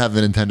doesn't have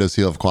the Nintendo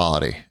seal of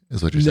quality,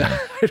 is what you're saying?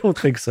 I don't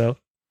think so.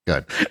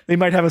 Good. They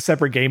might have a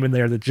separate game in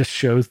there that just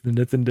shows the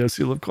Nintendo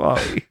seal of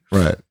quality.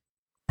 Right.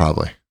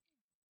 Probably.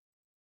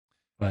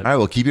 But, all right.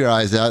 Well, keep your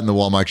eyes out in the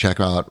Walmart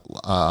checkout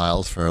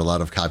aisles for a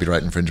lot of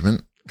copyright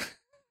infringement.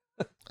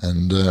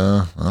 And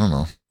I don't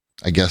know.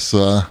 I guess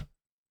we'll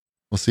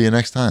see you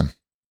next time.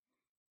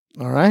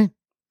 All right.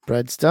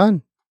 Bread's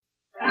done.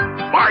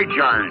 My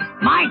turn.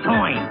 My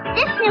turn.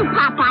 This new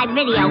Popeye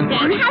video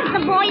game has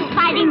the boys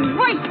fighting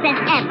worse than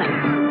ever.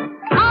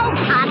 Oh,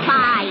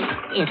 Popeye.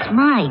 It's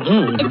my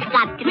game. It's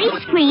got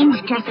 3 screens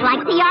just like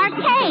the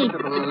arcade.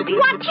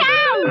 Watch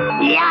out!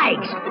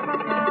 Yikes!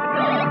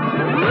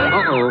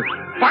 Uh-oh.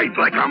 Fight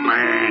like a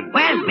man.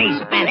 Where's me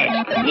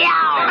spinach?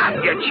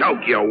 Yeah! You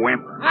choke, you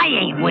wimp. I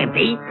ain't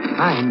wimpy.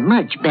 I'm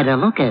much better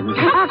looking.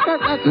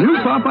 New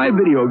Popeye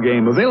video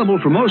game available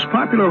for most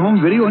popular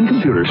home video and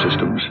computer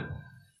systems.